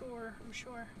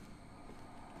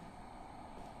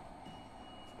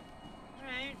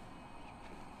 Alright.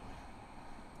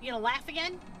 You gonna laugh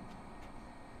again?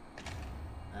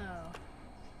 Oh.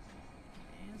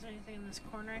 Okay, is there anything in this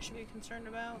corner I should be concerned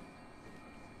about?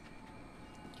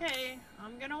 Okay,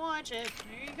 I'm gonna watch it.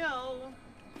 There you go.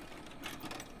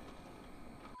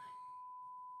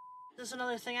 This is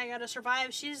another thing I gotta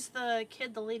survive. She's the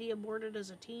kid the lady aborted as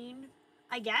a teen.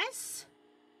 I guess?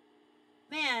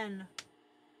 Man.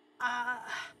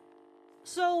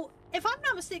 So, if I'm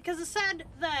not mistaken, because it said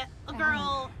that a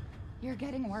girl... You're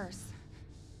getting worse.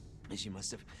 She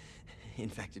must have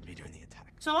infected me during the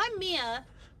attack. So I'm Mia.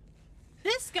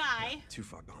 This guy... Too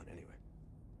far gone, anyway.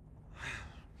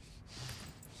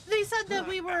 They said that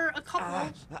we were a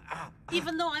couple,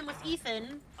 even though I'm with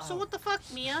Ethan. So what the fuck,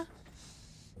 Mia?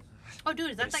 Oh,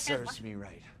 dude, is that that guy's... Serves me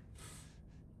right.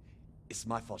 It's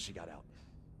my fault she got out.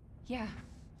 Yeah,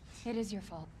 it is your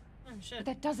fault. Oh, shit. But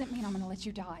that doesn't mean I'm gonna let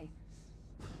you die.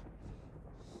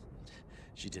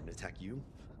 She didn't attack you?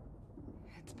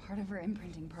 It's part of her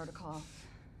imprinting protocol.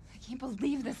 I can't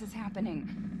believe this is happening.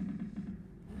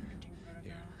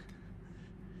 Here.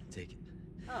 Take it.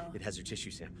 Oh. It has her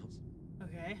tissue samples.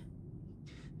 Okay.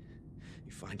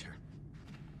 You find her.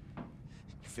 You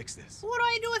fix this. What do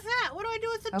I do with that? What do I do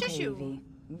with the Okay, tissue? Evie,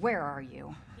 where are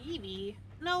you? Evie?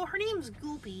 No, her name's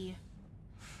Goopy.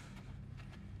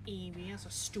 Evie, that's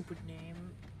a stupid name.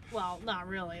 Well, not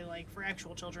really, like, for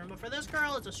actual children, but for this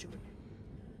girl, it's a stupid name.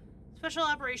 Special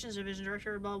Operations Division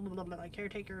Director, blah, blah, blah, blah,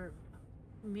 caretaker,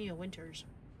 Mia Winters.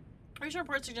 Recent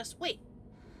reports suggest, wait,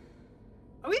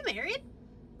 are we married?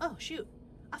 Oh, shoot.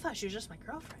 I thought she was just my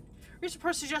girlfriend. Recent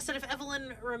reports suggest that if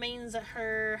Eveline remains at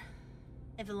her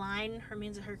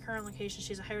current location,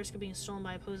 she's at high risk of being stolen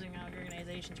by opposing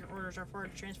organizations. Your orders are for her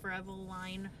to transfer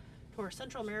Eveline to our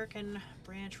Central American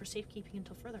branch for safekeeping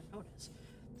until further notice.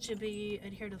 Should be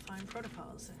adhere to the following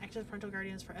protocols. Act as parental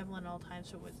guardians for Eveline at all times,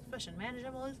 so with suspicion. Manage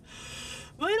Eveline's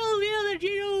vital via the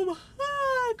genome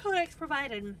codex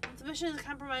provided. Suspicion is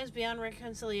compromised beyond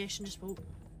reconciliation. Dispose.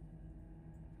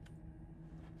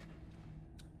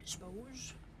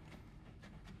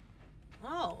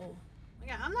 Oh.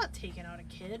 Yeah, I'm not taking out a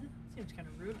kid. Seems kind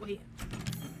of rude. Wait.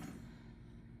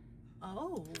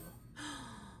 Oh.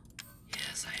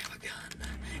 Yes, I have a gun.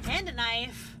 And a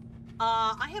knife.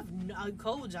 I have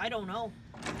codes. I don't know.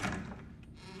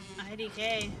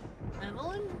 IDK.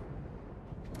 Eveline?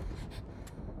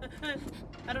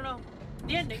 I don't know.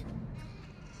 The ending.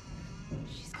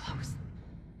 She's close.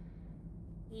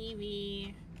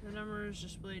 Evie. The numbers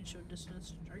displayed show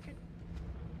distance to target.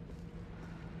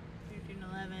 13,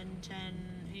 11, 10,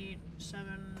 8,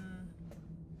 7,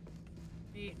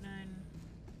 8, 9.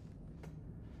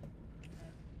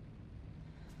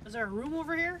 Is there a room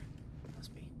over here?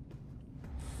 Must be.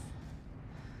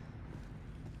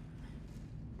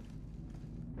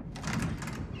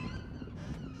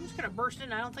 I'm just gonna burst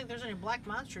in. I don't think there's any black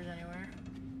monsters anywhere.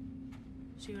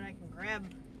 See what I can grab.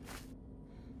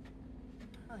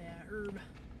 Oh yeah. herb.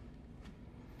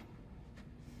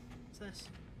 What's this?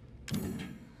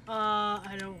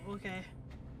 I don't. Okay.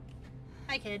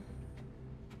 Hi, kid.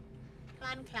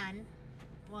 Clan.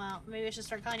 Well, maybe I should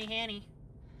start calling you Hanny.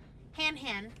 Han.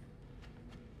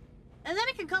 And then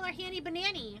I can call her Hanny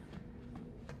Banani.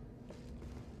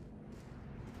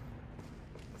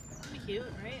 That'd be cute,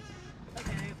 right?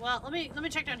 Okay. Well, let me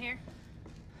check down here.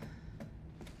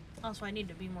 Also, I need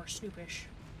to be more snoopish.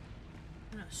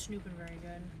 I'm not snooping very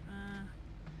good.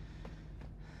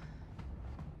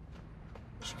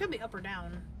 She could be up or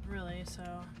down, really, so...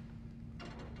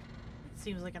 It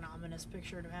seems like an ominous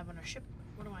picture to have on a ship.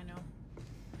 What do I know?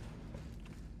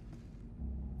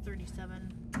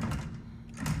 37. Back to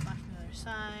the other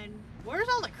side. Where's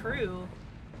all the crew?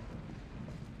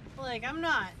 Like, I'm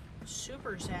not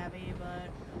super savvy, but...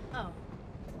 Oh.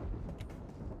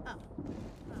 Oh,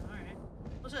 alright.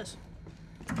 What's this?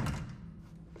 Other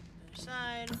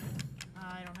side.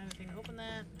 I don't have anything to open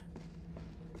that.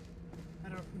 I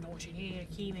don't know what you need. A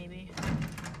key, maybe.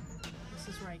 This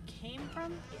is where I came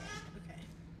from? Yeah, okay.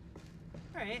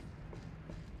 Alright.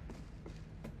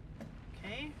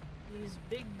 Okay. These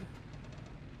big,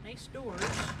 nice doors.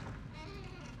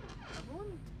 Another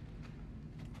one?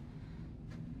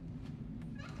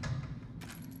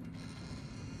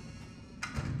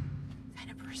 What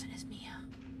kind of person is Mia?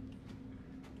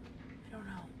 I don't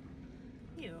know.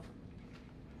 Ew.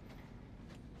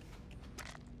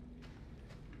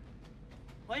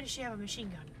 Why does she have a machine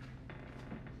gun?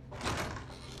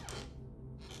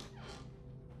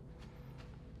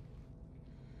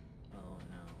 Oh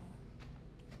no.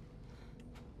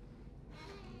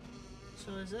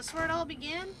 So is this where it all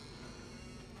began?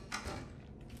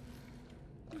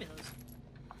 Give me those.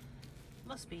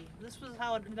 Must be. This was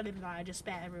how it... I just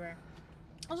spat everywhere.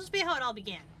 I'll just be how it all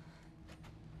began.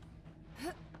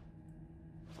 What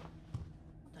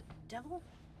the devil?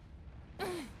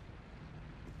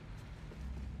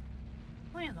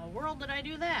 Why in the world did I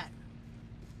do that?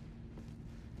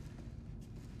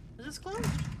 Is this closed?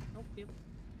 Nope. Yep.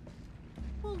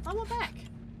 Well, I went back.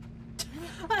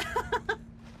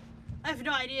 I have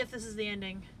no idea if this is the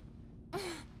ending. I'm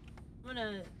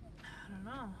gonna... I don't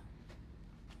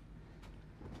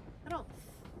know.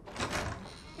 I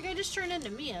think I just turned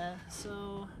into Mia,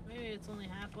 so maybe it's only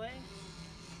halfway.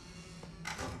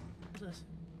 What's this?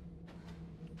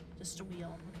 Just a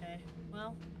wheel. Okay.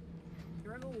 Well,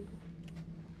 here I go.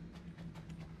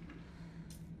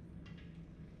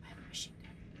 I have a machine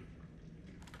gun.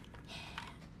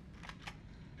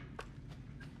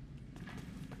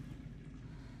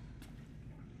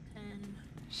 Yeah.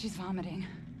 She's vomiting.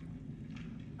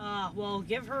 Well,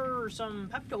 give her some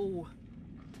Pepto.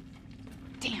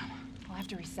 Damn, I'll have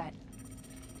to reset.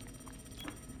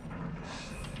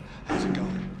 How's it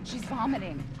going? She's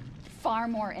vomiting. Far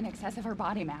more in excess of her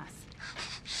body mass.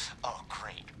 Oh,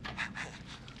 great.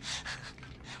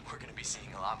 We're gonna be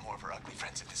seeing a lot more of her ugly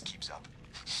friends if this keeps up.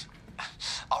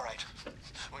 All right,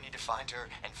 we need to find her,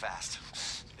 and fast.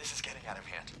 This is getting out of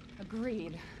hand.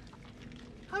 Agreed.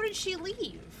 How did she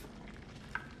leave?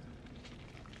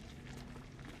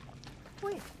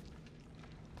 Wait.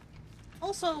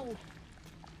 Also,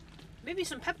 maybe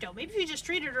some Pepto. Maybe if you just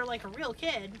treated her like a real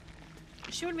kid,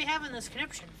 she wouldn't be having this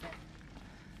conniption fit.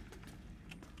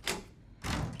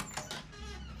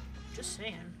 Just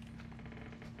saying.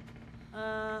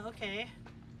 Okay.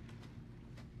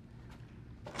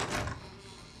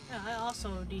 Yeah, I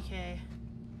also DK.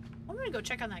 I'm gonna go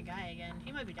check on that guy again.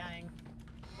 He might be dying.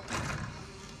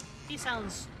 He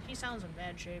sounds in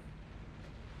bad shape.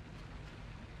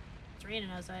 It's raining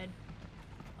outside.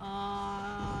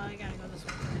 I gotta go this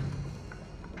way.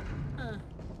 Huh.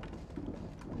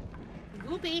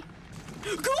 Goopy!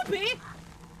 Goopy!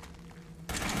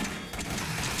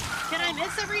 Can I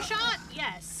miss every shot?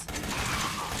 Yes.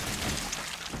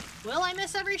 Will I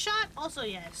miss every shot? Also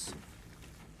yes.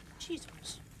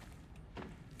 Jesus.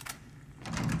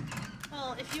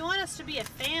 Well, if you want us to be a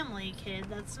family, kid,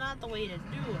 that's not the way to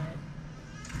do it.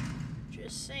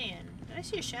 Just saying. Did I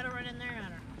see a shadow run in there? I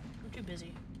don't know. I'm too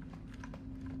busy.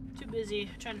 Too busy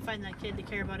trying to find that kid to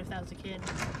care about if that was a kid.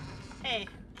 Hey,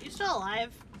 you still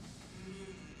alive?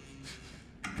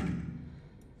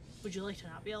 Would you like to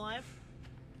not be alive?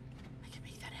 I can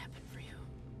make that happen for you.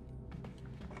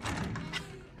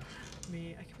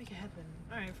 I can make it happen.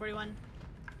 Alright, 41.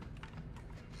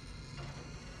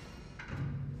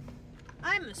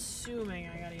 I'm assuming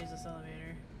I gotta use this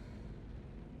elevator.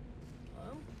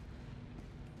 Hello?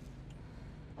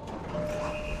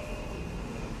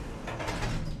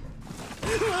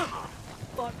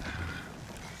 Fuck.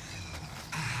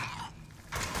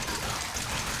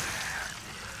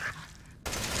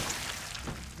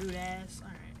 Rude ass.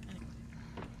 Alright, anyway.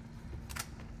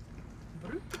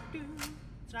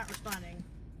 It's not responding.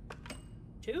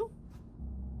 2?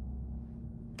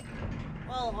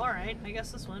 Well, alright. I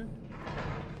guess this one.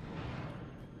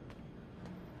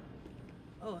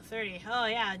 Oh, 30. Oh,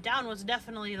 yeah. Down was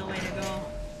definitely the way to go.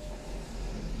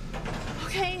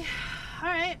 Okay.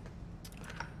 Alright.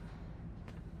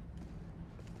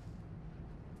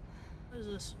 What is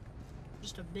this?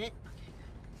 Just a bit? Okay,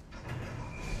 good.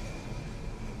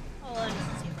 Oh, that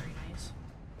doesn't seem very nice.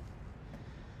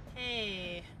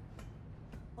 Hey.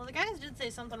 Well, the guys did say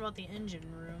something about the engine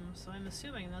room, so I'm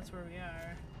assuming that's where we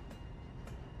are.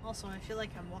 Also, I feel like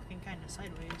I'm walking kind of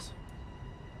sideways.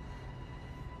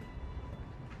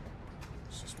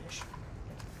 Suspicious.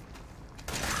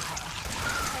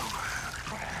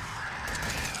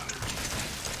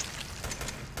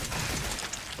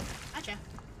 Gotcha.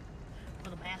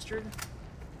 Little bastard.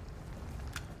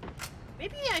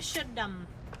 Maybe I should, try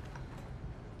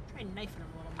knifing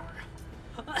him a little more.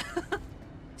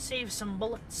 Save some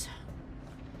bullets.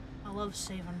 I love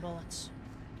saving bullets.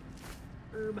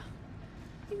 Herb.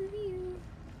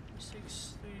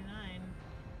 639.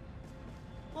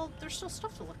 Well, there's still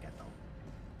stuff to look at, though.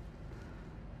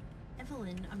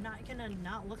 Evelyn, I'm not gonna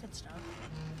not look at stuff.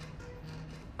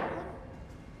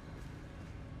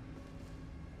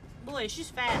 Boy,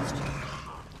 she's fast.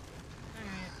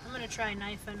 Alright, I'm gonna try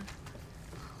knifing.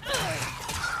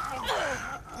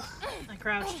 I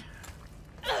crouched.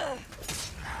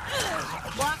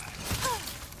 Block.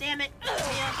 Damn it.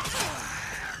 Yeah.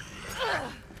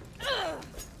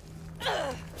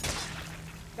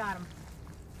 Got him.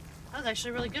 That was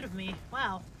actually really good of me.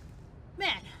 Wow.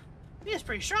 Man, he is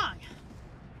pretty strong.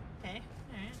 Okay,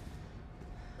 alright.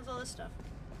 What's all this stuff?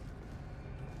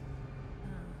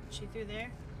 She through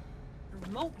there?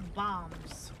 Remote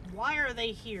bombs. Why are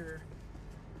they here?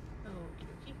 Okie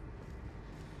dokie.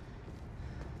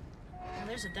 Oh,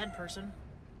 there's a dead person.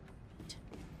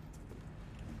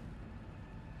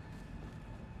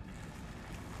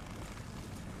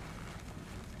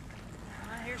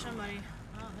 I hear somebody.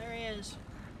 Oh, there he is.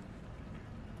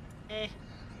 Hey.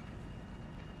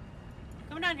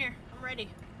 Come down here. I'm ready.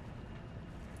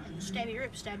 Stabby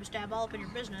rip, stabby stab all up in your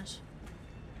business.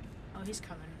 Oh, he's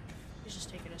coming. He's just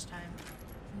taking his time.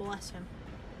 Bless him.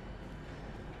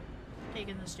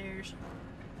 Taking the stairs.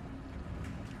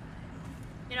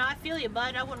 You know, I feel you,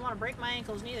 bud. I wouldn't want to break my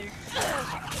ankles neither.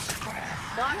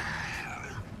 Block.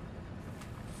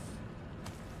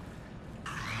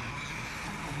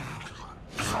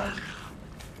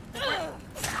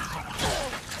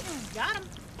 Got him.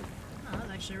 Oh, that was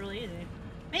actually really easy.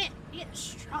 Man, he is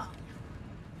strong.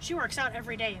 She works out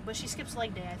every day, but she skips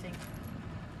leg day, I think.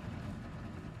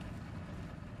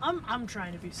 I'm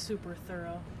trying to be super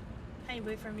thorough. Hey,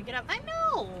 wait for him to get up. I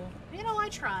know! You know, I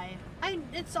try.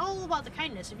 It's all about the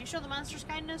kindness. If you show the monsters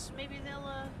kindness, maybe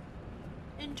they'll,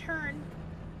 in turn,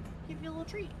 give you a little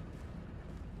treat.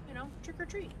 You know, trick or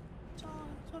treat. That's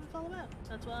what it's all about.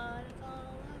 That's what it's all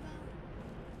about.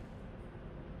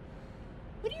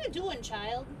 What are you doing,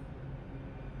 child?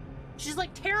 She's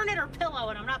like tearing at her pillow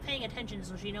and I'm not paying attention,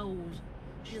 so she knows.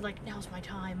 She's like, now's my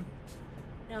time.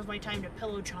 Now's my time to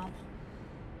pillow chomp.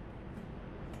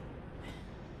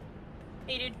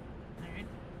 Hey, dude. Alright.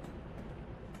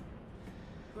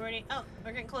 We're ready. Oh,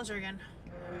 we're getting closer again.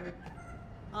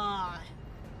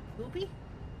 Goopy?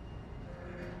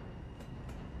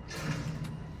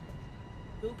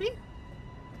 Goopy?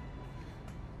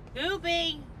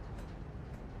 Goopy!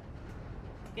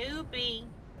 Goopy!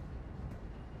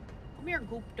 Come here,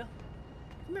 Goopda.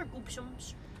 Come here,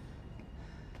 Goopsums.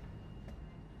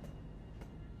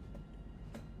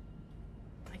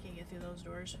 I can't get through those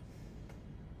doors.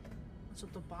 That's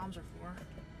what the bombs are for.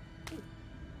 Ooh.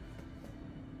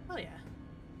 Oh yeah.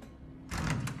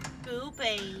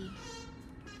 Goopy.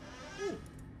 Ooh.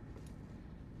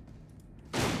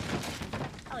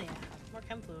 Hell yeah. More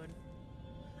chem fluid.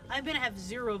 I'm gonna have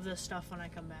 0 of this stuff when I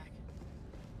come back.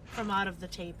 From out of the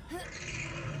tape.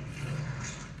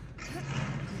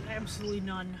 Absolutely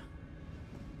none.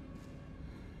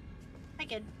 Hi,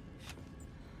 kid.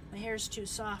 My hair's too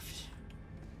soft.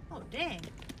 Oh, dang.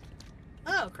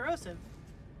 Oh, corrosive.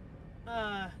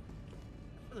 For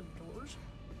the doors?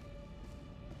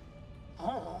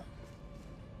 Oh.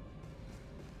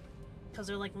 Because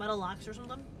they're like metal locks or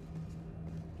something?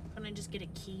 Couldn't I just get a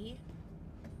key?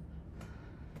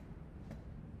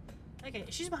 Okay,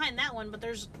 she's behind that one, but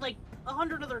there's like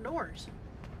 100 other doors.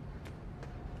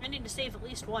 I need to save at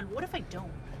least one. What if I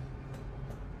don't?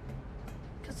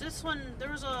 Because this one,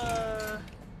 there was a...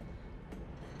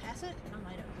 Pass it? I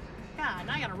might have. God,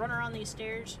 now I gotta run around these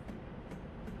stairs.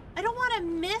 I don't want to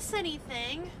miss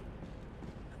anything.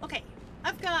 Okay,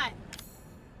 I've got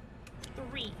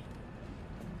 3.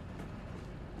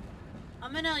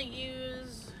 I'm gonna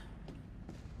use...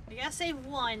 I gotta save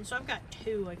one, so I've got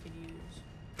two I could use.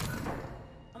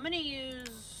 I'm gonna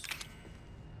use...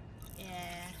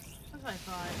 Yeah, that's what I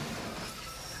thought.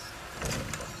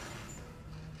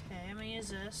 Okay, I'm gonna use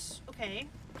this. Okay.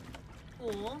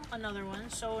 Cool. Another one.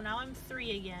 So now I'm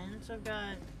 3 again. So I've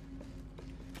got...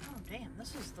 Oh, damn.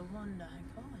 This is the one to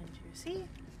go into. See?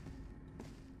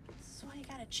 This is why you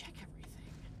gotta check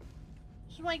everything.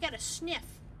 This is why you gotta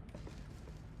sniff.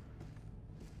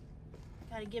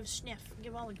 Gotta give sniff.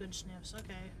 Give all the good sniffs.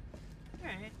 Okay.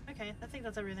 Alright. Okay. I think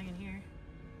that's everything in here.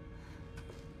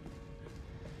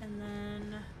 And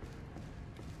then...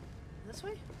 This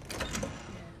way?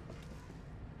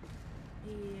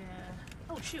 Yeah.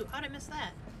 Oh shoot, how'd I miss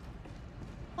that?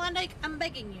 Klondike, I'm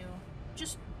begging you.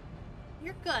 Just...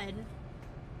 You're good.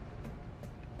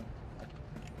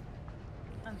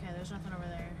 Okay, there's nothing over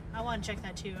there. I want to check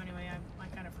that too anyway. I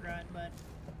kind of forgot, but...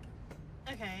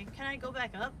 Okay, can I go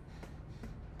back up?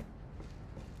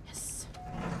 Yes.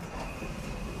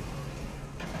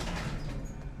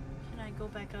 Can I go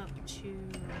back up to...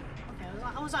 Okay,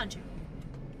 I was on 2.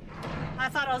 I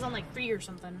thought I was on like 3 or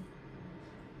something.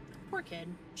 Poor kid.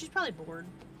 She's probably bored.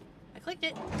 I clicked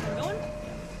it. Going?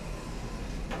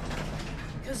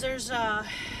 Because there's, my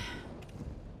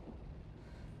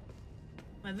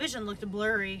vision looked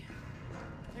blurry.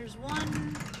 There's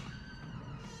one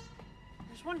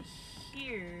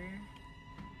here.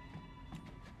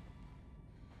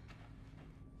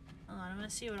 Hold on, I'm gonna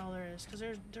see what all there is. Because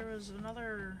there was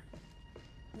another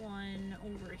one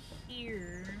over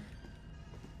here.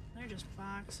 They're just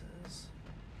boxes.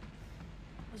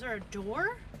 Was there a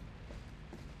door?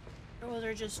 Or was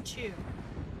there just 2?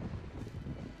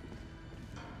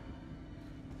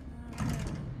 The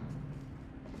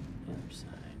other side.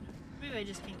 Maybe I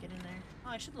just can't get in there. Oh,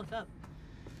 I should look up.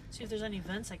 See if there's any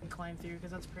vents I can climb through,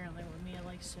 because that's apparently what Mia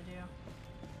likes to do.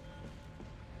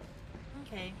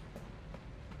 Okay.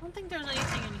 I don't think there's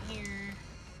anything in here.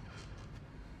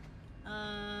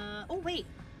 Oh wait!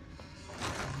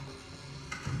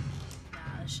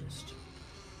 Nah, it's just...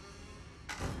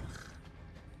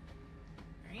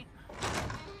 Right.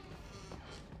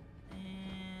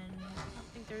 And I don't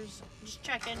think there's... Just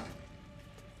checking.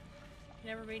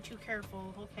 Never be too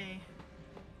careful. Okay.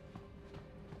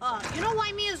 You know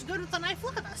why Mia's good with the knife?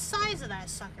 Look at the size of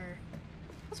that sucker.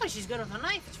 That's why she's good with the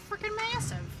knife. It's freaking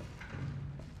massive.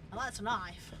 Well, that's a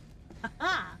knife.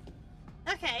 Haha.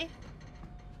 Okay.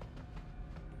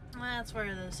 That's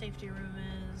where the safety room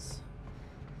is.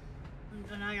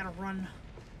 And I gotta run.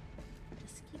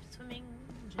 Just keep swimming.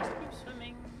 Just keep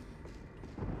swimming.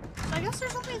 So I guess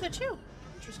there's only the 2.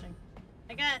 Interesting.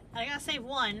 I gotta save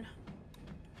 1.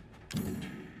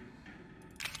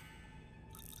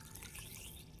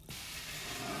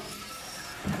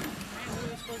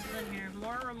 In here.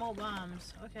 More remote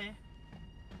bombs. Okay.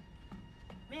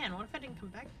 Man, what if I didn't come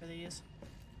back for these?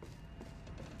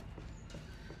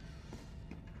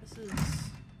 This is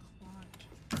clogged.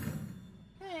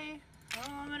 Okay. Well,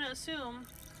 I'm gonna assume.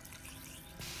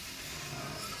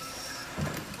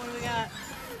 What do we got?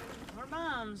 More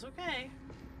bombs. Okay.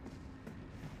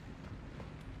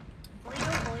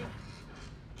 Hopefully.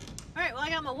 Alright, well I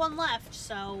got my 1 left,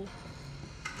 so...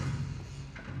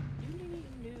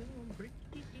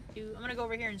 I'm gonna go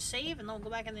over here and save, and then we'll go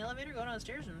back in the elevator, go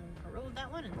downstairs, and corrode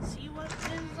that one, and see what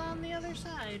is on the other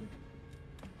side.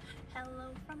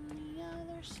 Hello from the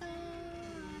other side.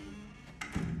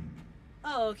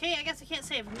 Oh, okay, I guess I can't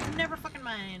save. Never fucking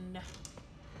mind.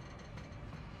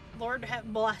 Lord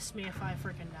bless me if I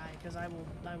freaking die, because I will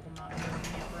not be looking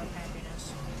for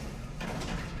happiness.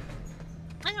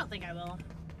 I don't think I will.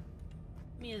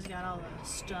 Mia's got all the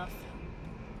stuff.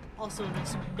 Also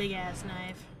this big ass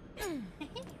knife.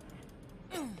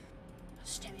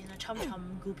 Stab you in the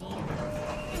tum-tum, Goopy.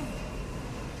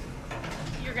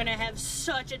 You're gonna have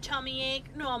such a tummy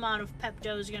ache. No amount of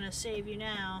Pepto is gonna save you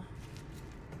now.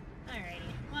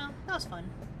 Alrighty. Well, that was fun.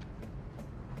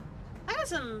 I got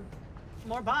some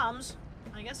more bombs.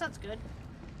 I guess that's good.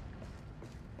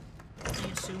 I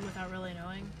assume without really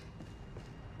knowing.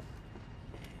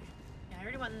 Okay. Yeah, I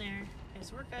already went in there. Okay,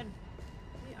 so we're good.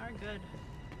 We are good.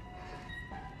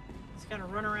 Just gotta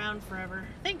run around forever.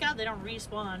 Thank God they don't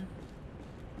respawn.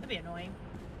 That'd be annoying.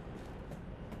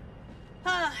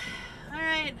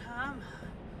 Alright, I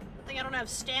think I don't have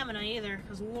stamina either,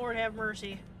 because Lord have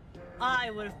mercy.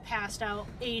 I would have passed out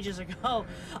ages ago.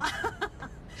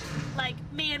 Like,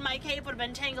 me and my cape would have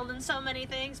been tangled in so many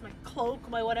things. My cloak,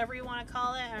 my whatever you want to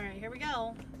call it. Alright, here we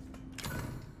go.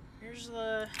 Here's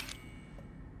the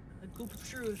goop of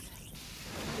truth.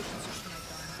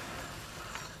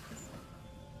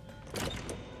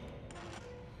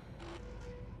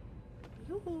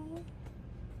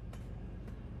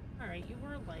 Alright, you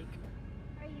were like...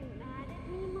 Are you mad at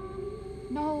me, Mommy?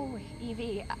 No,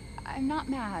 Evie, I'm not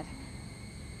mad.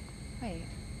 Wait,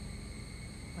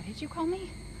 what did you call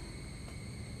me?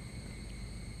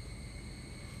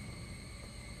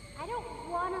 I don't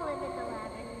want to live in the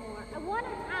lab anymore. I want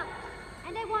an out.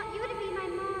 And I want you to be my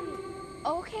mommy.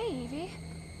 Okay, Evie.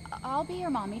 I'll be your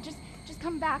mommy. Just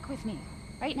come back with me.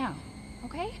 Right now.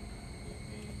 Okay?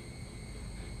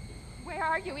 Where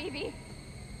are you, Evie?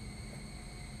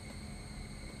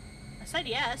 I said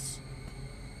yes.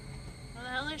 Where the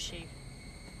hell is she?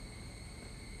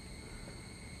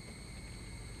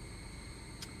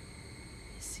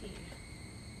 Let's see.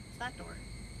 What's that door?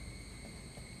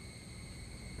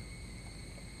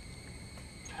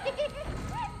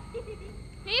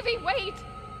 Evie, wait!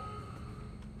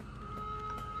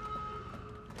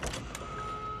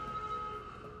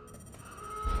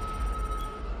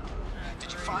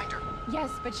 Did you find her? Yes,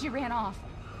 but she ran off.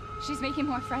 She's making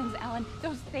more friends, Alan.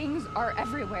 Those things are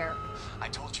everywhere. I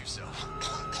told you so.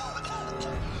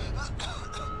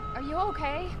 Are you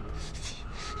okay?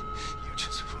 You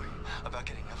just worry about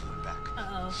getting Evelyn back.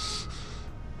 Uh-oh.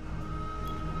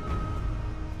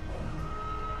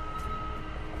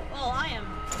 Well, I am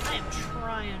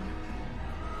trying.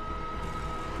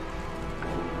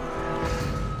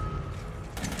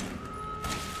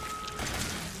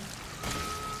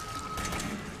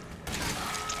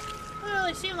 Doesn't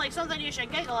really seem like something you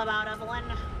should giggle about, Evelyn.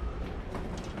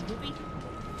 Goopy?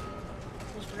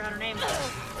 Almost forgot her name.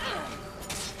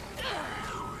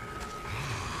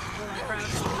 Oh my crap.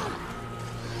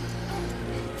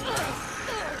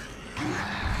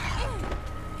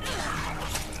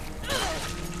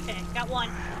 Okay, got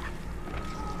one.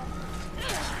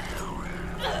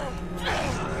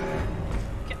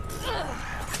 Okay.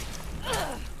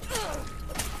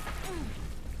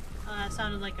 That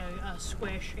sounded like a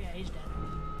squish. Yeah, he's dead.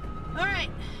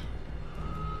 Alright.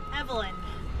 Evelyn.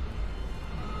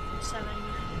 7.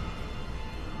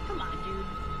 Come on, dude.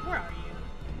 Where are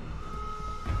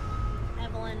you?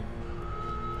 Evelyn.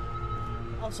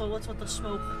 Also, what's with the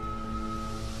smoke?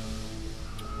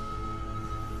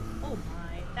 Oh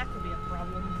my, that could be a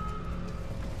problem.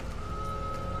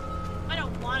 I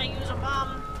don't want to use a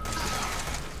bomb.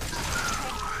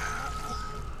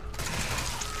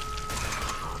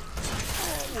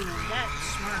 Ooh, that's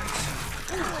smart.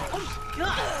 Ooh, oh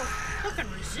god, fucking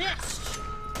resist.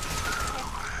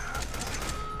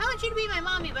 I want you to be my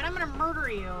mommy, but I'm gonna murder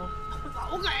you.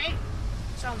 Okay.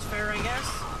 Sounds fair, I guess.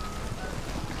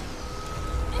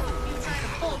 You trying to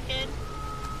pull, kid?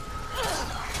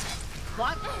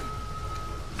 What?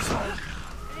 Okay.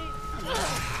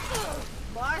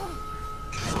 What?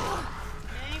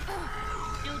 Okay.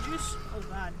 Heal juice? Oh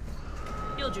god.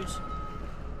 Heal juice.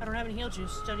 I don't have any heal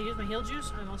juice. Did I use my heal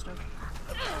juice? I must have.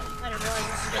 I didn't realize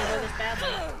this was gonna go this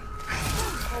badly.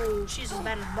 Oh, she's as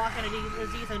bad as blocking it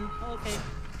as Ethan. Okay.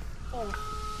 Oh.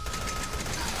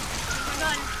 My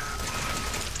gun.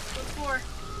 What for?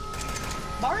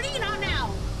 Marty, not now!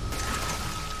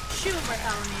 Shoot,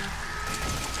 Bartholomew.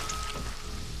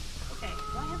 Okay,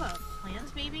 do I have a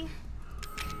plans, maybe?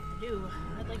 I do.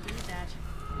 I'd like to eat that.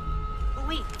 Oh,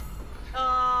 wait.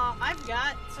 I've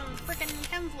got some frickin'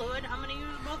 chem fluid. I'm gonna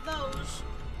use both those.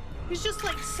 He's just,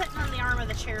 like, sitting on the arm of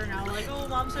the chair now, like, oh,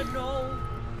 Mom said no.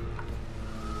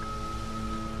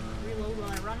 Reload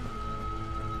while I run.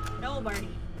 No, Barty.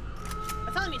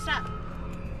 Bartholomew, stop.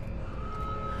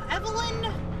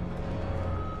 Evelyn!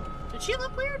 Did she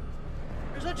look weird?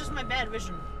 Or is that just my bad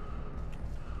vision?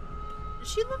 Does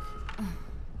she look...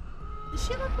 Does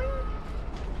she look weird?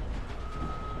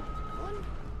 Evelyn?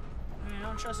 I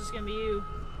don't trust it's gonna be you.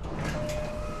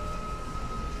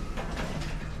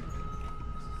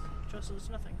 Trust it's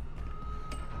nothing.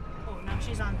 Oh, now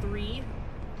she's on 3.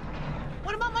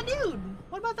 What about my dude?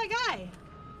 What about that guy?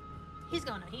 He's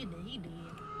gonna... He did.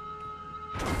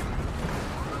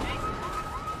 Okay.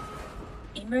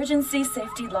 Emergency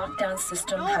safety lockdown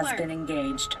system has Over. been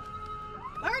engaged.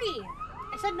 Marty!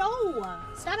 I said no!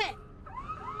 Stop it!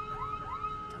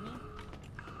 Dummy.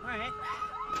 Alright.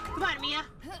 Come on, Mia.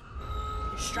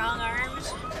 Your strong arms.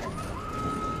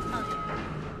 Hell yeah.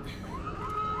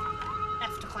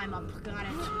 F to climb up. Got it.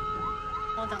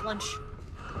 I want that lunch.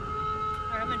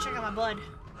 Alright, I'm gonna check out my blood.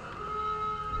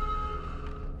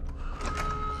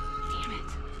 Damn it.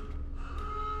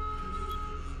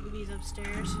 Ruby's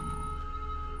upstairs.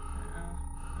 Uh-oh.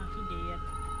 Oh, he did.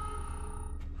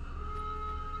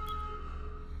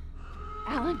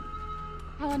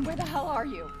 Alan, where the hell are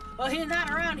you? Well, he's not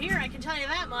around here, I can tell you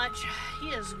that much. He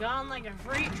is gone like a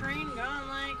freight train, gone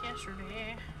like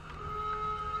yesterday.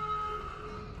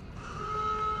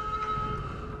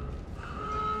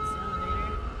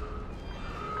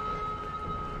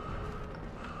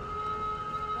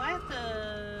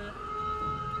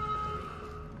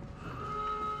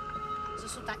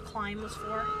 climb was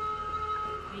for?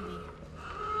 Maybe.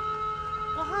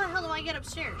 Well, how the hell do I get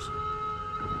upstairs? Oh,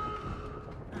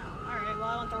 alright, well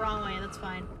I went the wrong way, that's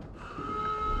fine.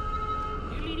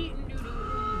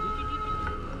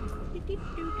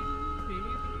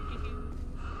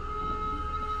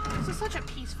 This is such a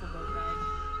peaceful boat ride.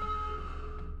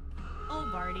 Oh,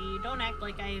 Barty, don't act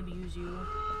like I abuse you.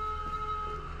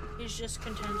 He's just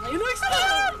content. Like, oh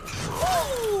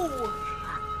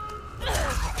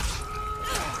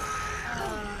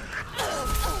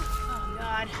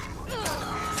God.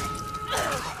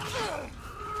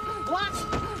 What?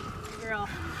 Girl.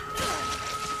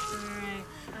 Alright.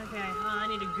 Okay. Oh, I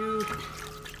need a goop.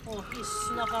 Oh, he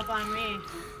snuck up on me.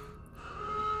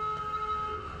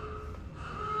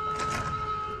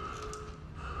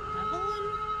 Evelyn?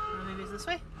 Oh, maybe it's this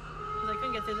way? Because I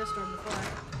couldn't get through this door before.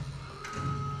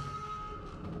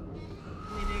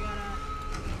 Maybe I gotta...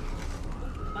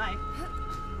 Oh, bye.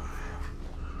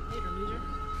 Later, loser.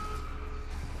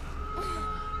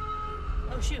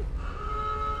 Oh, shoot.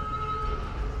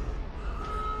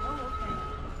 Oh, okay.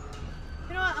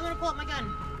 You know what? I'm gonna pull up my gun.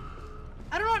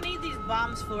 I don't need these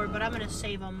bombs for, but I'm gonna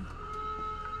save them.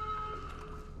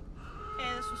 Okay,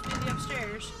 this must be the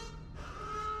upstairs.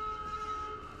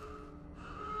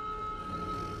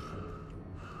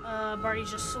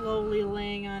 Barty's just slowly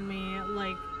laying on me,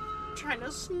 like, trying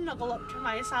to snuggle up to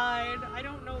my side. I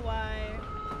don't know why.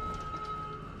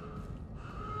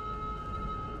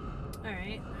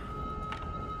 Alright.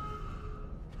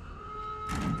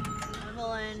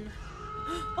 Evelyn.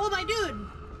 Oh, my dude!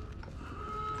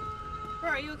 Bro,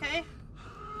 are you okay?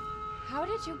 How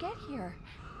did you get here?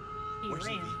 He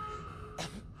ran.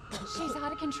 She's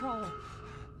out of control.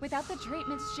 Without the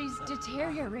treatments, she's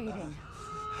deteriorating.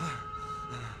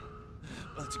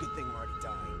 Well, it's a good thing we're already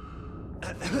dying.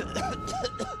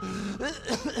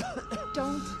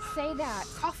 Don't say that.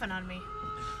 Coughing on me.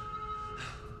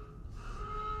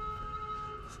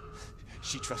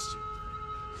 She trusts you.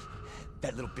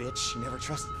 That little bitch, she never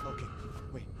trusted. Okay,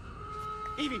 wait.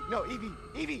 Evie, no,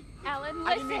 Evie. Alan, listen.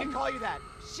 I didn't mean to call you that.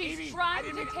 She's Evie, trying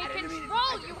to take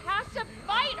control. You have to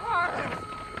fight her.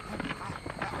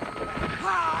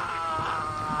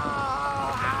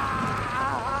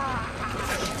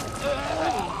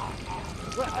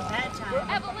 It's a bad time.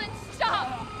 Evelyn, stop!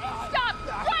 Stop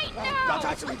right now! Don't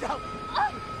touch me, don't!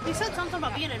 He said something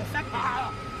about being infected.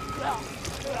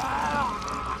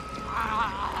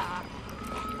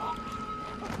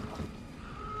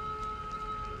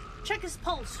 Check his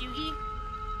pulse, Yugi.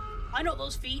 I know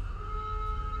those feet.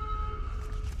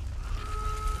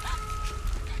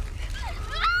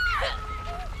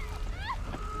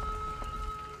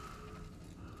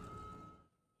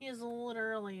 He is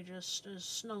literally just as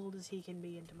snuggled as he can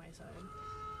be into my side.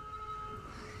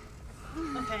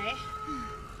 Okay.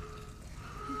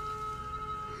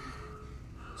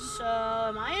 So,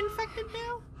 am I infected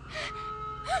now?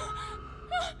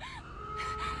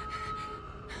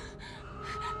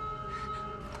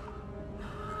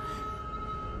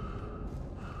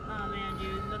 Oh man,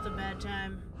 dude, that's a bad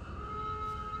time.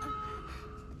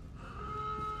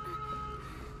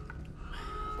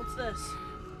 What's this?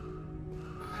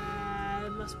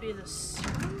 It must be the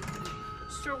serum?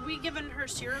 So are we giving her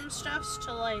serum stuffs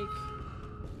to, like,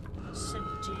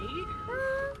 sedate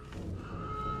her?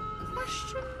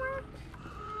 Question mark?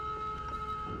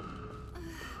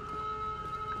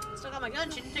 Still got my gun.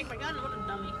 She didn't take my gun. What a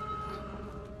dummy.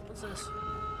 What's this? Is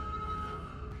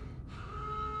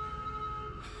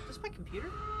this my computer?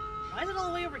 Why is it all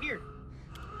the way over here?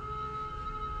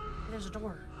 There's a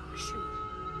door. Oh, shoot.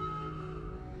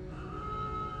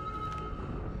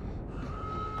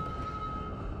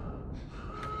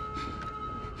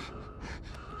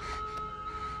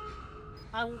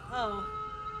 Oh.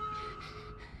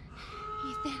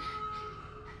 Ethan.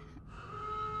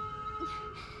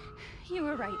 You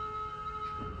were right.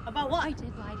 About what? I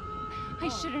did lie to you. I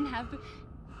shouldn't have.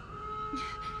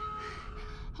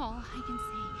 All I can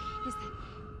say is that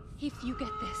if you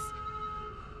get this,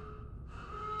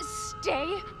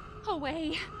 stay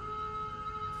away.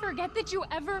 Forget that you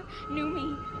ever knew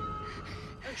me.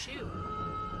 Oh, shoot.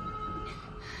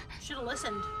 Should have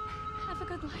listened. Have a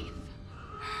good life.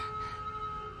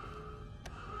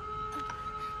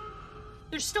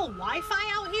 There's still Wi-Fi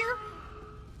out here?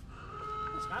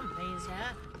 That's what I'm amazed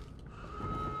at.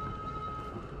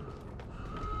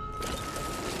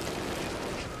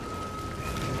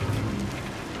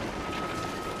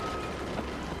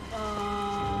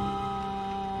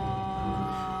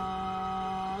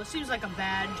 Seems like a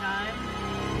bad time.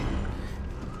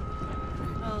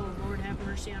 Oh, Lord have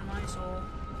mercy on my soul.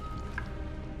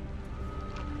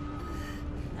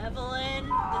 Evelyn,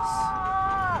 this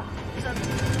is a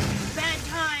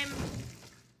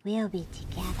We'll be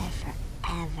together forever.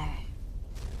 I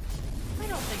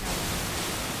don't think I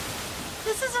will.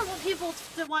 This isn't what people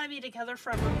that want to be together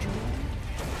forever do.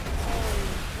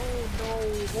 Oh no,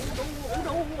 oh no, oh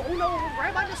no, oh no,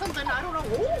 grab onto something, I don't know.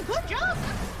 Oh, good job!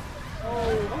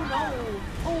 Oh no,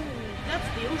 oh, that's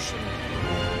the ocean.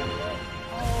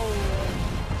 Oh,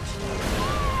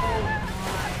 oh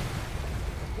my.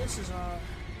 This is a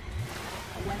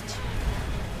wet.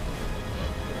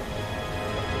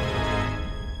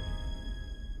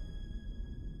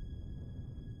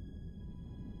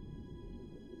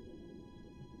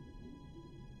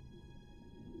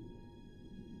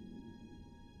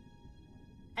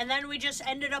 And then we just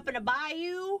ended up in a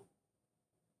bayou,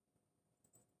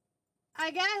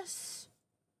 I guess.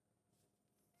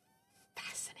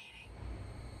 Fascinating.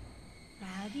 Now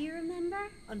do you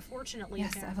remember? Unfortunately,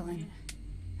 Yes, Evelyn.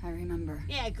 I remember.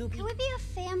 Yeah, Goopy. Can we be a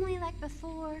family like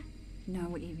before?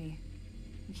 No, Evie.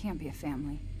 We can't be a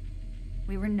family.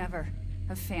 We were never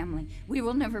a family. We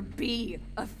will never be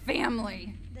a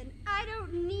family. Then I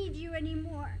don't need you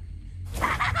anymore.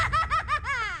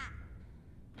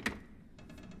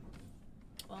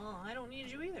 Well, I don't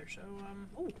need you either, so,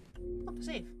 oh, look,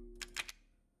 save.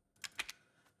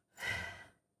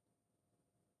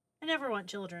 I never want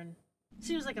children.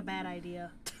 Seems like a bad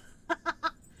idea.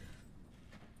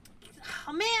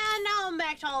 Oh man, now I'm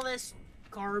back to all this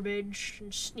garbage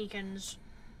and sneakins.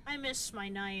 I miss my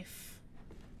knife.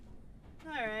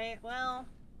 Alright, well,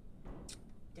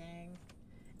 dang.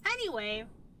 Anyway,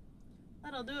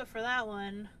 that'll do it for that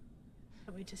one.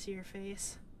 Can't wait to see your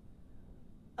face.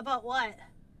 About what?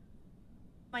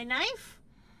 My knife?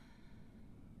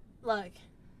 Look.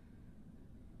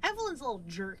 Evelyn's a little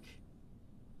jerk.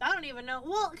 I don't even know.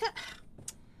 Well,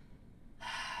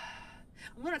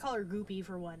 I'm gonna call her Goopy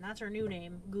for one. That's her new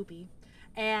name, Goopy.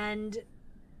 And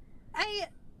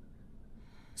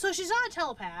so she's not a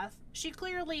telepath. She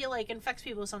clearly, like, infects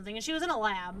people with something. And she was in a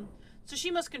lab. So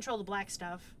she must control the black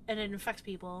stuff. And it infects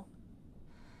people.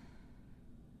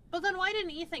 But then why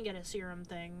didn't Ethan get a serum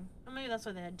thing? Or maybe that's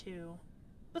why they had two.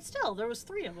 But still, there was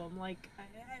 3 of them. Like,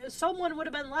 someone would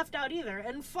have been left out either.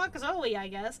 And fuck Zoe, I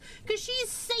guess. Because she's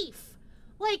safe.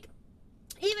 Like,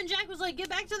 even Jack was like, get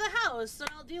back to the house and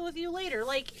I'll deal with you later.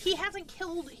 Like, he hasn't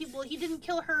killed... He didn't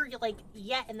kill her, like,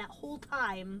 yet in that whole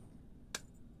time.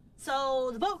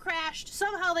 So, the boat crashed.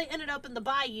 Somehow they ended up in the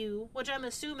bayou, which I'm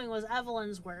assuming was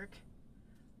Evelyn's work.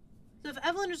 So if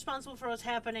Evelyn's responsible for what's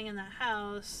happening in that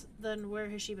house, then where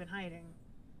has she been hiding?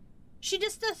 She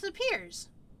just disappears.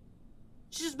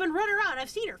 She's just been running around. I've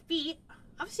seen her feet.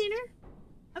 I've seen her.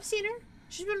 I've seen her.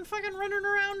 She's been fucking running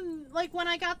around, like, when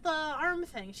I got the arm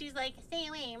thing. She's like, stay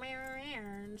away,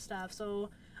 and stuff. So,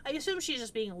 I assume she's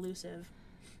just being elusive.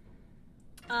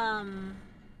 I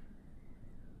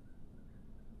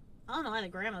don't know why the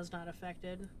grandma's not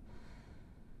affected.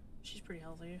 She's pretty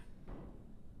healthy.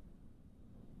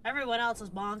 Everyone else is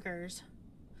bonkers.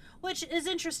 Which is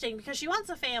interesting, because she wants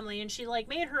a family, and she, like,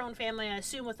 made her own family, I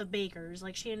assume, with the Bakers.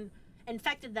 Like, she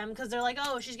infected them, because they're like,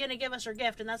 oh, she's gonna give us her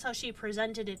gift, and that's how she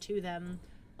presented it to them.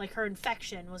 Like, her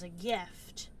infection was a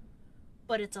gift.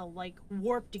 But it's a, like,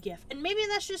 warped gift. And maybe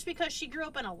that's just because she grew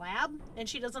up in a lab, and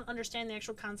she doesn't understand the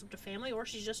actual concept of family, or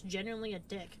she's just genuinely a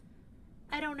dick.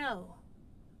 I don't know.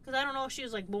 Because I don't know if she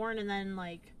was, like, born and then,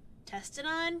 like, tested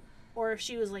on, or if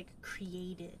she was, like,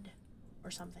 created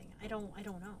or something. I don't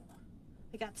know.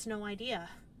 I got no idea.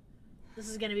 This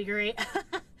is gonna be great.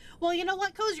 Well, you know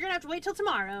what, Coz? You're gonna have to wait till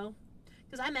tomorrow.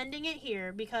 Because I'm ending it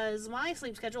here, because my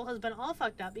sleep schedule has been all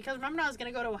fucked up. Because remember I was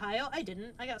gonna go to Ohio? I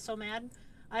didn't. I got so mad.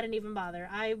 I didn't even bother.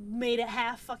 I made it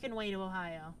half fucking way to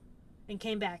Ohio. And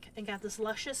came back and got this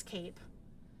luscious cape.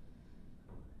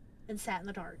 And sat in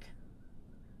the dark.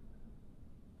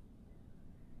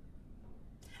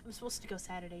 I'm supposed to go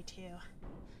Saturday too.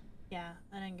 Yeah,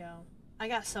 I didn't go. I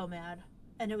got so mad.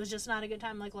 And it was just not a good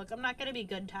time. Like, look, I'm not gonna be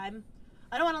good time.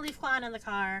 I don't want to leave Klon in the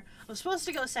car. I'm supposed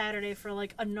to go Saturday for,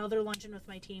 like, another luncheon with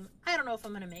my team. I don't know if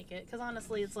I'm gonna make it. Because,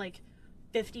 honestly, it's, like,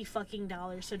 $50 fucking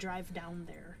to drive down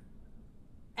there.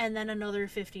 And then another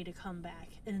 50 to come back.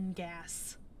 And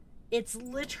gas. It's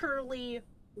literally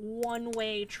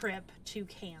one-way trip to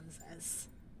Kansas.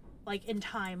 Like, in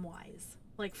time-wise.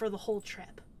 Like, for the whole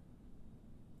trip.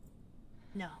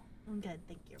 No. I'm good,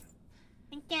 thank you.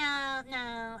 Thank you.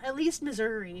 No. At least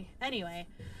Missouri. Anyway.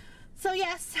 So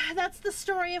yes, that's the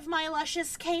story of my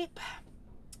luscious cape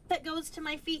that goes to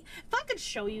my feet. If I could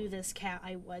show you this cat,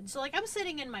 I would. So, like, I'm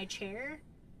sitting in my chair,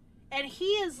 and he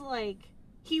is, like,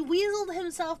 he weaseled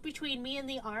himself between me and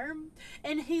the arm,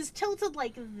 and he's tilted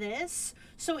like this,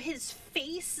 so his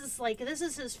face is, like, this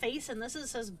is his face, and this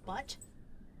is his butt.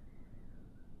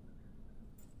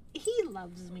 he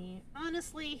loves me.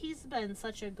 Honestly, he's been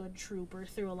such a good trooper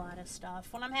through a lot of stuff.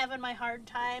 When I'm having my hard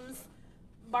times,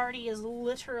 Barty is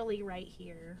literally right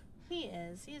here. He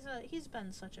is. He's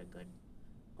been such a good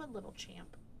little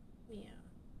champ. Yeah.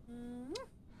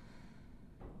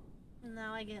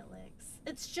 Now I get licks.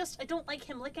 It's just I don't like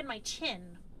him licking my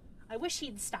chin. I wish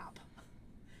he'd stop.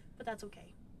 But that's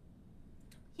okay.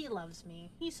 He loves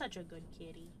me. He's such a good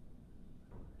kitty.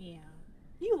 Yeah.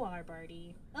 You are,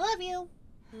 Barty. I love you.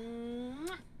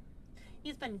 Mwah.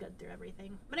 He's been good through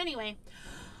everything. But anyway,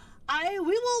 we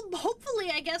will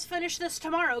hopefully, I guess, finish this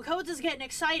tomorrow. Codes is getting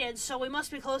excited, so we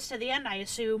must be close to the end, I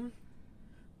assume.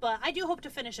 But I do hope to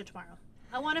finish it tomorrow.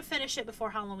 I want to finish it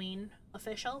before Halloween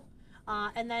official.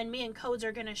 And then me and Codes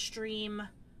are going to stream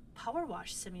Power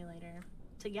Wash Simulator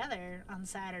together on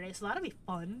Saturday, so that'll be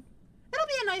fun. It'll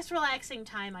be a nice, relaxing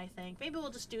time, I think. Maybe we'll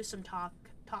just do some talk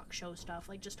show stuff,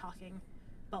 like just talking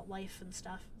about life and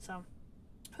stuff. So,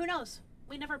 who knows?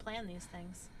 We never plan these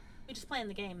things. We just plan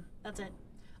the game. That's it.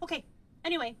 Okay.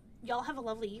 Anyway, y'all have a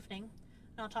lovely evening,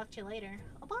 and I'll talk to you later.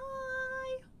 Oh,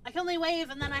 bye! I can only wave,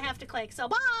 and then I have to click, so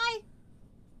bye!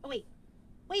 Oh, wait.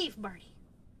 Wave, Barty.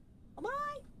 Oh,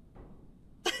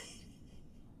 bye!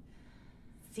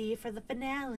 See you for the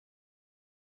finale.